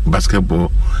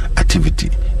basketball activity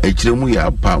e kire mu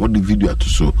ya pa wo the video to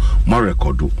so mo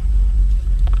record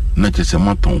na chese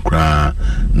mo ton kra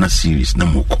na series na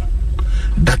moko.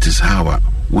 That is how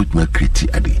we create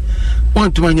ade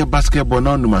want to manya basketball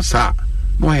na no masa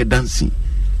no e dancing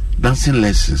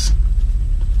lessons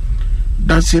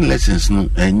no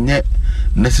enye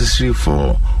necessary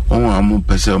for one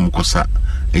person mkosa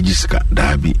ejiska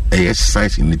dabi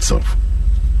exercise in itself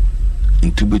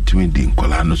into between the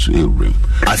nkola no so ewrem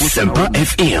Asempa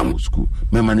FM school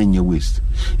me man waste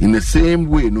in the same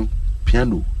way no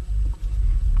piano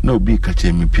no be catch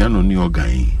me piano ni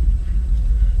organ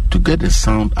to get the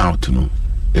sound out no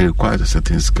it requires a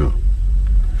certain skill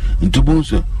into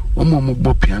bones omo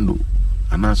bo piano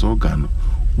and as organ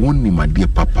one my dear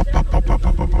papa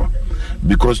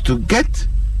because to get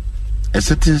a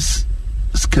certain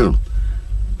skill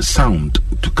sound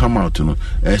to come out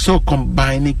so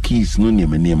combining keys no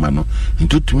nema no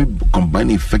into to me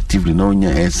combine effectively no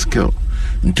nya skill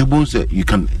into bones you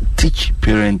can teach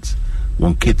parents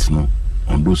one kids no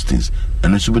on those things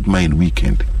and also with my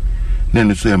weekend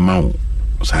then so a man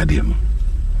side no.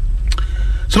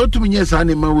 So to me, yes, I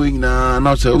am away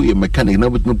now. Say, oh, a mechanic. Now,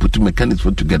 but no put two mechanics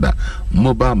for together.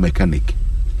 Mobile mechanic.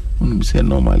 We say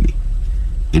normally.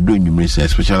 You doing you may say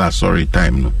special sorry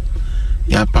time no.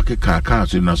 Ya pack a car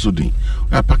so na so din.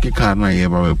 Ya pack a car na ye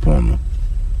ba we pon no.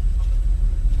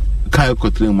 Car ko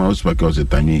train ma house pack o se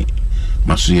tani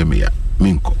masuye me ya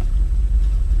minko.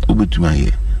 Ubetuma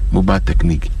ye mobile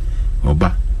technique.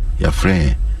 Oba ya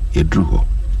friend ye druho.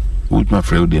 With my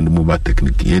friend in the mobile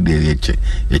technique,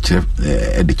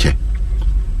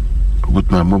 with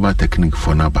my mobile technique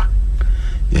for Naba.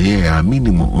 Yeah,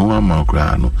 minimum 1 month,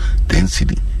 10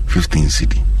 cedi, 15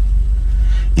 cedi.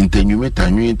 In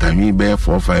Tanu, bear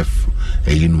 4 5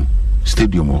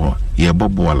 stadium or yeah,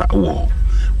 Bob Walla,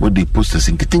 what they post us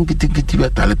in kitty,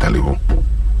 tally ho.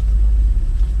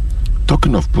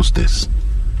 talking of posters,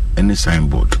 any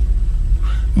signboard.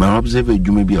 My observe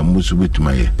you may be a musu bit to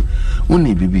my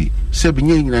only baby, 7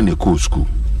 years in a co school.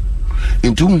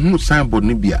 Into whom signboard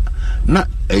nibia, not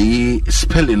a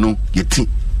spelling no yeti.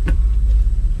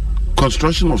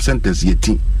 Construction of sentence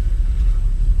yeti.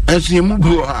 As you move,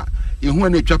 you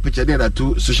want a trap picture there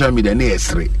to social media near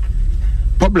 3.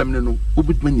 Problem no,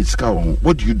 ubit many scour.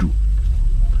 What do you do?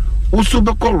 Also,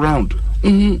 back around.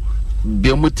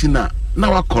 Biomotina,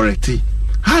 now I correct it.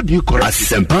 How do you correct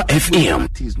Asempa FM?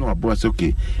 It is not a boss,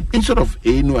 okay. Instead of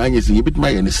a no anything, you bit my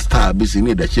and star busy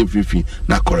near the shape fifi,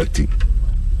 not correcting.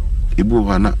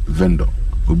 Ibuana vendor.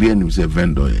 Ubian is a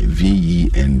vendor,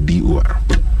 VENDOR.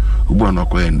 Ubuana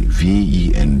coin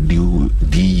VENDER.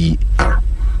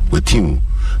 With you,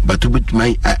 but to bit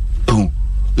my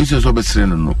it's a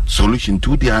no solution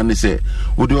to the answer. Say,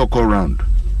 would you call round?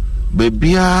 Baby,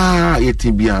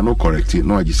 yeti bia no correct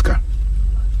no ajiska.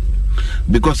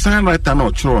 Because sign writer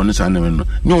no choro on this animal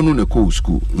no no ko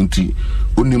school nti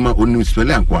onima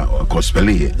spell and ko spell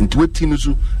here nti wetin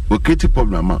so we create a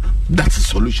problem. That's the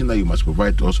solution that you must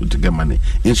provide also to get money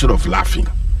instead of laughing.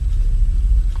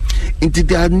 Nti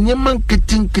there are nyeman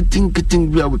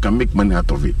kitting where we can make money out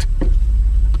of it.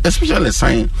 Especially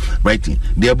sign writing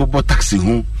the abobo taxi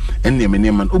home and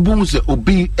nyeman obo say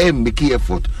obi make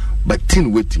effort but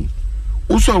tin waiting.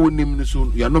 Also our name so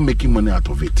you are not making money out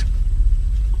of it.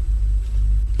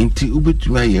 Inti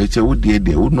ubetuma ye che wo de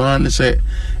wo no an say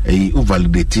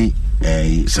validate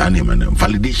sane man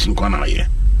validation kwana ye.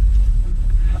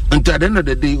 Until the end of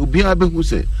the day obi abehu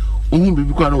say ohun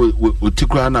bibi kwa na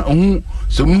otikura na ohun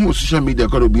so mu social media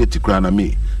kwa obi otikura na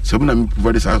me so na me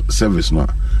provide service no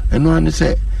eno an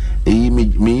say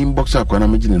me inbox akwa na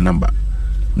me gine number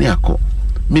na yakọ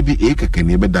maybe keke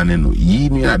ne be dane no yi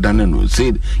ni adane no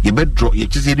say you be draw you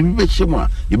just say be shemo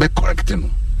you be correct no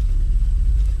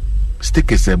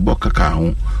stick is a boka ka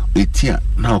ho etia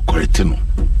now correct no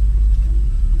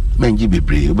menji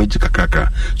bebre obeji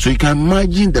kakaka so you can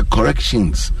imagine the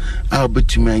corrections how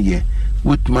betuma ye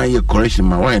with my correction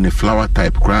my why in a flower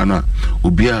type crown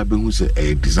obia be hu say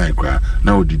a design crown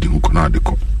na odidi hu ko na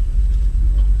adeko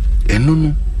enu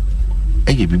no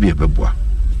eye bibi e beboa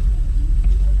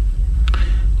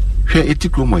hwe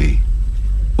etikromoye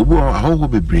obo ahoho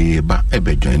bebre ba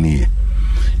ebe join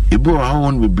ebo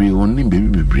ahoho bebre oni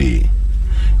bebre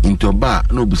into ba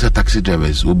no bisa taxi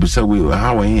drivers obisa we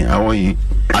how yi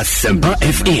Asempa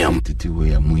FM titi we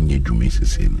ya munye dwuma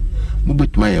sese mu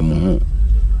betuma ya mu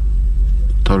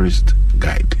tourist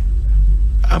guide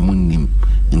amunim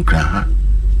nkraha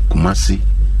Kumasi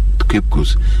Cape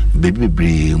Coast baby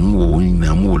bre mu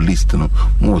na mu list no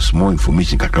mu small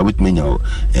information kakra bit menya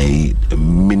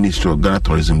Ministry of Ghana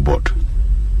Tourism Board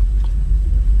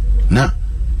na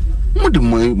mu de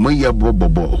mo ya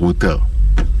bobo hotel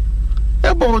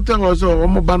hotel also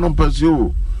mo ba no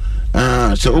pasio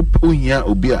so onya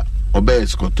obi a oba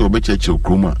escort oba cheche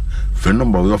okroma friend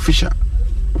number we official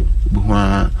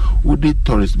buha we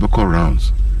tourist beko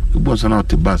rounds ubo sana o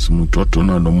te bus mu toto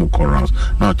na no mu rounds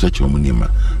na cheche omunima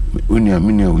unia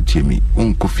minia utiemi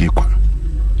unkofie kwa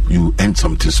you earn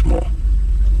something small.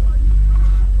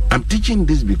 I'm teaching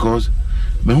this because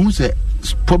me who say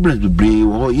problems be brave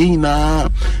or na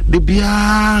de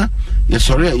bia ya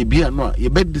sorry ya bia no you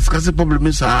bet discuss the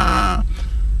problems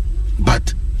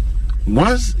but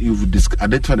once you've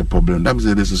identified the problem that means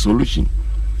there's a solution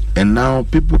and now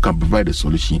people can provide a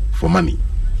solution for money.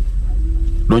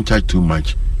 Don't charge too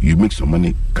much, you make some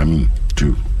money coming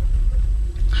through.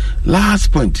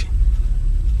 Last point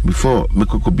before me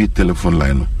could be telephone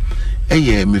line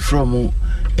me from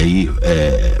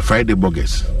Friday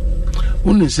bloggers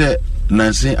when say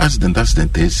Nancy accident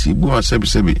see bo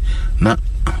sebi na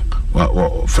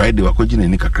Friday wakojine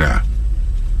ni kakra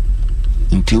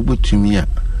nti obotumi a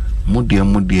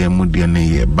mudia na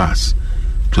ye bus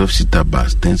 12-seater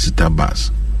bus 10-seater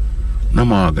bus na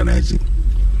ma organizing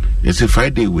yes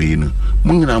Friday we no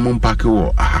munyina mo park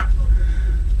wo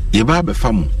ye ba be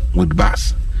fam with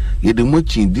bus ye de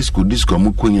mochin disco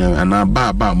mo konya ana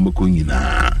ba mo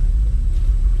konyina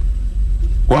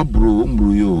wa bro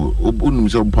yo onum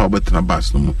se opa betena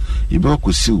bus no ye be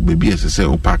ko siw baby ese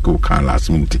o park o car last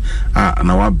minute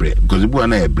na wa bre because bu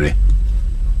na e bre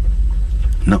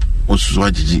no osusu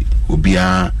ajiji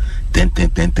obia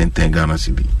 10 Ghana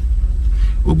cedi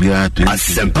obia 20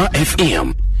 Asempa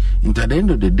FM. And at the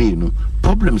end of the day, no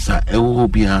problems are no,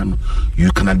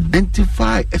 you can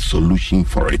identify a solution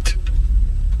for it.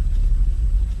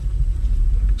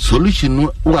 Solution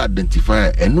no identify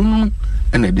and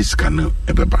this can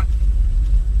ebeba.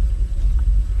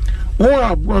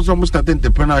 Or was almost at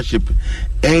entrepreneurship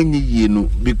any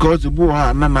because the boy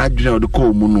na adwena the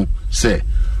call muno say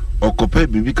okope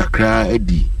bibi kakra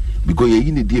edi because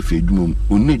ye need dey fe dwum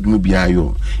onu dwum bia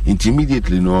yo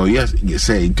immediately no yes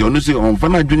say nti onu say on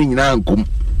fana dwuni nyina ankom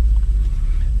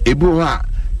ebu ha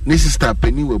ne sister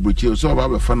penny we broche so ba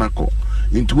be fana ko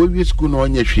nti we wi school no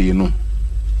onye hwe no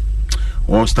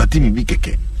o start bibi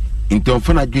keke nti on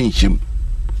fana dwun him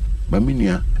ba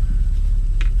minia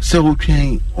say o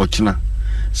twen ochina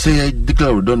say I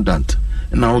declare redundant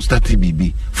and I will start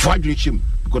bibi for dwun him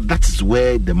because that is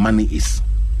where the money is.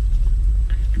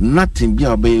 Nothing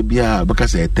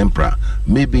because a temporary.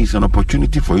 Maybe it's an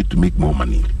opportunity for you to make more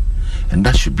money, and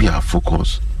that should be our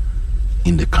focus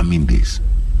in the coming days.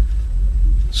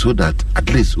 So that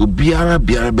at least biara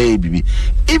baby,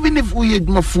 even if we had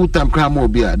more full-time crime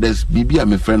obia, there's bibi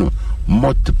my friend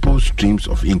multiple streams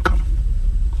of income.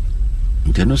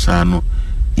 Inteno sano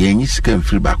yenyi sika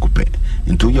mfiri bakope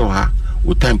into your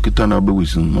o time kita na be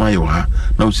wisun no ayo ha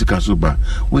na usika so ba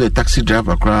we a taxi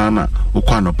driver kra na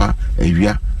okwanopa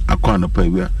awia akwanopa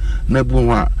awia na bu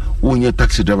ho a wonye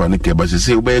taxi driver ne ke ba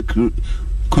se we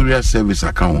courier service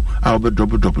account I will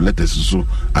drop letters so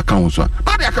account so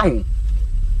na the account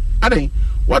ade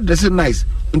what does it nice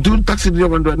into taxi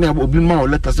driver na obi ma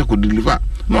letters ko deliver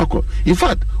no ko in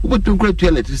fact we to create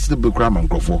electricity bill kra man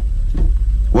krofo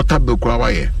water bill kra wa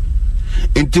ye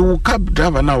until cab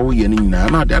driver now we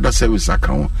na the other service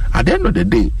account at the end of the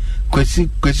day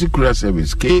kwesi courier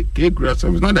service k courier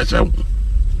service not that show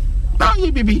now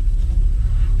you baby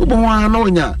ubo wa no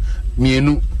nya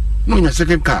mienu no nya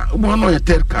second car ubo no nya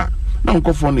third car na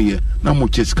nko phone ye na mo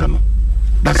cheska no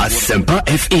that's Asempa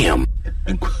FM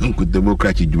nko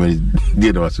democratic juma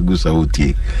dey da wasu gusa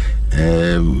hotie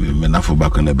me na fo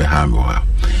back na be ha me ha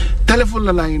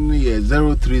telephone line ye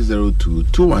 0302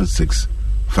 216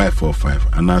 545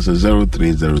 and answer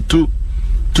 0302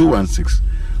 216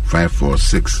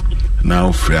 546 now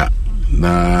free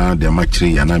na the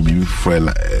matching yana bibi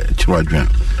fuel chiwadwan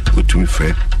otumi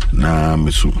fe na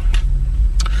mesu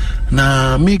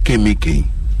na make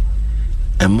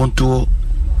emonto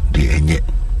de enye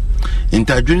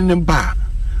intadwene ne ba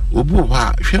obu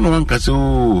ho hwe no anka se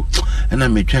o na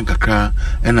metwen kakra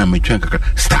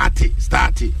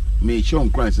start me show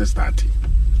on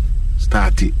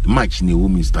start match ni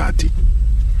women start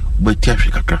but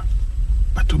kakra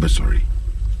but be sorry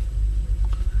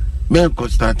me ko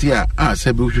start here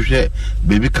say be hwehwe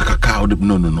baby kakaka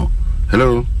no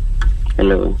hello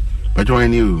but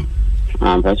when you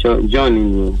but John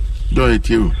you it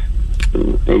you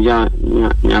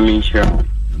I'm sure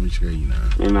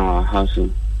in our house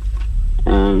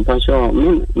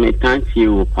but me thank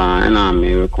you pa and I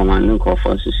may recommend for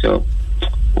so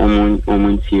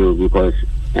you because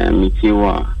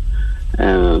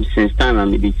since time I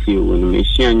made it you when me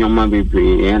share your mama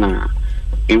be and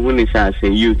even if I say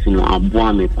youth no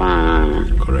aboa me pa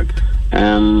correct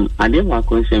I did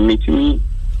work on say meet me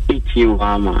 80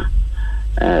 wama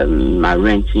my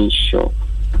renting shop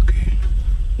okay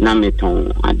na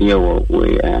meton ade wo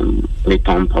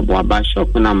meton pabo ba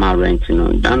shop na my rent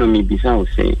no dan me bisa o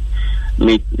say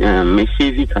me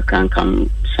save kakanka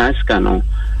saska no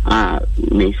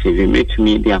me save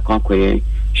me dey akwakoye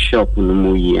shop no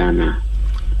mu yana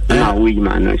na we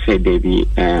man say dey be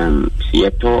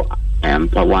sieto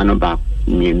pawano ba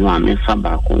me no amefa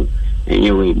ba ko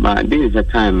anyway but this is the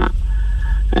time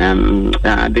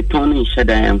the tone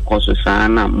shada cost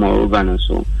sana moreover no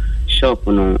so shop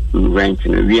no rent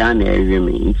no we are na area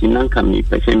me nti nanka me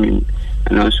pese me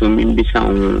and also me bisa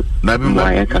on na be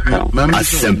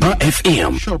Asempa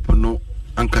FM shop no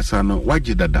ankasa no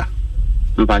waje dada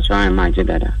mpacho an maje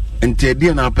dada enti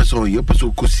de na peso ye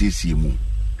peso ko siesie mu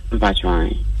mpacho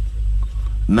an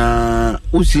na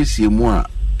o siesie mu a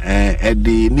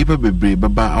edi nipa bebre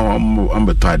baba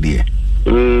ambeto ade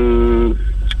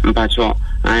mpacho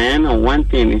I know one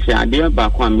thing is idea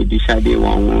back when me decided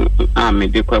one me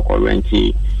de kwa rent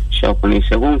shop and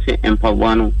say won't say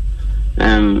empawano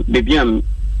baby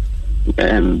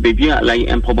like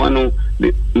empawano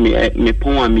me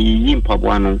pon me yin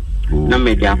pawano na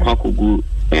me de akwa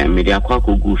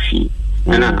kogu fi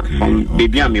na from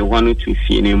baby me want to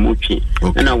fi na motwe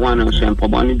na one also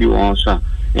empawano bi also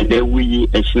and then we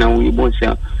echina we both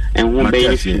say and one be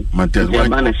the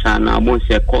banana na both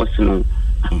say course no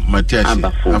Matthias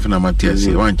after Matthias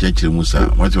one church Musa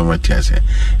what Matthias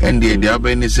and the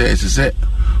abeni say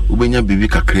ubenya bibi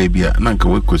kakra bia na nka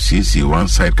we kosiesie one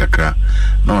side kakra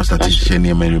na o start share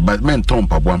many but men ton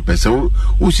pa bo ampese o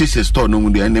siesie store no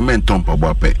mu dey and men ton pa bo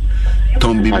ape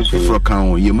ton bibi for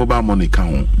kan ye mobile money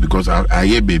kan because I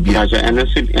hear baby and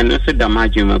also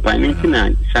damage me pa ninki na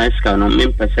size kan no me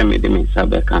pese me de me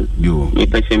sabe kan me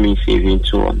pese me saving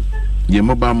to your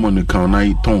mobile money count,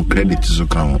 I ton credit to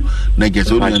account. Na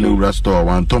just only a new restore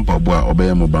one tompa boy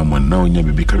obey mobile money. Now you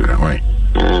be kaka, right?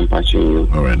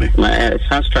 Already. My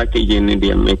strategy in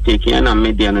India may take and a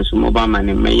median so mobile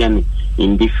money may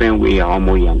in different way or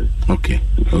more. Okay.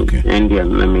 India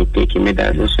may take me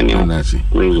that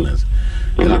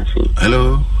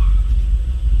hello.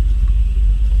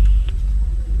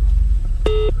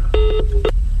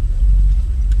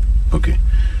 Okay.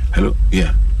 Hello.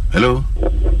 Yeah. Hello.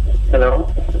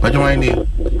 What do I need? Could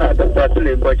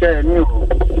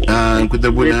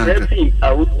the boy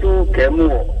out to Kemo?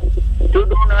 You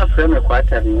don't have them a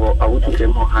quarter out to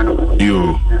Kemo.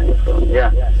 You.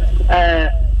 Yeah.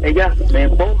 Yeah, may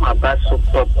bomb my bus so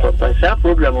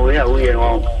problem we are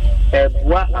on.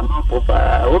 What amount of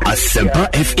Asempa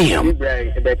FM.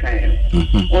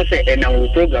 Also, and our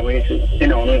program is so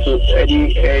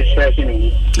any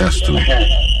expressing. That's true. I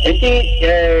think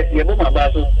you bomb my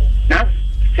bus now.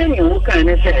 Saying you can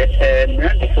say,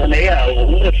 for the air,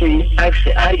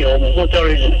 actually, I am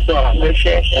motorism, so I will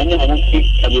share and I will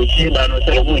see by not a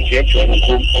wood jet on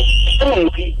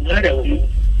the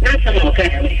national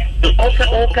can also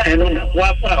all kind of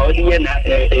wafa or the you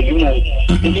know,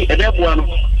 that one.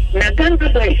 Now, can the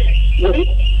place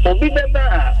will be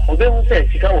better, or they will say,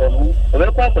 Chicago, or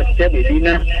the Papa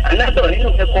Tabina, and that's all you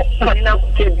know,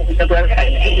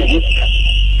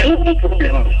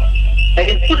 problem. And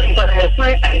it's putting for a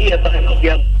fine idea for an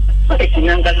object. It's in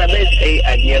Angatabes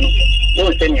idea.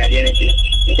 No, send me identity.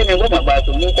 You can go about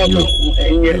to move on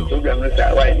in your program. I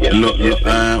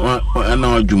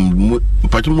know Jum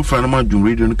Patumo Fanama Jum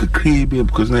Radio Crebe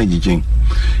because Nigel.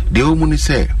 The woman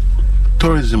say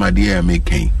tourism idea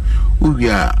making. We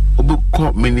are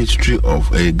Obuko Ministry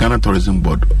of a Ghana Tourism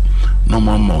Board. No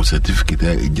more certificate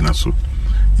in Jinaso.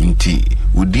 Inti,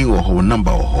 we deal with our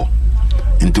number or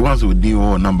into once we deal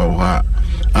our number of her,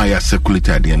 I circulated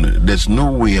at the end. There's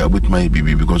no way I with my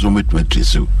baby because I'm with my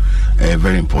so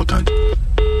very important.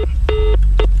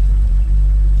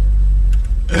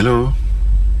 Hello.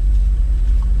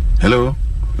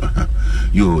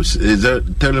 Your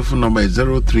telephone number is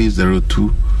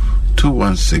 0302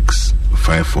 216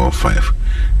 545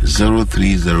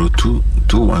 0302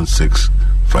 216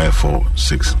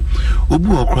 546.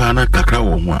 Obu okwana kakra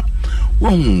wo ho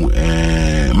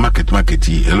a market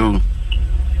hello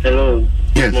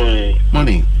yes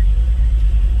morning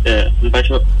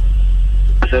mpacho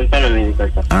asempa na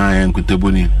medical I am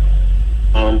kuteboni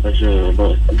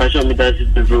mpacho mi da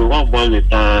bro one boy me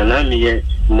pa na me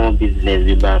more business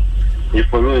we ba we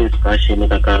follow instruction me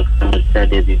kaka say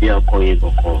the video call you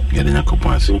go get in a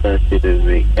coupons and I think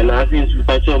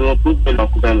mpacho no put me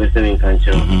back to the same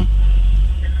country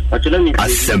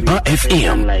Asempa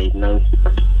FM like now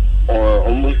or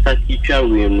almost a teacher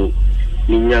we know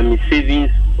me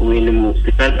savings we know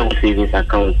the savings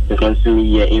account because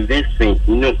me investment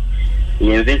the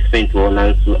investment will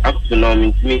answer up to now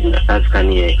me that can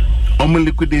here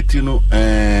liquidate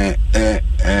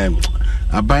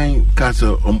I buy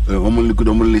castle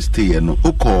liquid stay no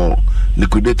oko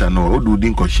liquidator no do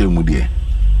din ko shame there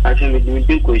actually we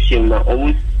din ko shame na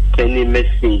almost any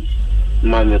message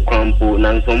Mami Crampo,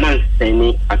 Nansoman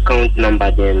sending account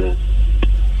number then.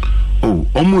 Oh,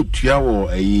 almost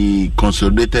a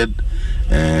consolidated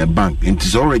bank. It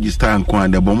is all registered and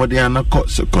the Bomadiana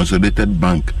consolidated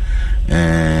bank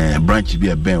branch be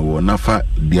a ben or Nafa,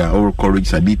 their all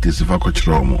colleagues are details if I could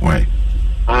wrong. Why?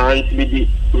 And with the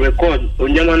record,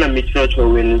 Onyamana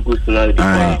Mitchell when good tonight.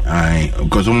 Aye,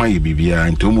 because on my BBA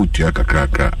and Tomutia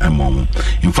Kraka and Mom.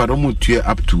 In fact, Omutia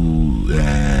up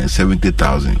to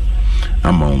 70,000.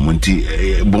 Monty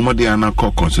Bomadiana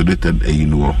consolidated a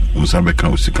Musabeka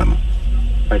Usikano.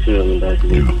 I should that.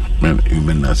 You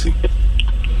mean nothing.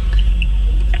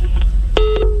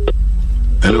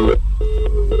 Hello.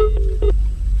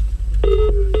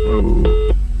 Oh.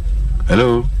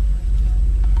 Hello.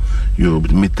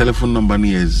 My telephone number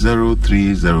is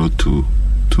 0302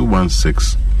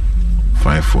 216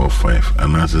 545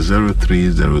 and that's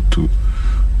 0302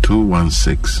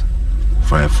 216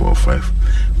 545.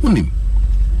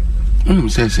 Unim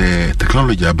says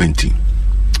technology abenti.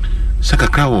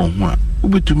 Sakakra wo ho a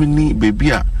ubetumi ni baby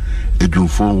a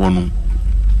edwumfo wono.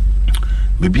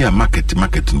 Baby a market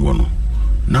wono.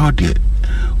 Now there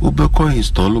ubeko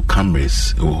install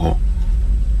cameras wo ho.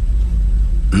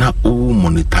 Na o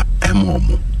monitor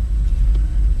emomo.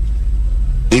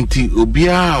 Enti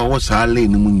obia o sale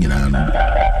ni mu nyina no.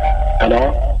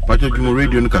 Hello. Pato Jum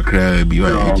Radio no kakra bi wa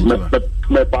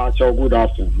me pa good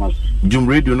afternoon. Jum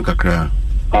Radio no kakra.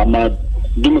 Ama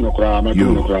Dumino kra, ma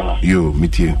Dumino kra. Yo,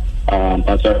 meet you.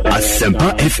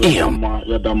 Asempa FM.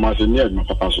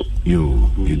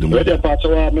 You do. Whether part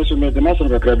of our message, the master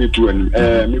of a credit to an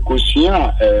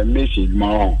Mikosia message,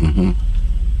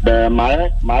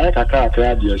 my kaka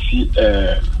crowd, you see,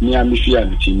 near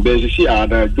Missianity. Basically,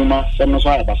 the Duma, some of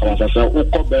our Basasa,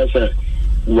 Oko Bessa,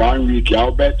 1 week,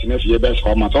 I'll bet next year best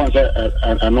for my son,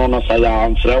 and honor Saya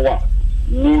and Frewa,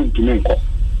 noon to Minko.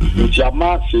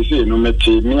 Chama says, no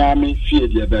matter Miami, fear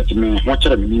the bet me, watch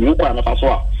them, you know, I'm a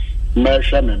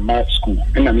Mersham and Mark School,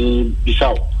 and I mean,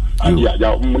 Bissau.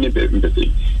 Yeah, money baby.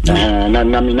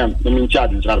 I'm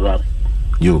charging.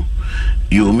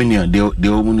 You mean the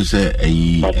woman say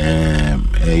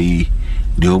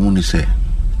the woman say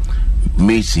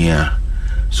Mason,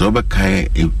 so Bakai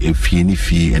if any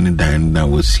fee and dine that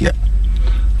was here.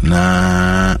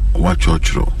 Na watch your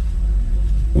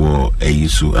war a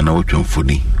issue and I watch on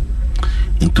funny.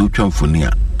 Into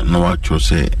Chomfonia, no watch your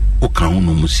say, O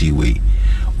Kauno Musi way.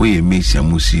 We Macy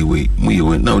Musi way, we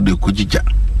went now the Kujija,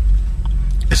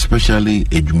 especially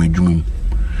a Jumijum,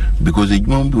 because a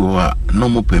Jumbi were no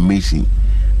more per Macy,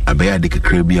 a bear de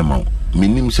Caribbean,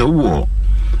 meaning so war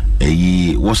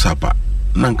a WhatsApp,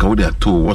 Nanka would have told